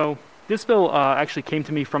 So this bill actually came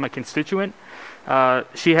to me from a constituent.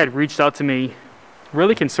 She had reached out to me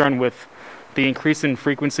really concerned with the increase in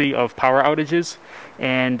frequency of power outages,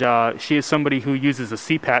 and she is somebody who uses a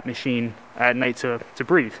CPAP machine at night to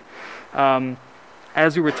breathe.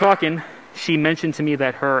 As we were talking, she mentioned to me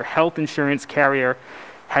that her health insurance carrier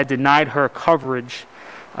had denied her coverage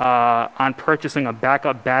on purchasing a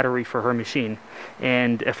backup battery for her machine.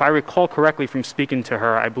 And if I recall correctly from speaking to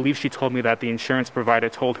her, I believe she told me that the insurance provider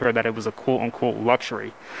told her that it was a quote-unquote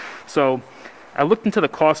luxury. So I looked into the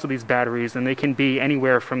cost of these batteries, and they can be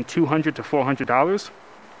anywhere from $200 to $400.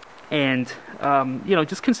 And, you know,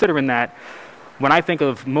 just considering that, when I think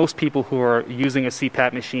of most people who are using a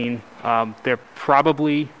CPAP machine, they're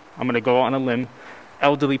probably, I'm going to go on a limb,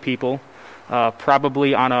 elderly people,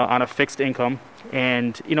 probably on a fixed income.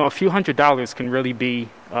 And, you know, a few $100s can really be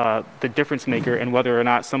the difference maker in whether or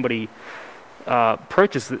not somebody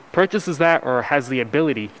purchases that or has the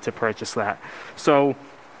ability to purchase that. So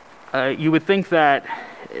you would think that,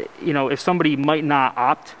 you know, if somebody might not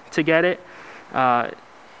opt to get it,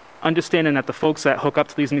 understanding that the folks that hook up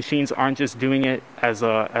to these machines aren't just doing it as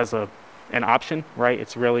an option, right?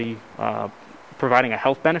 It's really providing a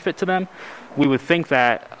health benefit to them. We would think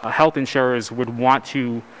that health insurers would want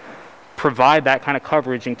to provide that kind of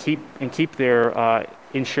coverage and keep their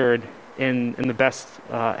insured in the best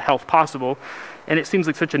health possible. And it seems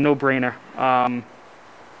like such a no-brainer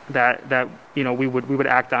that you know we would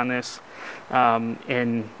act on this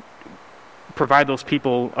and provide those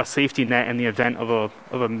people a safety net in the event of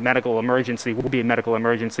a medical emergency. Will be a medical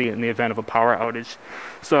emergency in the event of a power outage.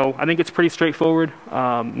 So I think it's pretty straightforward.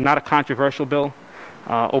 Not a controversial bill.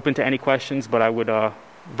 Open to any questions, but I would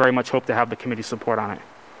very much hope to have the committee's support on it.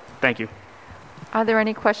 Thank you. Are there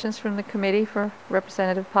any questions from the committee for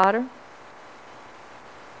Representative Potter?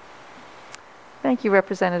 Thank you,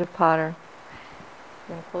 Representative Potter.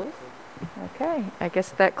 You want to close? Okay, I guess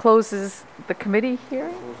that closes the committee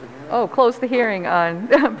hearing. Oh, close the hearing on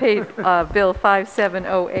Bill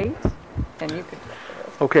 5708. And you could.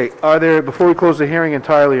 Okay, before we close the hearing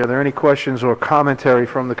entirely, are there any questions or commentary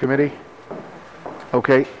from the committee?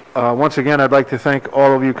 Okay, once again, I'd like to thank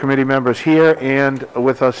all of you committee members here and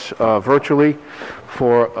with us virtually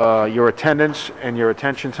for your attendance and your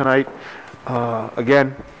attention tonight.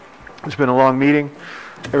 Again, it's been a long meeting.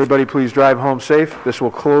 Everybody please drive home safe. This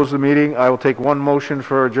will close the meeting. I will take one motion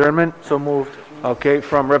for adjournment. So moved. Okay,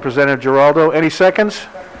 from Representative Giraldo. Any seconds?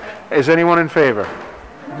 Is anyone in favor?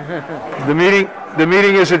 The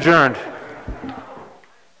meeting is adjourned.